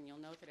color, and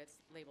you'll note that it's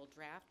labeled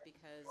draft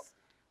because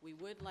we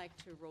would like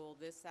to roll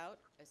this out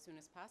as soon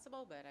as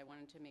possible, but I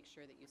wanted to make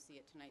sure that you see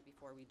it tonight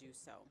before we do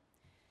so.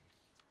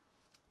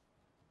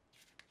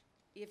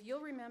 If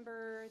you'll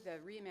remember the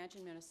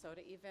Reimagine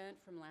Minnesota event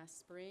from last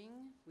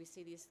spring, we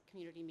see these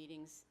community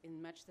meetings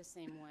in much the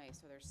same way.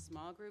 So there's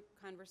small group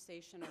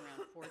conversation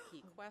around 4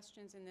 key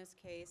questions in this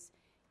case,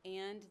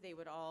 and they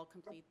would all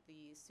complete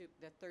the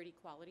 30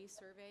 quality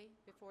survey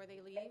before they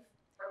leave.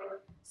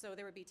 So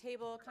there would be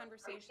table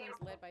conversations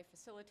led by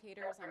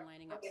facilitators. I'm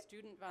lining up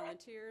student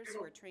volunteers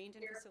who are trained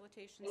in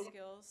facilitation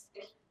skills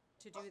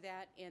to do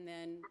that, and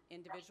then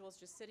individuals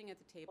just sitting at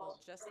the table,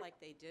 just like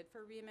they did for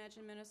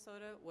Reimagine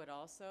Minnesota, would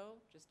also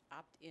just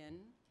opt in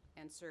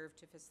and serve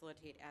to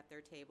facilitate at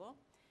their table.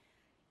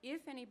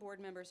 If any board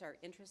members are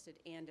interested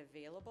and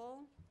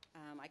available,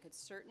 I could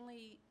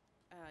certainly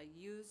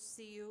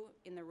see you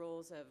in the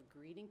roles of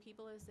greeting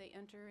people as they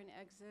enter and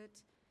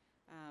exit,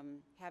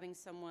 having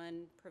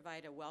someone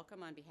provide a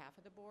welcome on behalf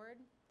of the board.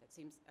 That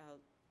seems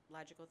a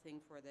logical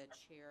thing for the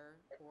chair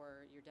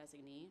or your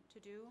designee to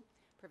do.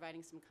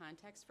 Providing some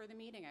context for the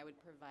meeting, I would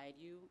provide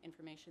you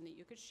information that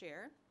you could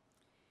share.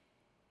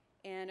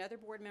 And other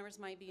board members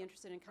might be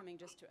interested in coming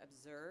just to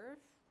observe,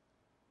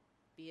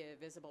 be a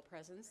visible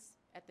presence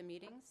at the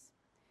meetings.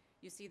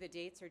 You see the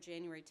dates are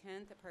January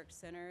 10th at Park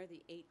Center,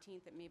 the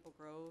 18th at Maple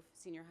Grove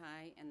Senior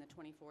High, and the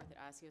 24th at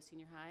Osseo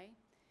Senior High.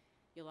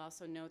 You'll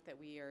also note that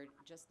we are,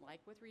 just like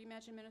with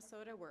Reimagine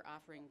Minnesota, we're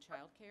offering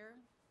childcare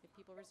if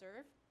people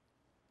reserve.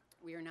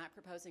 We are not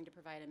proposing to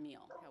provide a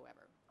meal,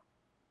 however.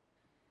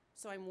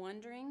 So I'm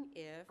wondering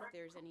if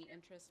there's any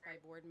interest by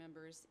board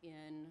members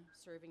in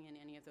serving in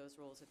any of those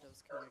roles at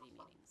those community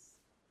meetings.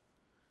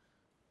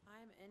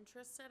 I'm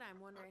interested. I'm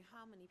wondering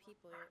how many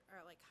people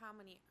are like, how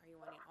many, are you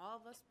wanting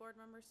all of us board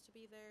members to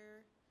be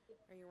there?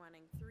 Are you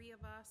wanting 3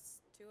 of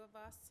us, 2 of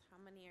us? How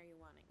many are you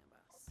wanting of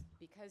us?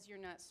 Because you're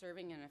not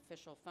serving an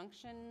official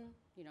function,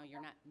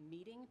 you're not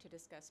meeting to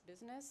discuss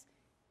business,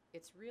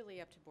 it's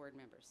really up to board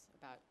members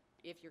about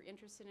if you're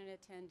interested in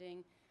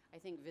attending. I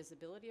think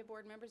visibility of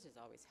board members is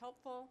always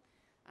helpful.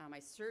 I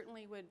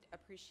certainly would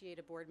appreciate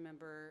a board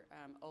member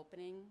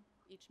opening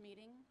each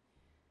meeting.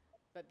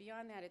 But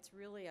beyond that, it's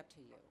really up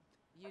to you.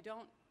 You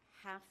don't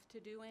have to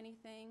do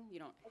anything. You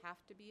don't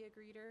have to be a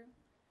greeter.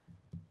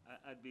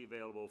 I'd be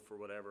available for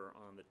whatever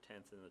on the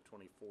 10th and the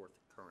 24th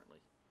currently.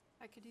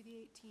 I could do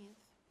the 18th.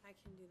 I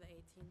can do the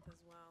 18th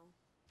as well.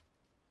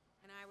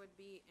 And I would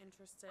be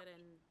interested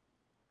in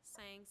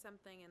saying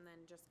something and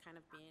then just kind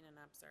of being an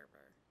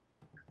observer.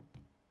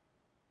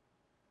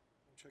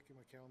 I'm checking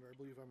my calendar. I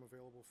believe I'm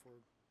available for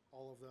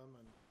all of them,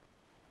 and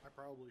I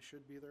probably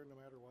should be there no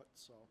matter what,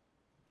 so.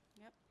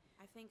 Yep.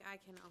 I think I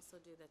can also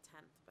do the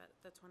 10th, but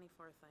the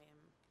 24th I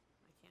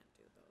can't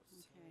do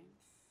those. Okay.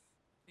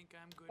 I think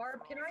I'm good Barb,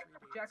 for can all I 3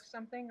 days. project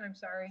something? I'm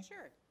sorry.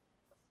 Sure.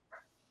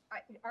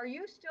 Are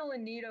you still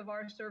in need of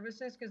our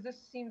services? Because this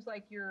seems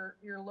like your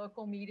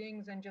local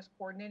meetings and just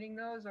coordinating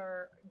those,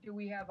 or do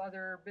we have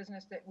other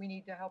business that we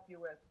need to help you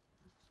with?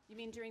 You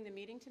mean during the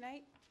meeting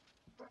tonight?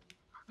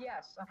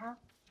 Yes, uh-huh.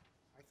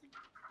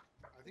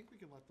 I think we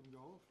can let them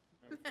go.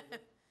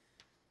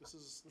 This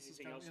is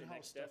Anything kind else of in in-house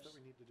next stuff that steps?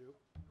 we need to do.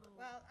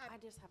 Well, I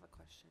just have a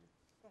question.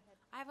 Go ahead.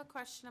 I have a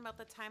question about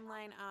the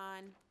timeline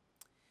on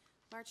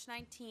March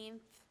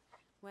 19th,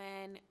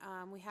 when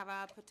we have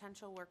a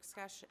potential work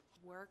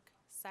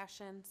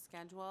session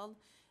scheduled.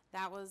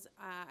 That was,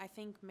 I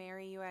think,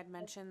 Mary, you had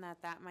mentioned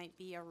that might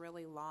be a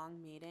really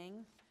long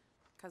meeting,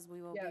 because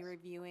we will be Yes.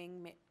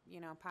 reviewing,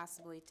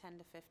 possibly 10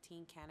 to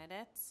 15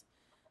 candidates.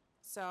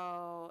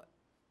 So,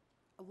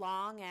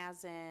 long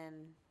as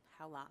in,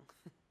 how long?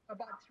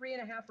 About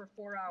 3.5 or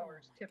 4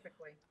 hours my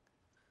typically.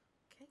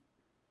 Okay.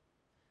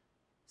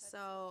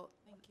 So,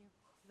 Thank you.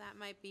 that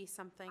might be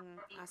something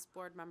us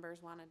board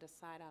members want to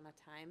decide on a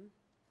time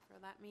for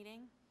that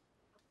meeting.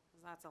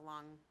 'Cause that's a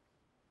long,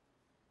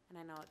 and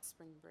I know it's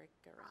spring break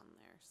around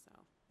there, so.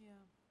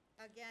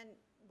 Yeah. Again,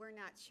 we're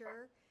not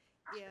sure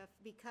if,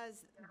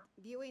 because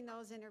viewing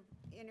those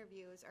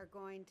interviews are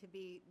going to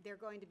be, they're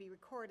going to be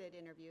recorded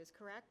interviews,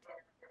 correct,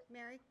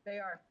 Mary? They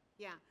are.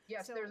 Yeah.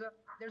 Yes, So-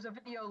 there's a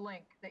video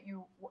link that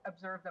you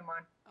observe them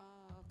on.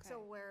 Oh, okay.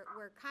 So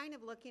we're kind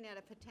of looking at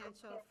a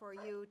potential for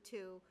you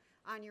to,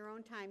 on your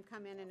own time,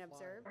 come in and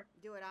observe,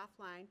 do it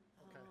offline,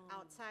 Okay.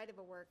 outside of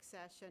a work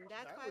session.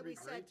 That's That why would be we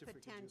said great if we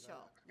could do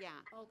potential. that.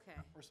 Yeah, Okay.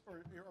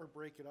 Or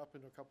break it up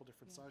into a couple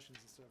different sessions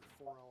instead of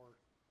a 4-hour.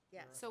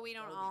 yes. So we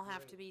don't That would be all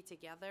have great. to be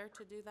together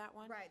to do that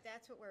one? Right,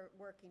 that's what we're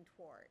working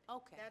toward.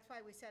 Okay. That's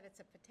why we said it's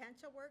a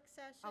potential work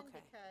session, Okay.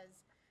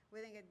 because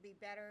we think it'd be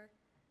better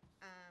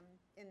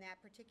in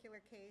that particular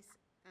case,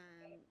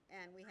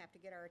 and we have to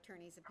get our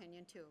attorney's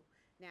opinion too,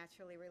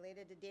 naturally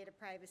related to data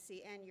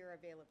privacy and your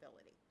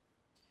availability.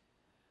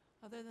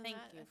 Other than Thank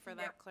that, you I for think-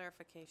 that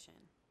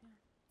clarification.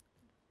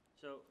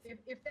 So,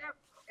 If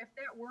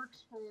that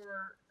works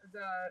for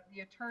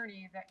the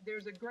attorney, that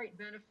there's a great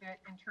benefit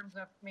in terms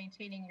of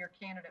maintaining your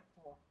candidate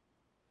pool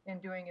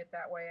and doing it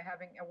that way,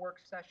 having a work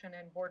session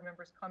and board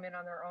members come in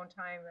on their own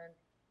time and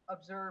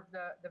observe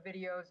the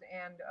videos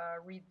and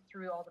read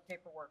through all the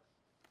paperwork.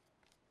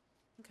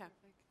 Okay.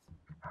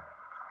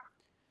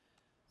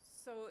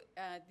 So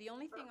the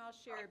only thing I'll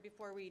share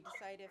before we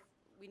decide if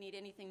we need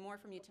anything more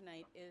from you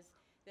tonight is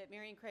that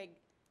Mary and Craig,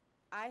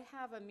 I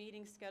have a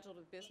meeting scheduled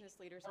with business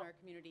leaders in our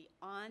community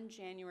on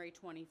January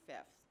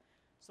 25th.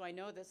 So I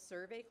know the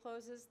survey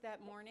closes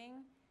that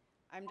morning.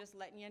 I'm just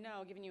letting you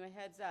know, giving you a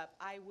heads up.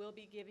 I will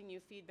be giving you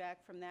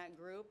feedback from that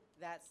group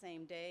that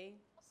same day.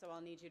 So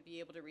I'll need you to be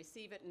able to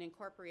receive it and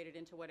incorporate it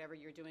into whatever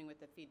you're doing with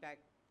the feedback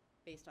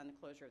based on the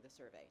closure of the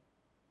survey.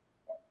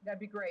 That'd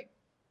be great.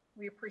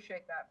 We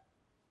appreciate that.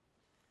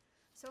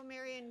 So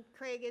Mary and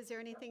Craig, is there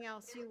anything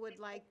else you would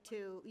like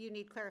to, you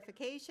need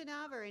clarification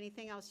of, or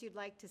anything else you'd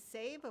like to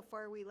say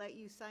before we let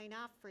you sign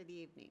off for the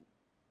evening?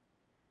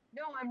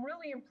 No, I'm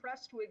really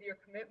impressed with your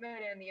commitment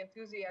and the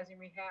enthusiasm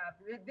we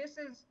have. This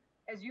is,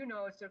 as you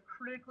know, it's a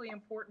critically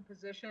important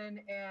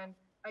position, and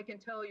I can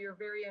tell you're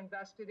very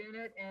invested in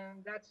it,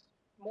 and that's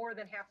more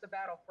than half the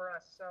battle for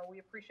us. So we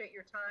appreciate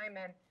your time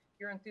and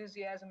your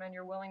enthusiasm and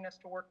your willingness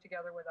to work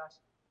together with us.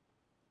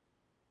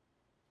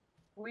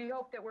 We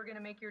hope that we're going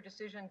to make your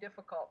decision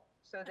difficult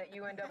so that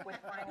you end up with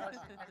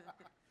finalists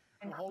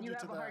and We'll hold you you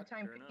have to a hard that.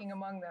 time Fair picking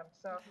among them.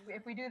 So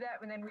if we do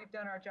that, then we've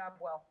done our job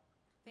well.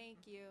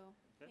 Thank you.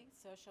 Okay.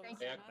 So shall we Thank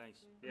sign you. off? thanks.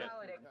 Mm-hmm. Yeah.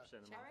 Holiday.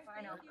 Send them All out. right,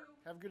 Bye now. thank you.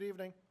 Have a good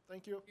evening.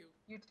 Thank you.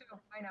 You too.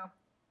 Bye now.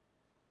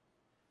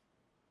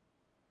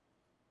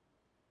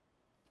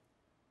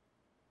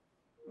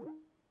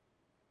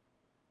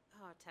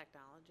 Oh,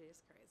 technology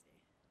is crazy.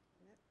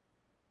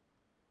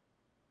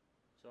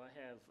 So I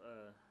have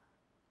a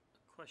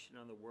question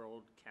on the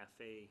World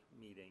Cafe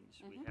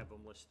meetings. We have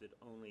them listed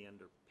only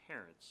under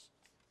parents.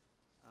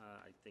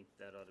 I think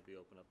that ought to be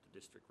open up to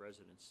district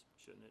residents,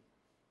 shouldn't it?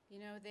 You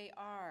know, they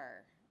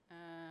are.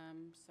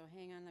 So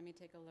hang on, let me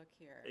take a look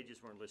here. They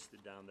just weren't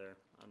listed down there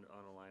on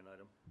a line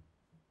item.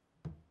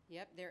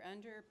 Yep, they're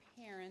under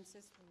parents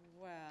as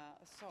well.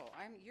 So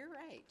you're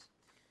right.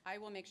 I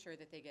will make sure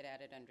that they get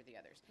added under the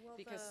others. Will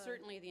Because the-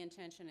 certainly the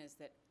intention is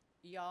that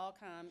y'all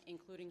come,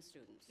 including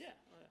students. Yeah,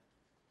 oh,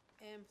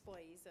 yeah.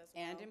 Employees as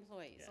well. And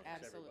employees, Yeah,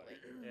 it's absolutely,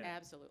 everybody. Yeah.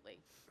 absolutely.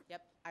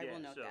 Yep, I will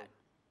Yeah, note so that.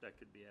 that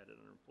could be added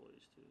under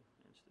employees too,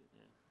 and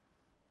yeah.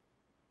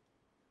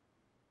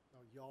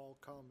 Now, y'all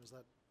come, is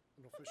that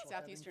an official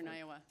heading Southeastern for-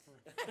 Iowa.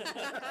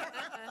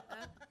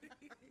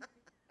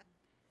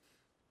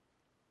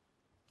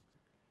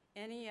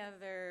 Any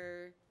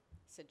other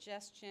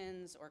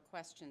suggestions or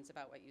questions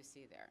about what you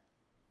see there?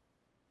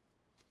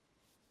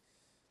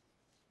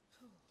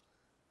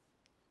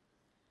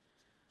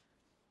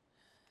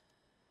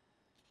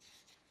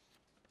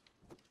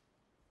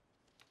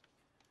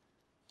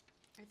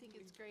 I think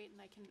it's great,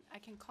 and I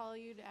can call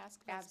you to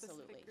ask about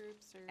Absolutely. specific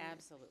groups or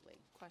Absolutely.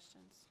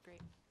 questions.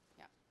 Great.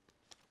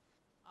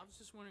 I was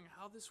just wondering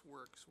how this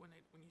works when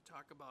you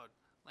talk about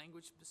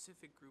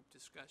language-specific group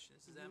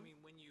discussions. Does that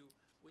mean when you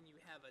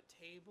have a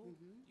table,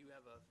 you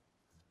have a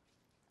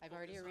I've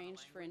already focus on a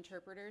arranged for language?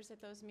 interpreters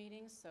at those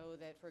meetings so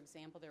that, for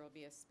example, there will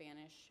be a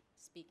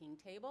Spanish-speaking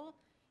table,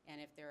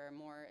 and if there are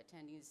more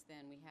attendees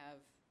than we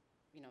have,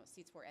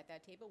 seats for at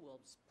that table,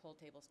 we'll just pull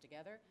tables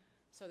together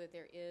so that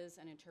there is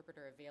an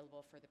interpreter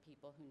available for the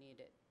people who need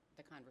it,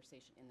 the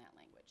conversation in that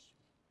language.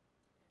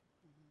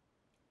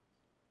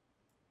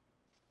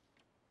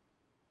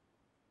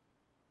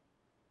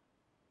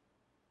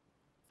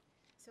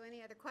 So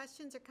any other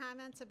questions or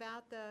comments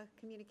about the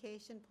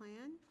communication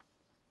plan,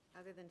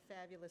 other than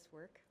fabulous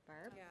work,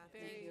 Barb? Yeah,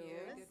 Very thank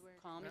good. you. Good work.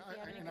 Call me if you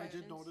have any And I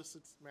questions. did notice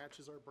it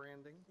matches our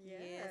branding.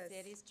 Yes,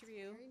 that is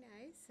true. Very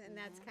nice, and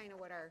that's kind of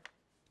what our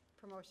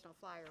promotional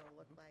flyer will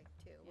look like,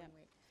 too, when Yep.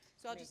 we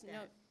So I'll make just that.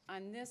 note,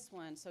 on this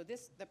one, so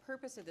the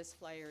purpose of this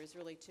flyer is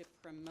really to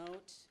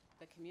promote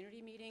the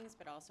community meetings,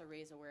 but also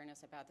raise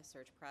awareness about the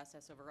search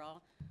process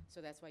overall.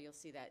 So that's why you'll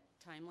see that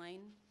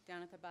timeline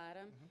down at the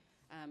bottom.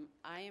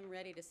 I am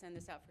ready to send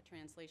this out for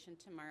translation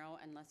tomorrow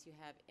unless you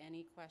have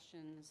any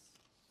questions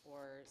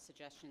or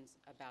suggestions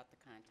about the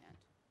content.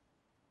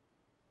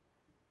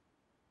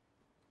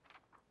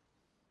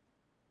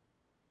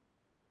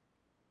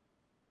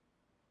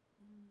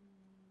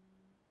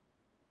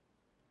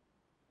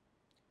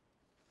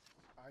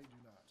 I do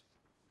not.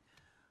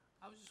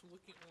 I was just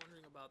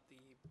wondering about the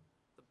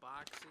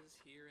boxes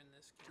here in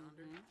this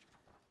calendar.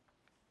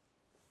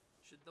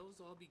 Should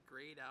those all be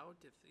grayed out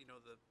if,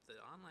 the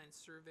online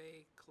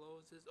survey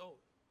closes? Oh,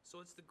 so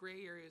it's the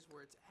gray areas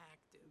where it's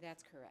active.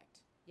 That's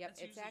correct. Yep,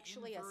 That's it's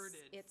actually usually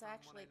inverted it's from what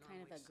actually I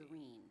kind of a normally see.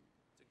 green.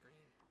 It's a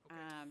green,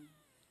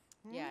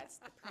 okay. Yeah, it's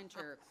the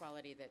printer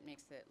quality that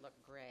makes it look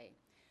gray.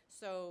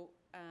 So,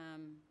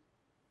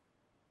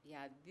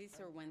 yeah, these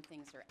are when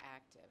things are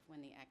active, when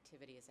the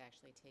activity is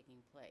actually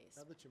taking place.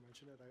 Now that you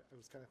mention it, I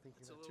was kind of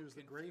thinking It's a that too, little as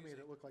the gray made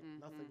it confusing. look like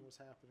nothing was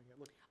happening. It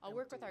looked I'll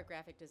work with empty. our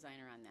graphic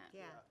designer on that.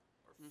 Yeah,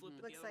 Or flip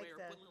it Looks the other like way, or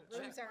the put little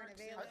rooms check aren't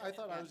marks in available. it. I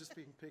thought I Yeah. was just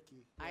being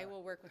picky. I Yeah.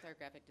 will work with our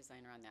graphic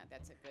designer on that.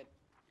 That's a good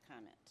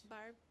comment.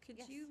 Barb, could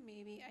Yes. you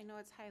maybe, I know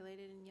it's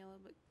highlighted in yellow,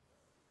 but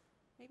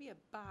maybe a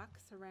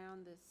box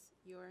around this,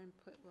 your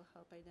input will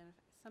help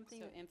identify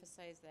something. So that-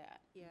 emphasize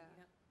that. Yeah.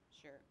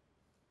 Sure.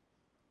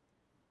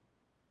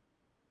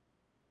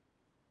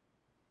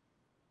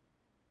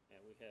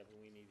 Yeah,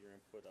 we need your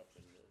input up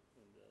in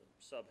the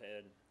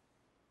subhead.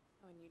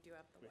 Oh, and you do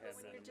have the We website. have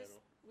When that you're in the just,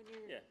 middle. when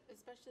you're, Yeah.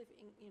 especially if,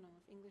 if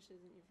English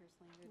isn't your first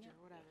language or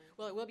whatever.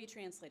 Well, it will be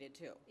translated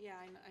too. Yeah,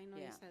 I know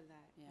you Yeah. said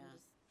that. I'm Yeah.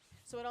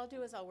 just- So what I'll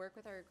do is I'll work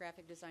with our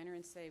graphic designer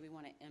and say we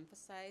want to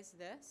emphasize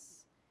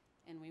this,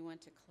 and we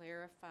want to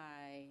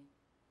clarify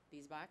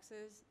these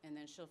boxes, and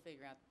then she'll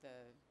figure out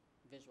the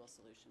visual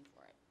solution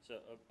for it.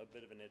 So a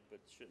bit of a nit,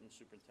 but shouldn't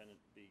superintendent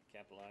be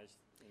capitalized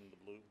in the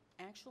blue?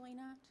 Actually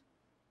not?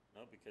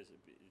 No, because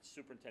it's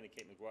Superintendent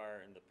Kate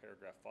McGuire in the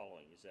paragraph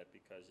following. Is that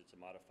because it's a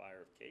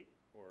modifier of Kate,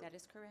 or? That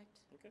is correct.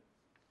 Okay.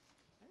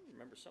 I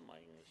remember some of my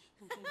English.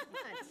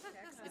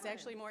 It's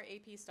actually more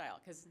AP style,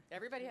 because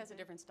everybody has a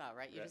different style,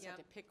 right? You Right. just have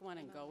to pick one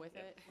and go with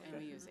Yep. it, and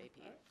we use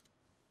AP.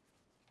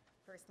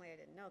 personally, I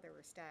didn't know there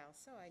were styles,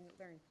 so I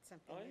learned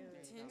something Oh, yeah. new. There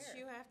right Didn't there.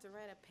 you have to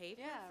write a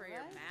paper Yeah, for your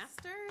right?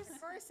 masters?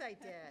 Of course I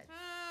did.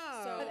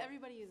 Oh. But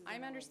everybody uses.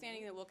 I'm it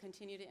understanding that we'll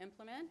continue to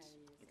implement.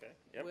 Okay,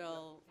 yep.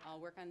 I'll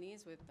work on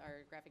these with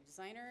our graphic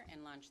designer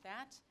and launch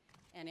that.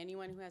 And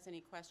anyone who has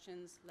any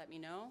questions, let me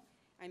know.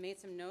 I made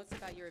some notes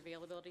about your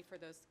availability for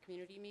those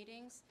community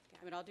meetings.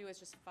 And what I'll do is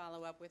just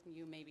follow up with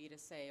you maybe to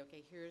say,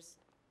 okay, here's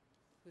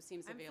who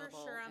seems I'm for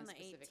available sure on in the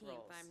specific 18th.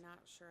 roles. I'm not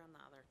sure on the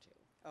other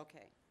two.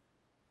 Okay,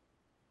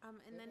 And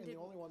then And did, the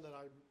only one that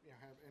I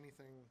have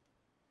anything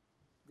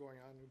going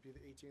on would be the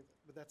 18th,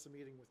 but that's a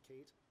meeting with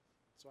Kate,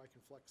 so I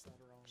can flex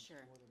that around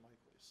Sure. more than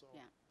likely, so.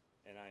 Yeah.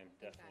 And I am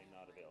definitely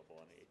not available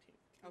on the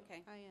 18th.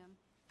 okay. I am.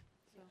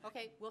 So.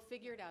 Okay, we'll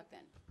figure it out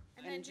then.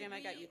 And then And Jim, did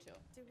I got we- you too.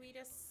 did we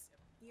just,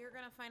 you're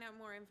gonna find out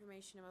more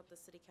information about the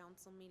city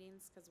council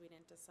meetings, because we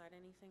didn't decide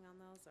anything on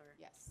those, or?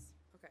 Yes.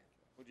 Okay.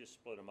 We'll just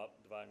split them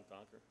up, divide and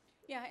conquer.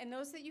 Yeah, and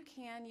those that you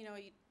can,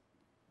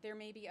 there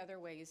may be other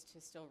ways to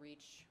still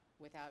reach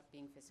without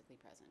being physically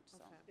present, so.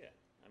 Okay.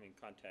 Yeah, I mean,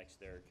 contacts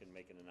there can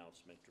make an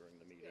announcement during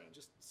the meeting Yeah,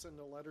 just send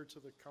a letter to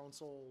the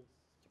council,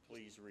 to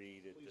please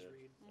read it. please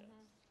read. Yeah.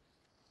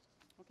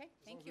 Okay,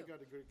 As long thank as you. we've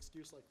got a good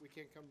excuse, like we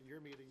can't come to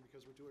your meeting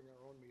because we're doing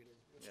our own meeting.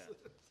 Yeah.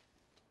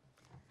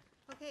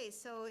 Okay,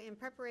 so in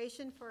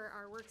preparation for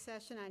our work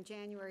session on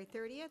January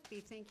 30th,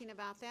 be thinking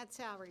about that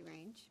salary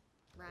range,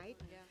 right?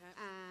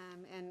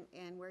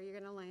 And where you're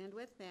gonna land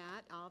with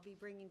that. I'll be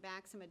bringing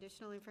back some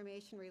additional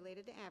information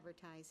related to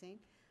advertising.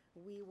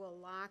 We will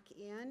lock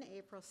in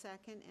April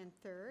 2nd and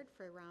 3rd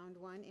for round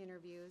 1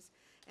 interviews.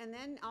 And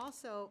then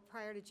also,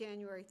 prior to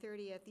January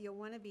 30th, you'll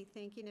wanna be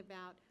thinking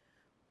about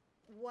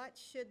what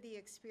should the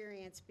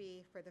experience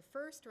be for the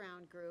first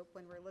round group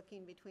when we're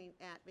looking between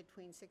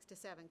 6 to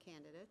 7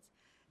 candidates,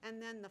 and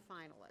then the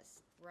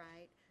finalists,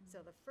 right? So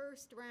the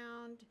first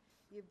round,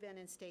 you've been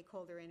in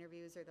stakeholder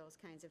interviews or those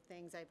kinds of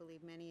things, I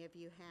believe many of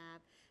you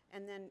have.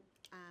 And then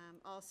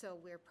also,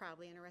 we're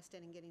probably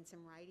interested in getting some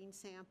writing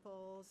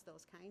samples,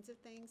 those kinds of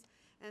things.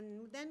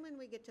 And then when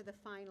we get to the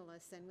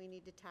finalists, then we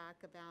need to talk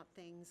about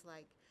things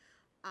like,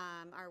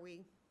 are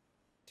we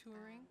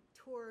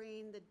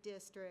touring the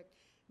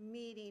district,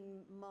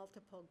 meeting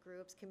multiple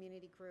groups,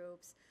 community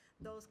groups,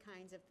 those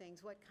kinds of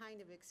things. What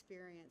kind of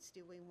experience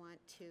do we want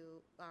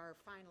our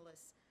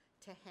finalists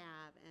to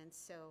have? And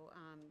so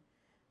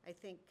I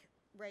think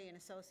Ray and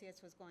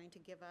Associates was going to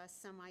give us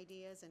some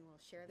ideas, and we'll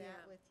share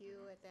that with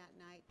you at that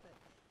night. But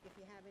if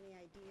you have any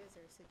ideas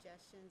or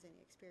suggestions, any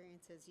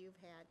experiences you've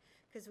had,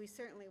 because we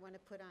certainly want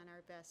to put on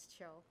our best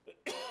show.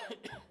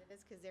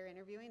 Because they're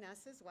interviewing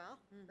us as well,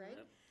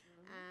 right?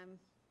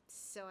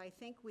 So I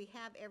think we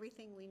have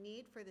everything we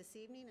need for this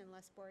evening,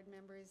 unless board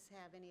members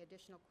have any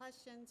additional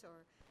questions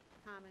or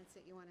comments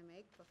that you want to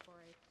make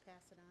before I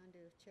pass it on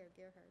to Chair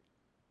Gerhardt.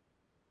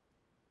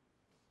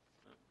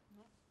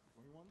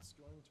 Going once,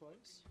 going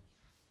twice?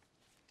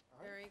 All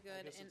right, Very I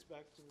good, guess and- it's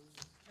back to,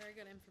 Very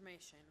good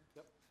information.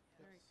 yep,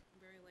 Very,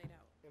 very laid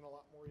out. and a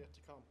lot more yet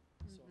to come,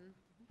 so.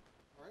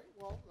 All right,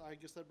 well, I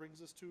guess that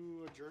brings us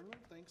to adjournment.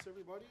 Thanks,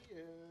 everybody.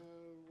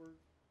 We're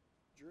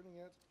adjourning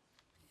at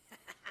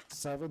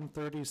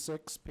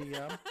 7:36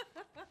 PM. All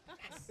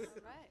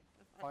right.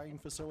 Fine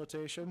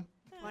facilitation,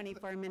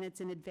 24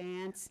 minutes in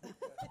advance.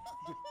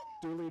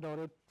 duly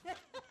noted. I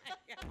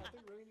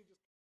think Rainey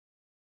just